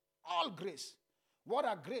grace. All grace. What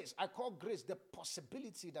are grace? I call grace the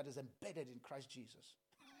possibility that is embedded in Christ Jesus.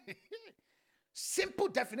 Simple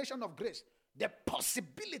definition of grace. The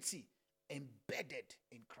possibility embedded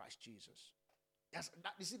in Christ Jesus.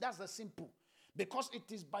 You see, that's the simple. Because it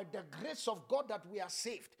is by the grace of God that we are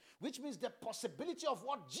saved. Which means the possibility of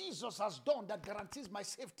what Jesus has done that guarantees my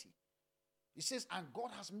safety. He says, and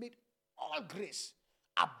God has made all grace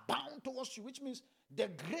abound towards you. Which means the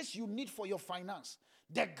grace you need for your finance.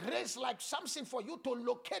 The grace like Samson for you to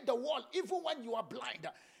locate the wall even when you are blind.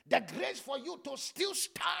 The grace for you to still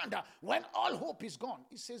stand when all hope is gone.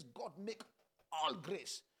 He says, God make all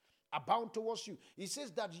grace abound towards you. He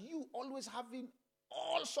says that you always having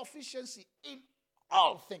all sufficiency in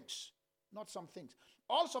all things, not some things.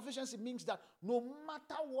 All sufficiency means that no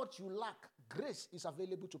matter what you lack, grace is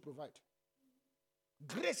available to provide.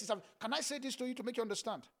 Grace is. Can I say this to you to make you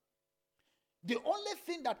understand? The only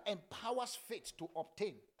thing that empowers faith to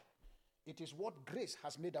obtain, it is what grace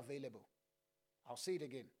has made available. I'll say it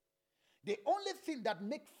again. The only thing that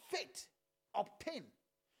makes faith obtain,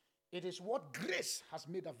 it is what grace has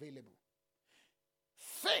made available.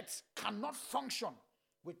 Faith cannot function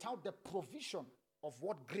without the provision of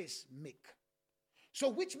what grace make. So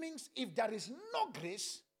which means if there is no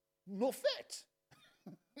grace, no faith.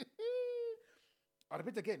 I'll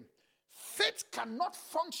repeat again. Faith cannot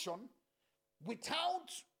function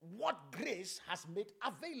without what grace has made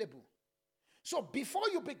available. So before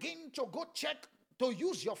you begin to go check to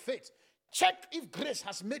use your faith, check if grace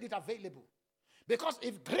has made it available. Because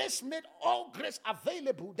if grace made all grace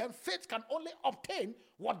available, then faith can only obtain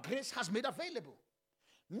what grace has made available.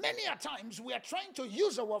 Many a times we are trying to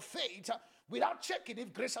use our faith without checking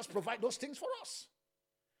if grace has provided those things for us.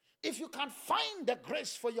 If you can find the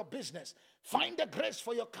grace for your business, find the grace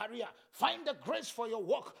for your career, find the grace for your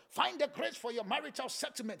work, find the grace for your marital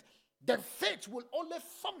settlement, then faith will only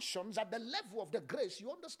function at the level of the grace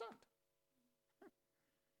you understand.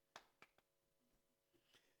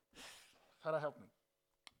 Father, help me.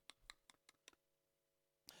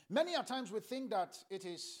 Many a times we think that it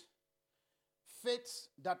is faith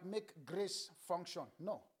that make grace function.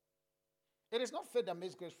 No. It is not faith that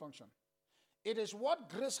makes grace function. It is what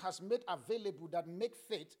grace has made available that make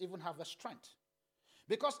faith even have a strength.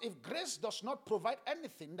 Because if grace does not provide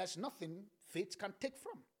anything, there's nothing faith can take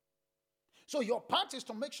from. So your part is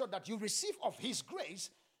to make sure that you receive of his grace,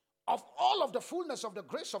 of all of the fullness of the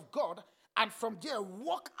grace of God, and from there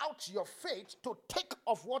work out your faith to take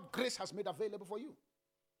of what grace has made available for you.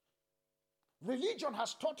 Religion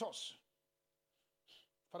has taught us,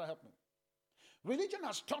 Father help me. Religion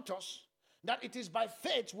has taught us that it is by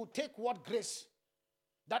faith we take what grace,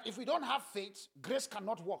 that if we don't have faith, grace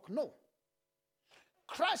cannot work. No.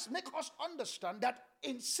 Christ make us understand that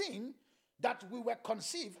in sin that we were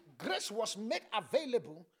conceived, grace was made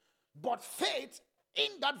available, but faith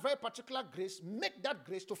in that very particular grace make that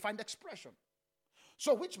grace to find expression.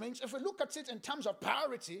 So which means if we look at it in terms of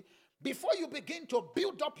priority, before you begin to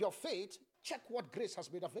build up your faith, check what grace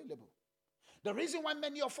has made available. The reason why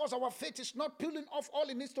many of us, our faith is not pulling off all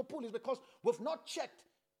it needs to pull is because we've not checked.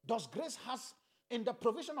 Does grace has, in the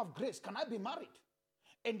provision of grace, can I be married?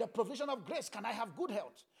 In the provision of grace, can I have good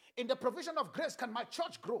health? In the provision of grace, can my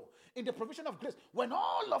church grow? In the provision of grace, when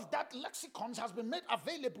all of that lexicons has been made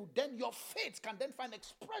available, then your faith can then find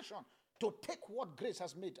expression to take what grace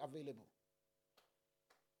has made available.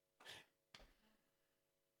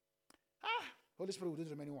 Holy Spirit will do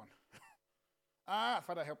the remaining one.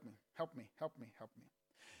 Father, help me, help me, help me, help me.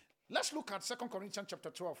 Let's look at 2 Corinthians chapter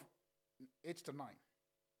 12, 8 to 9.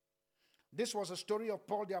 This was a story of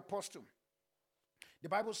Paul the apostle. The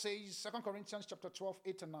Bible says, 2 Corinthians chapter 12,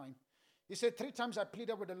 8 to 9. He said, 3 times I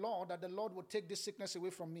pleaded with the Lord that the Lord would take this sickness away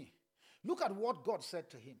from me. Look at what God said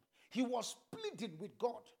to him. He was pleading with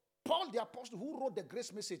God. Paul the apostle who wrote the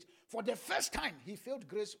grace message, for the first time he failed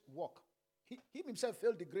grace work. He himself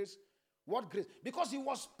failed the grace. What grace? Because he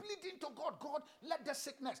was pleading to God, God, let the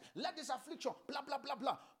sickness, let this affliction, blah, blah, blah,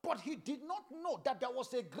 blah. But he did not know that there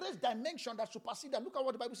was a grace dimension that superseded. Look at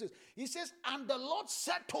what the Bible says. He says, and the Lord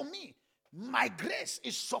said to me, my grace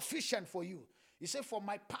is sufficient for you. He said, for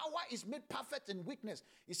my power is made perfect in weakness.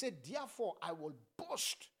 He said, therefore I will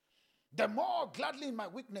boast the more gladly in my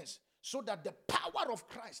weakness, so that the power of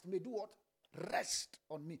Christ may do what? Rest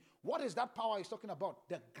on me. What is that power he's talking about?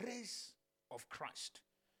 The grace of Christ.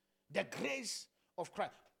 The grace of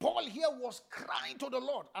Christ. Paul here was crying to the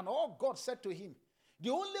Lord, and all God said to him,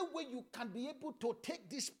 the only way you can be able to take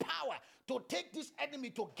this power, to take this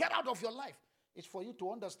enemy, to get out of your life, is for you to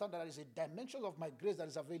understand that there is a dimension of my grace that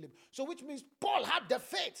is available. So which means Paul had the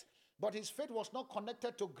faith, but his faith was not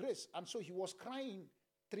connected to grace, and so he was crying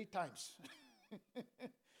 3 times.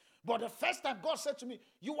 But the first time God said to me,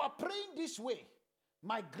 you are praying this way,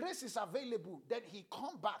 my grace is available. Then he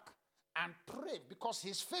come back and pray, because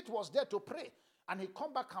his faith was there to pray, and he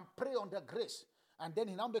come back and pray on the grace, and then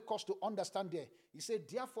he now make us to understand there. He said,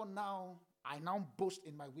 therefore now I now boast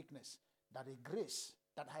in my weakness, that a grace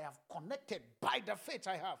that I have connected by the faith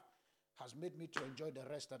I have has made me to enjoy the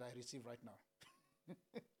rest that I receive right now.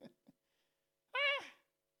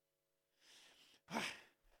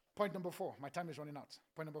 Point number 4. My time is running out.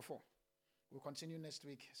 Point number 4. We'll continue next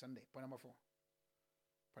week, Sunday. Point number 4.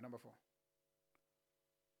 Point number 4.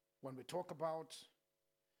 When we talk about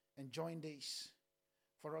enjoying days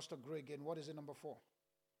for us to grow again, what is it, number 4?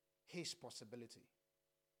 His possibility.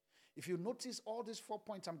 If you notice all these 4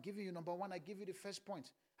 points I'm giving you, number 1, I give you the first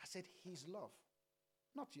point. I said his love,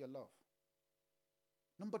 not your love.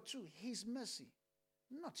 Number 2, his mercy,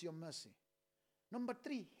 not your mercy. Number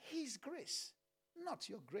 3, his grace, not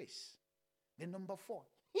your grace. Then number 4,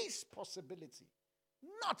 his possibility,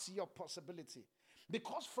 not your possibility.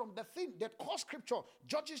 Because from the thing that core scripture,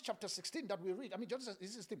 Judges chapter 16 that we read, Judges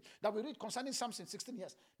 16 that we read concerning Samson, 16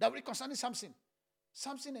 years, that we read concerning Samson.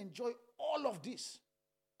 Samson enjoyed all of this,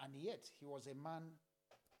 and yet he was a man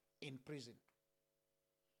in prison.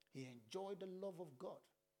 He enjoyed the love of God.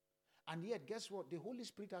 And yet, guess what? The Holy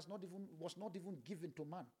Spirit was not even given to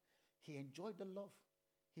man. He enjoyed the love.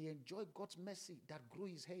 He enjoyed God's mercy that grew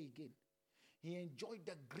his hair again. He enjoyed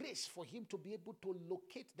the grace for him to be able to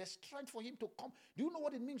locate, the strength for him to come. Do you know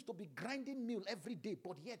what it means to be grinding meal every day?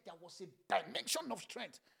 But yet there was a dimension of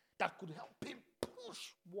strength that could help him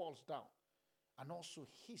push walls down. And also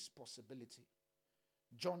his possibility.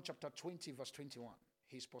 John chapter 20 verse 21.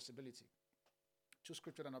 His possibility. 2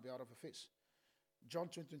 scriptures and I'll be out of the face. John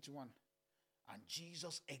 20:21. And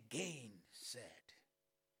Jesus again said,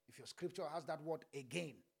 if your scripture has that word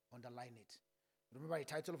again, underline it. Remember, the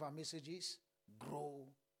title of our message is Grow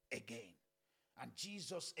Again. And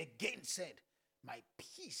Jesus again said, my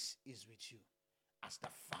peace is with you. As the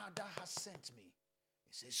Father has sent me,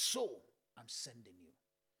 he says, so I'm sending you.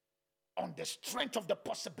 On the strength of the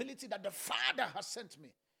possibility that the Father has sent me,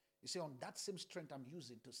 you say, on that same strength I'm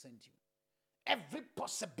using to send you. Every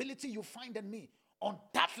possibility you find in me, on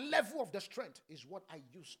that level of the strength is what I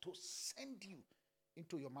use to send you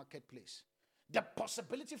into your marketplace. The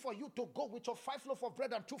possibility for you to go with your 5 loaves of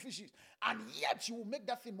bread and 2 fishes, and yet you will make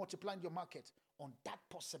that thing multiply in your market. On that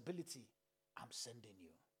possibility, I'm sending you.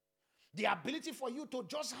 The ability for you to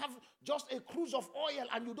just have just a cruise of oil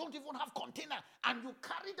and you don't even have container and you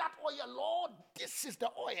carry that oil. Lord, this is the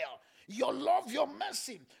oil. Your love, your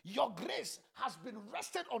mercy, your grace has been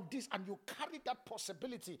rested on this, and you carry that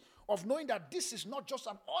possibility of knowing that this is not just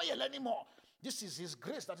an oil anymore. This is his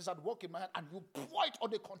grace that is at work in my hand, and you pour it on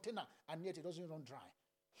the container and yet it doesn't run dry.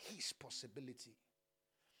 His possibility.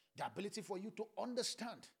 The ability for you to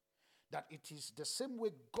understand that it is the same way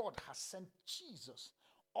God has sent Jesus.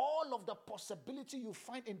 All of the possibility you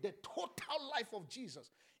find in the total life of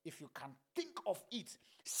Jesus, if you can think of it,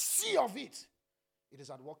 see of it, it is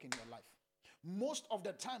at work in your life. Most of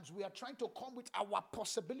the times we are trying to come with our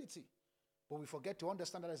possibility, but we forget to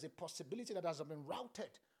understand that there's a possibility that has been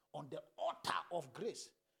routed on the altar of grace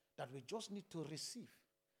that we just need to receive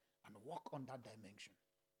and walk on that dimension.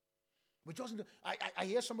 We just need to, I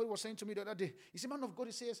hear somebody was saying to me the other day, he's a man of God,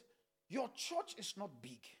 he says, your church is not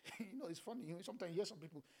big. It's funny. Sometimes you hear some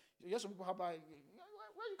people have where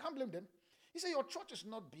you can't blame them. He said, your church is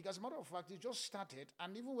not big. As a matter of fact, you just started,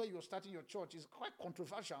 and even where you're starting your church is quite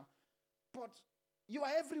controversial, but you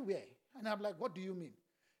are everywhere. And I'm like, what do you mean?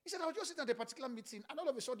 He said, I was just sitting at a particular meeting, and all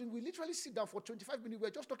of a sudden, we literally sit down for 25 minutes. We're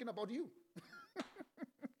just talking about you.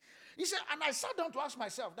 He said, and I sat down to ask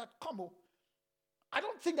myself that, come on, I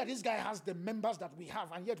don't think that this guy has the members that we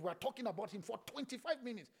have, and yet we're talking about him for 25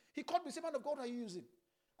 minutes. He called me, said, man of God, what are you using?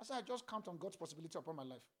 I said, I just count on God's possibility upon my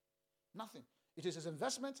life. Nothing. It is his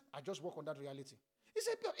investment. I just work on that reality. He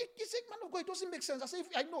said, man of God, it doesn't make sense. I said,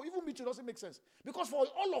 I know, even me too, doesn't make sense. Because for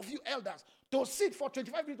all of you elders to sit for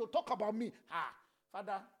 25 minutes to talk about me,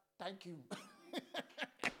 Father, thank you.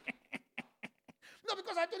 No,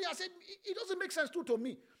 because I told you, I said, it doesn't make sense too to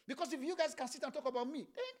me. Because if you guys can sit and talk about me,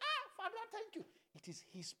 then, Father, thank you. It is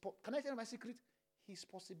his, can I tell you my secret? His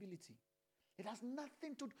possibility. It has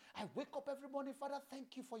nothing to do. I wake up every morning, Father,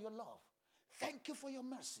 thank you for your love. Thank you for your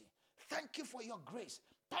mercy. Thank you for your grace.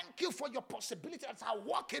 Thank you for your possibility as I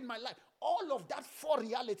walk in my life. All of that for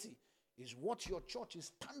reality is what your church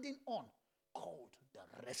is standing on, called the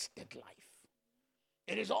rested life.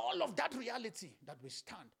 It is all of that reality that we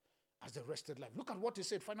stand as the rested life. Look at what he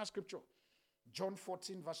said, final scripture. John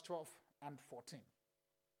 14, verse 12 and 14.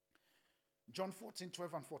 John 14,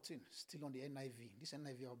 12 and 14. Still on the NIV. This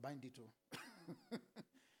NIV, I'll bind it to.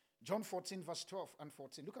 John 14, verse 12 and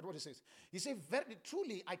 14. Look at what he says. He said, very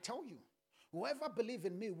truly, I tell you, whoever believes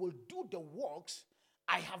in me will do the works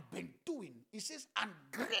I have been doing. He says, and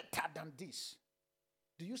greater than this.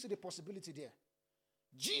 Do you see the possibility there?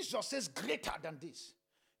 Jesus says, greater than this.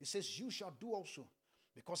 He says, you shall do also,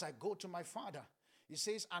 because I go to my Father. He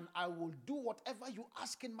says, and I will do whatever you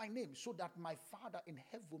ask in my name, so that my Father in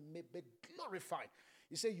heaven may be glorified.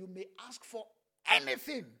 He says, you may ask for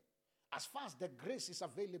anything as far as the grace is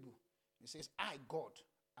available. He says, I, God,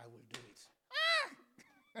 I will do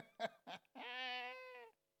it.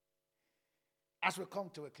 As we come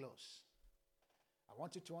to a close, I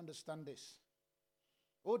want you to understand this.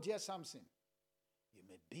 Oh, dear Samson, you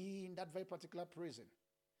may be in that very particular prison,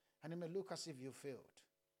 and it may look as if you failed.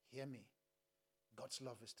 Hear me. God's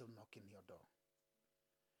love is still knocking your door.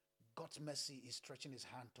 God's mercy is stretching his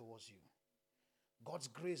hand towards you. God's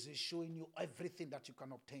grace is showing you everything that you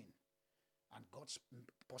can obtain. And God's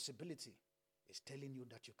possibility is telling you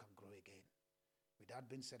that you can grow again. With that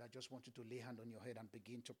being said, I just want you to lay hand on your head and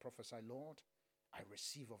begin to prophesy, Lord, I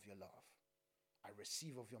receive of your love. I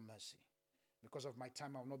receive of your mercy. Because of my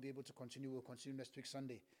time, I will not be able to continue. We'll continue next week,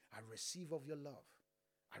 Sunday. I receive of your love.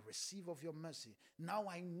 I receive of your mercy. Now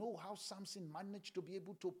I know how Samson managed to be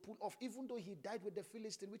able to pull off, even though he died with the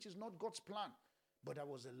Philistine, which is not God's plan. But there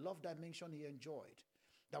was a love dimension he enjoyed.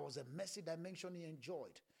 There was a mercy dimension he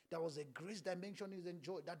enjoyed. There was a grace dimension he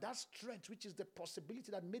enjoyed. That strength, which is the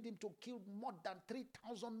possibility that made him to kill more than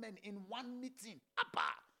 3,000 men in one meeting.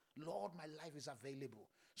 Abba, Lord, my life is available.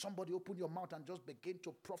 Somebody open your mouth and just begin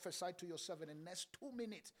to prophesy to yourself in the next 2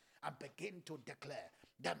 minutes and begin to declare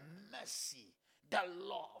the mercy, the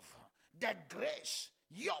love, the grace,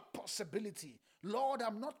 your possibility. Lord,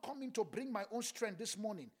 I'm not coming to bring my own strength this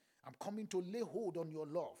morning. I'm coming to lay hold on your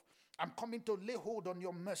love. I'm coming to lay hold on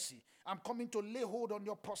your mercy. I'm coming to lay hold on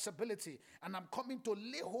your possibility. And I'm coming to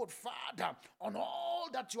lay hold, Father, on all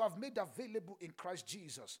that you have made available in Christ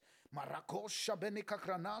Jesus. Marako shabenika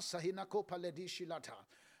krana sahinako paledi shilata.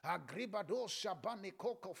 Agribado shabane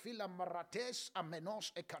koko fila marates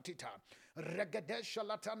amenos ekatita. Regede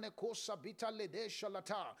shalata neko sabita lede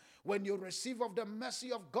shalata. When you receive of the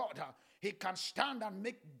mercy of God, He can stand and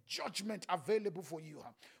make judgment available for you.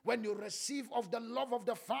 When you receive of the love of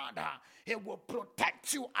the Father, He will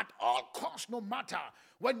protect you at all costs, no matter.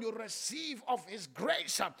 When you receive of His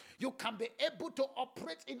grace, you can be able to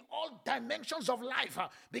operate in all dimensions of life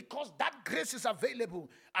because that grace is available.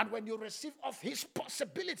 And when you receive of His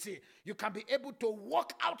possibility, you can be able to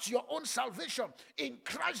work out your own salvation in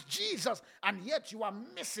Christ Jesus, and yet you are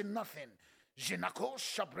missing nothing. Jinako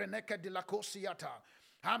shabreneke dilako siyata.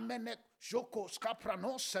 Amene joko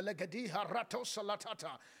skaprano selegedi harato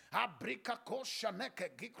salatata. Abrika koshaneke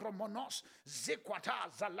gikromonos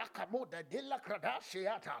zikwata zalakamode dilakrada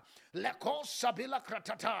shiata. Leko sabila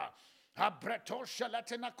kratata. Abreto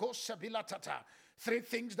shalatena kosabila tata. Three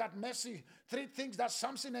things that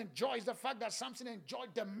Samson enjoys. The fact that Samson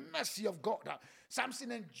enjoyed the mercy of God.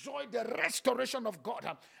 Samson enjoyed the restoration of God.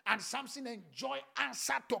 And Samson enjoyed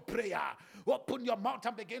answer to prayer. Open your mouth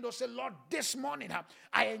and begin to say, Lord, this morning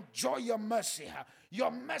I enjoy your mercy.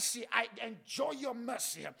 Your mercy, I enjoy your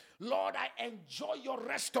mercy. Lord, I enjoy your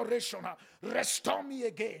restoration. Restore me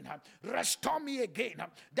again. Restore me again.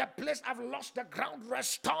 The place I've lost the ground,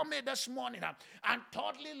 restore me this morning. And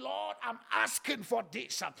thirdly, Lord, I'm asking for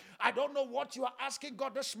this. I don't know what you are asking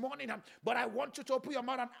God this morning, but I want you to open your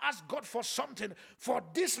mouth and ask God for something for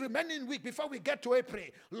this remaining week before we get to April.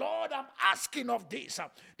 Lord, I'm asking of this.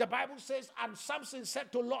 The Bible says, and Samson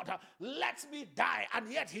said to Lord, let me die, and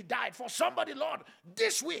yet he died. For somebody, Lord,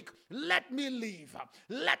 this week, let me live,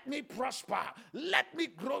 let me prosper, let me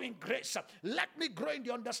grow in grace, let me grow in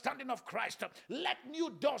the understanding of Christ, let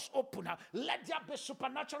new doors open, let there be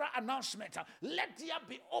supernatural announcement, let there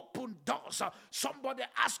be open doors. Somebody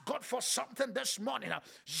ask God for something this morning.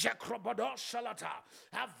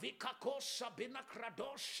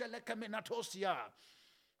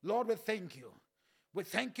 Lord, we thank you. We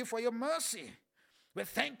thank you for your mercy. We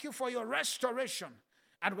thank you for your restoration.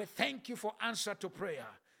 And we thank you for answer to prayer.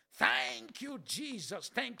 Thank you,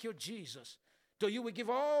 Jesus. Thank you, Jesus. To you we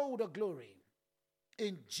give all the glory.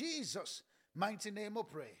 In Jesus' mighty name we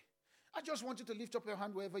pray. I just want you to lift up your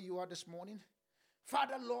hand wherever you are this morning.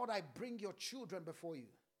 Father, Lord, I bring your children before you.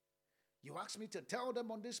 You asked me to tell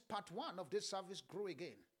them on this part 1 of this service, grow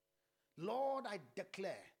again. Lord, I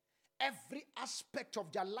declare every aspect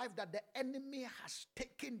of their life that the enemy has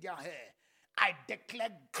taken their hair, I declare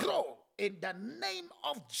grow in the name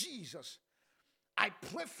of Jesus. I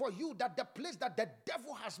pray for you that the place that the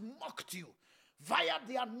devil has mocked you via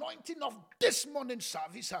the anointing of this morning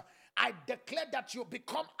service, I declare that you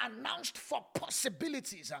become announced for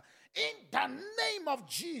possibilities in the name of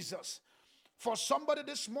Jesus. For somebody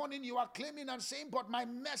this morning, you are claiming and saying, but my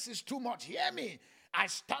mess is too much. Hear me. I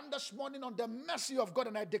stand this morning on the mercy of God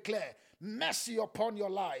and I declare mercy upon your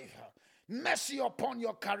life, mercy upon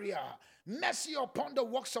your career, mercy upon the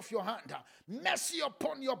works of your hand, mercy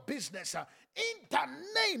upon your business, in the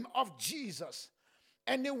name of Jesus.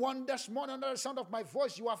 Anyone this morning under the sound of my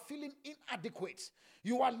voice, you are feeling inadequate.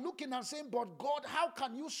 You are looking and saying, but God, how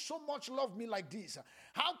can you so much love me like this?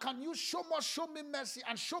 How can you so much show me mercy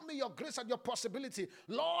and show me your grace and your possibility?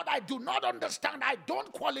 Lord, I do not understand. I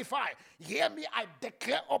don't qualify. Hear me, I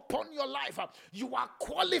declare upon your life, you are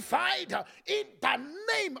qualified in the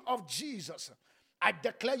name of Jesus. I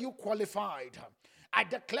declare you qualified. I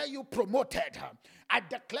declare you promoted. I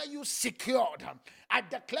declare you secured. I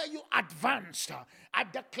declare you advanced. I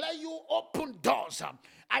declare you open doors.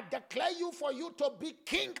 I declare you for you to be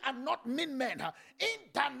king and not mean men. In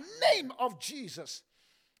the name of Jesus.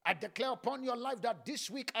 I declare upon your life that this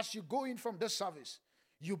week as you go in from this service,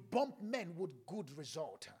 you bump men with good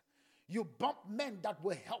result. You bump men that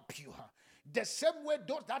will help you. The same way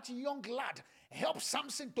that young lad helped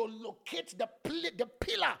Samson to locate the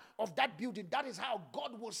pillar of that building. That is how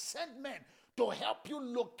God will send men to help you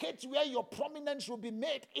locate where your prominence will be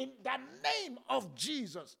made in the name of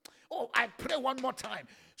Jesus. Oh, I pray one more time.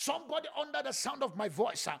 Somebody under the sound of my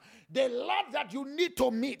voice, the lad that you need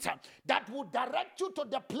to meet, that will direct you to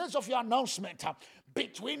the place of your announcement,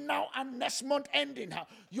 between now and next month ending,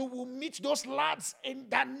 you will meet those lads in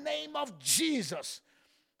the name of Jesus.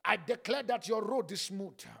 I declare that your road is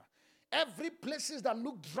smooth. Every places that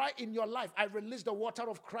look dry in your life, I release the water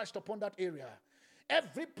of Christ upon that area.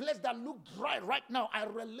 Every place that looked dry right now, I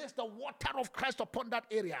release the water of Christ upon that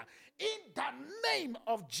area. In the name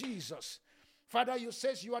of Jesus. Father, you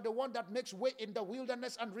says you are the one that makes way in the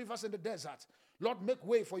wilderness and rivers in the desert. Lord, make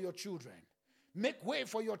way for your children. Make way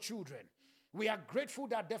for your children. We are grateful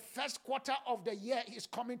that the first quarter of the year is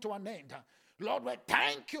coming to an end. Lord, we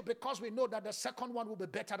thank you because we know that the second one will be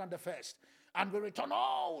better than the first. And we return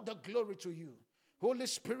all the glory to you. Holy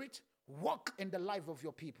Spirit, walk in the life of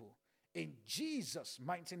your people. In Jesus'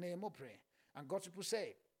 mighty name we pray. And God's people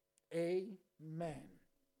say, amen.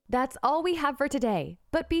 That's all we have for today,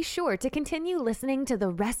 but be sure to continue listening to the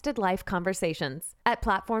Rested Life Conversations. At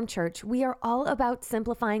Platform Church, we are all about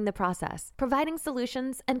simplifying the process, providing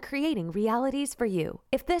solutions, and creating realities for you.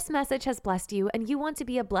 If this message has blessed you and you want to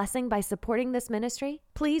be a blessing by supporting this ministry,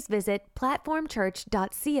 please visit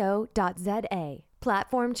platformchurch.co.za.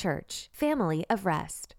 Platform Church, Family of Rest.